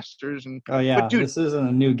trading masters. And oh yeah, dude, this isn't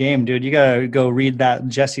a new game, dude. You gotta go read that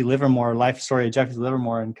Jesse Livermore life story of Jesse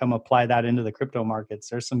Livermore and come apply that into the crypto markets.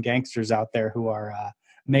 There's some gangsters out there who are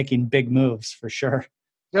making big moves for sure.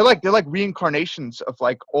 They're like reincarnations of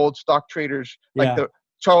like old stock traders. Like Yeah. the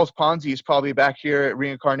Charles Ponzi is probably back here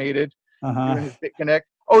reincarnated Uh-huh. doing his BitConnect.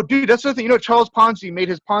 Oh, dude, that's the thing. You know, Charles Ponzi made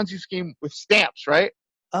his Ponzi scheme with stamps, right?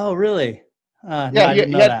 Oh, really? No, Yeah, I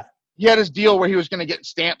didn't know that. he had his deal where he was going to get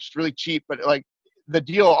stamps really cheap, but like the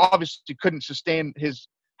deal obviously couldn't sustain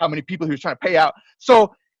how many people he was trying to pay out.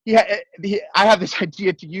 So I have this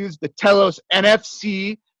idea to use the Telos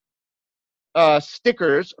NFC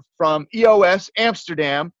stickers from EOS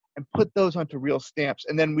Amsterdam and put those onto real stamps.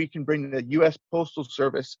 And then we can bring the U.S. Postal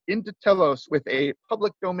Service into Telos with a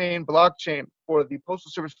public domain blockchain for the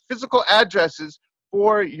Postal Service physical addresses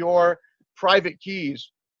for your private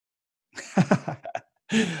keys.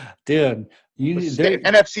 Dude,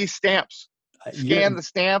 NFC stamps. Scan the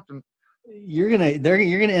stamp and you're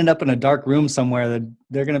gonna end up in a dark room somewhere that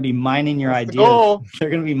they're gonna be mining your that's the ideas. goal. They're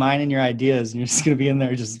gonna be mining your ideas, and you're just gonna be in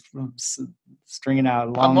there just stringing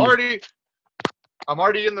out long. I'm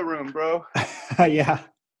already in the room, bro. Yeah,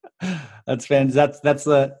 that's fantastic.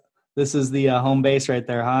 This is the home base right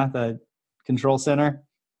there, huh? The control center,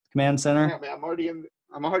 command center. Yeah, man, I'm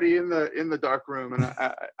already in the dark room, and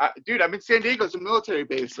dude, I'm in San Diego. It's a military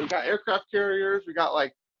base. So we got aircraft carriers. We got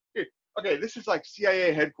like, dude, okay, this is like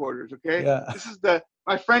CIA headquarters. Okay, Yeah. This is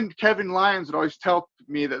my friend Kevin Lyons would always tell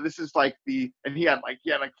me that this is like and he had like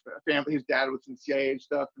a family. His dad was in CIA and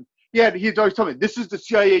stuff. And he'd always tell me this is the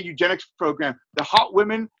CIA eugenics program. The hot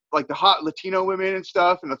women, like the hot Latino women and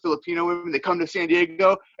stuff, and the Filipino women, they come to San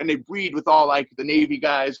Diego and they breed with all like the Navy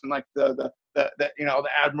guys and like the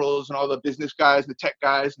admirals and all the business guys, the tech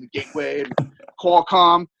guys, and the Gateway and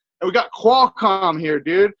Qualcomm. And we got Qualcomm here,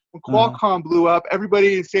 dude. When Qualcomm blew up,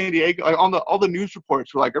 everybody in San Diego, like all the news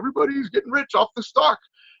reports were like, everybody's getting rich off the stock.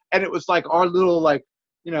 And it was like our little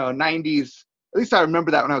 90s. At least I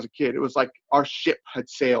remember that when I was a kid. It was like our ship had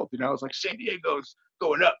sailed. It was like San Diego's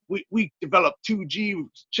going up. We developed 2G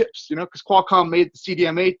chips, because Qualcomm made the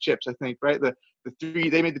CDMA chips, I think, right?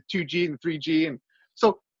 They made the 2G and the 3G, and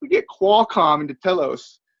so we get Qualcomm into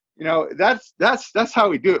Telos. That's how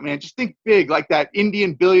we do it, man. Just think big, like that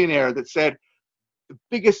Indian billionaire that said the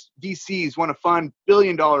biggest VCs want to fund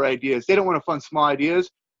billion-dollar ideas. They don't want to fund small ideas.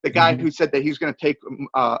 The guy who said that he's going to take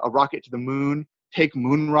a rocket to the moon, take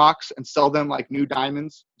moon rocks and sell them like new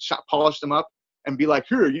diamonds, polish them up, and be like,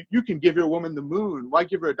 here, you can give your woman the moon. Why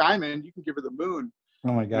give her a diamond? You can give her the moon.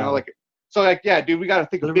 Oh my God. Yeah, dude, we got to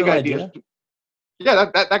think of big ideas. Idea? Yeah,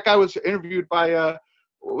 that guy was interviewed by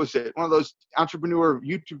what was it? One of those entrepreneur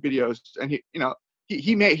YouTube videos, and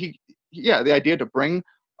the idea to bring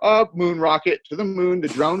a moon rocket to the moon. The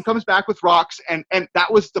drone comes back with rocks, and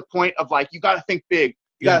that was the point of like, you got to think big.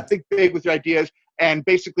 You got to think big with your ideas. And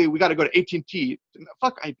basically, we got to go to AT&T.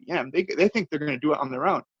 Fuck IBM. They think they're going to do it on their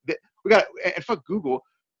own. And fuck Google.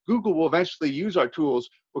 Google will eventually use our tools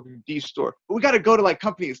with D-Store. But we got to go to like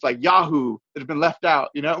companies like Yahoo that have been left out.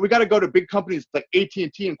 We got to go to big companies like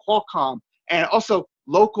AT&T and Qualcomm, and also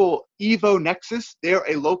local Evo Nexus. They're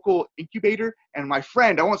a local incubator. And my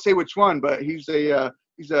friend, I won't say which one, but he's in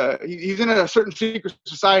a certain secret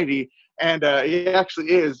society, and he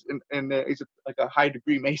actually is, and he's like a high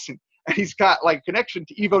degree Mason. And he's got like connection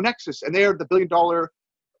to Evo Nexus, and they're the $1 billion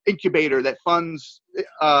incubator that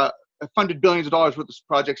funded billions of dollars worth of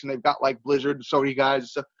projects, and they've got like Blizzard and Sony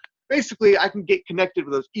guys. So basically, I can get connected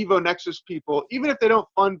with those Evo Nexus people, even if they don't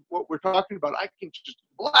fund what we're talking about. I can just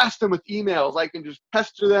blast them with emails. I can just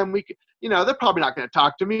pester them. They're probably not going to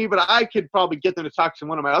talk to me, but I could probably get them to talk to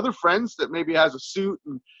one of my other friends that maybe has a suit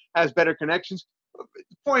and has better connections. The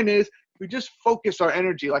point is, we just focus our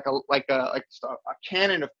energy like a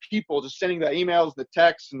cannon of people, just sending the emails, the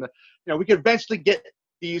texts, and we could eventually get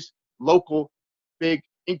these local big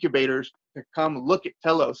incubators to come look at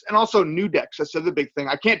Telos, and also Nudex. That's the other big thing.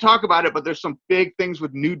 I can't talk about it, but there's some big things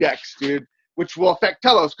with Nudex, dude, which will affect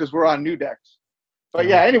Telos because we're on Nudex. But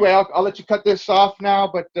yeah, anyway, I'll let you cut this off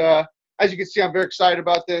now. But as you can see, I'm very excited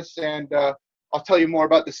about this, and I'll tell you more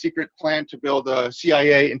about the secret plan to build a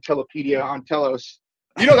CIA Intellipedia on Telos.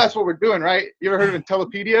 That's what we're doing, right? You ever heard of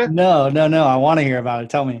Intellipedia? No. I want to hear about it.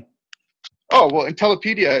 Tell me. Oh, well,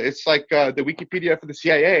 Intellipedia, it's like the Wikipedia for the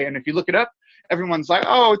CIA. And if you look it up, everyone's like,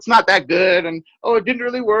 oh, it's not that good. And, oh, it didn't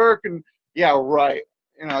really work. And yeah, right.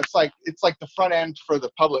 It's like the front end for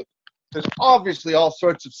the public. There's obviously all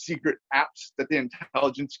sorts of secret apps that the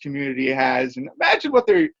intelligence community has. And imagine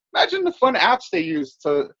the fun apps they use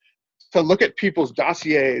to look at people's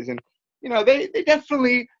dossiers. And, they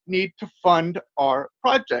definitely need to fund our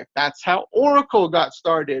project. That's how Oracle got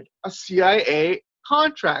started, a CIA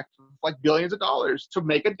contract with like billions of dollars to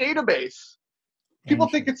make a database. People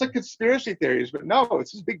think it's like conspiracy theories, but no,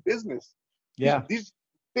 it's just big business. Yeah. These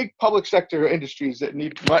big public sector industries that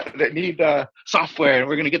need software, and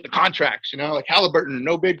we're going to get the contracts, like Halliburton,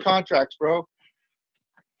 no bid contracts, bro.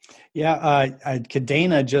 Yeah,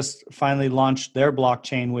 Cadena just finally launched their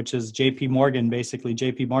blockchain, which is JP Morgan. Basically,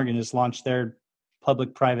 JP Morgan just launched their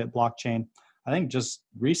public-private blockchain. I think just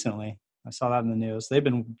recently. I saw that in the news. They've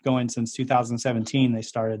been going since 2017. They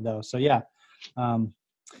started though. So yeah,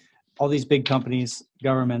 all these big companies,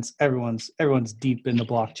 governments, everyone's deep in the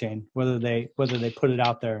blockchain, whether they put it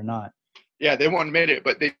out there or not. Yeah, they won't admit it,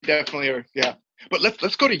 but they definitely are. Yeah. But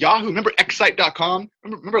let's go to Yahoo. Remember Excite.com?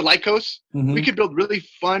 Remember Lycos? Mm-hmm. We could build really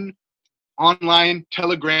fun online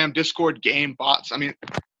Telegram, Discord game bots. I mean,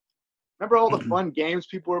 remember all the fun games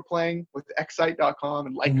people were playing with Excite.com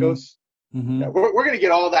and Lycos? Mm-hmm. Yeah, we're going to get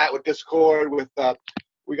all that with Discord. With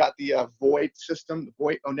we got the Void system, the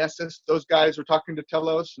Void Onesys. Those guys were talking to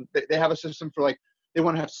Telos. And they have a system for they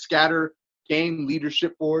want to have scatter game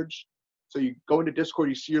leadership boards. So you go into Discord,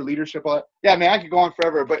 you see your leadership. All that. Yeah, man, I could go on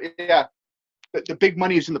forever. But yeah, the big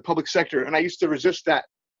money is in the public sector, and I used to resist that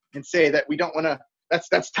and say that we don't want to.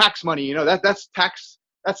 That's tax money, that's tax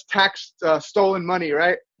stolen money,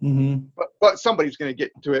 right? Mm-hmm. But somebody's going to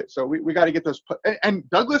get to it, so we got to get those. And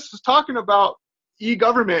Douglas was talking about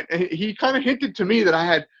e-government, and he kind of hinted to me that I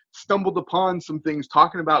had stumbled upon some things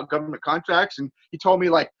talking about government contracts, and he told me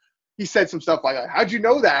he said some stuff like, "How'd you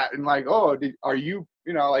know that?" And are you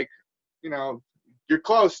you're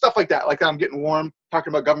close, stuff like that. I'm getting warm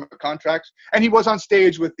talking about government contracts, and he was on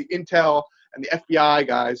stage with the Intel and the FBI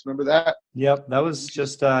guys. Remember that? Yep, that was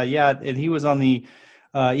just and he was on the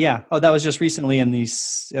that was just recently at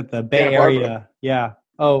the Bay Santa Area. Barbara. Yeah.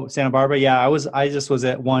 Oh, Santa Barbara. Yeah, I just was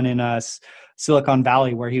at one in Silicon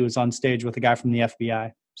Valley where he was on stage with a guy from the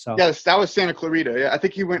FBI. So yes, that was Santa Clarita. Yeah, I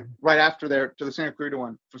think he went right after there to the Santa Clarita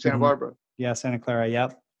one from Santa Barbara. Yeah, Santa Clara.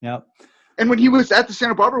 Yep. And when he was at the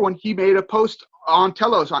Santa Barbara one, he made a post on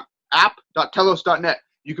Telos on app.telos.net.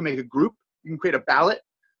 You can make a group. You can create a ballot.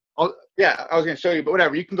 Yeah, I was going to show you, but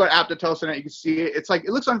whatever. You can go to app.telos.net. You can see it. It's it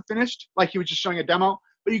looks unfinished, like he was just showing a demo,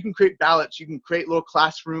 but you can create ballots. You can create little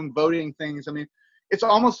classroom voting things. I mean, it's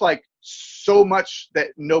almost like so much that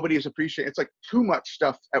nobody is appreciating. It's too much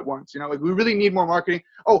stuff at once. We really need more marketing.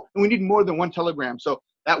 Oh, and we need more than one Telegram. So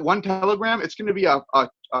that one Telegram, it's going to be a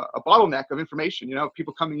bottleneck of information.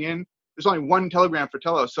 People coming in. There's only one Telegram for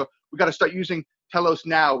Telos. So we got to start using Telos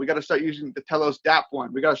Now. We got to start using the Telos DAP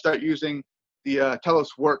one. We got to start using the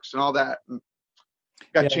Telos Works and all that.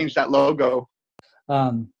 Got to change that logo.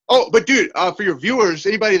 But dude, for your viewers,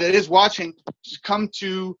 anybody that is watching, just come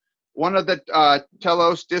to one of the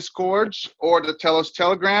Telos Discords or the Telos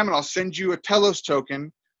Telegram, and I'll send you a Telos token.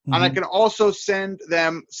 Mm-hmm. And I can also send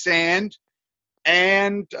them sand,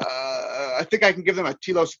 and I think I can give them a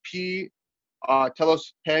Telos P,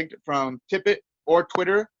 Telos pegged from Tippet or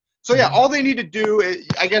Twitter. So yeah, all they need to do is,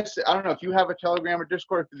 I guess, I don't know if you have a Telegram or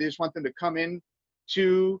Discord, if they just want them to come in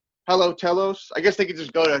to Hello Telos, I guess they could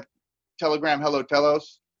just go to Telegram Hello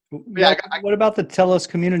Telos. Yeah. What about the Telos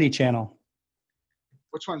community channel?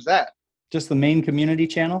 Which one's that? Just the main community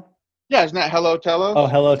channel? Yeah, isn't that Hello Telos? Oh,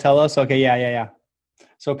 Hello Telos. Okay, yeah.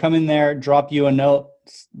 So come in there, drop you a note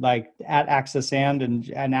at Access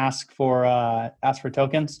and ask for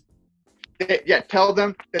tokens. Yeah, tell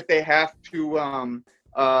them that they have to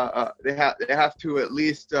they have to at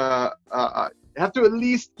least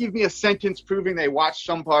give me a sentence proving they watched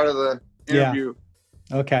some part of the interview.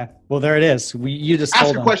 Yeah. Okay. Well, there it is. You just ask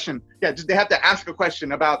told a question. Yeah, they have to ask a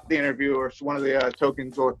question about the interview or one of the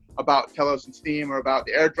tokens, or about Telos and Steam, or about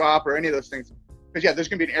the airdrop, or any of those things. Because yeah, there's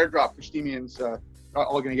gonna be an airdrop for Steamians.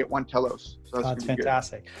 All gonna get one Telos. So that's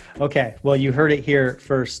fantastic. Good. Okay. Well, you heard it here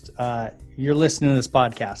first. You're listening to this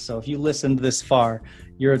podcast, so if you listened this far,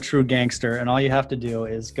 you're a true gangster, and all you have to do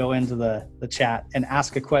is go into the chat and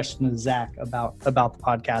ask a question to Zach about the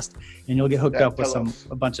podcast, and you'll get hooked up with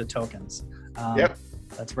a bunch of tokens. Yep.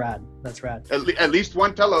 That's rad. At least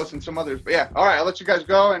one Telos and some others. But yeah, all right, I'll let you guys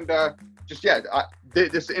go, and this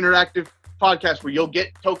interactive podcast where you'll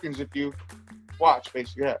get tokens if you watch,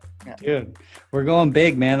 basically. Yeah. Dude, we're going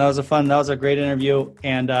big, man. That was a great interview.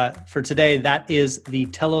 And for today, that is the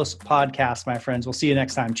Telos podcast, my friends. We'll see you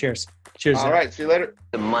next time. Cheers. All right, see you later.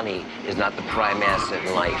 The money is not the prime asset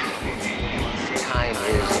in life. Time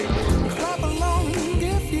is.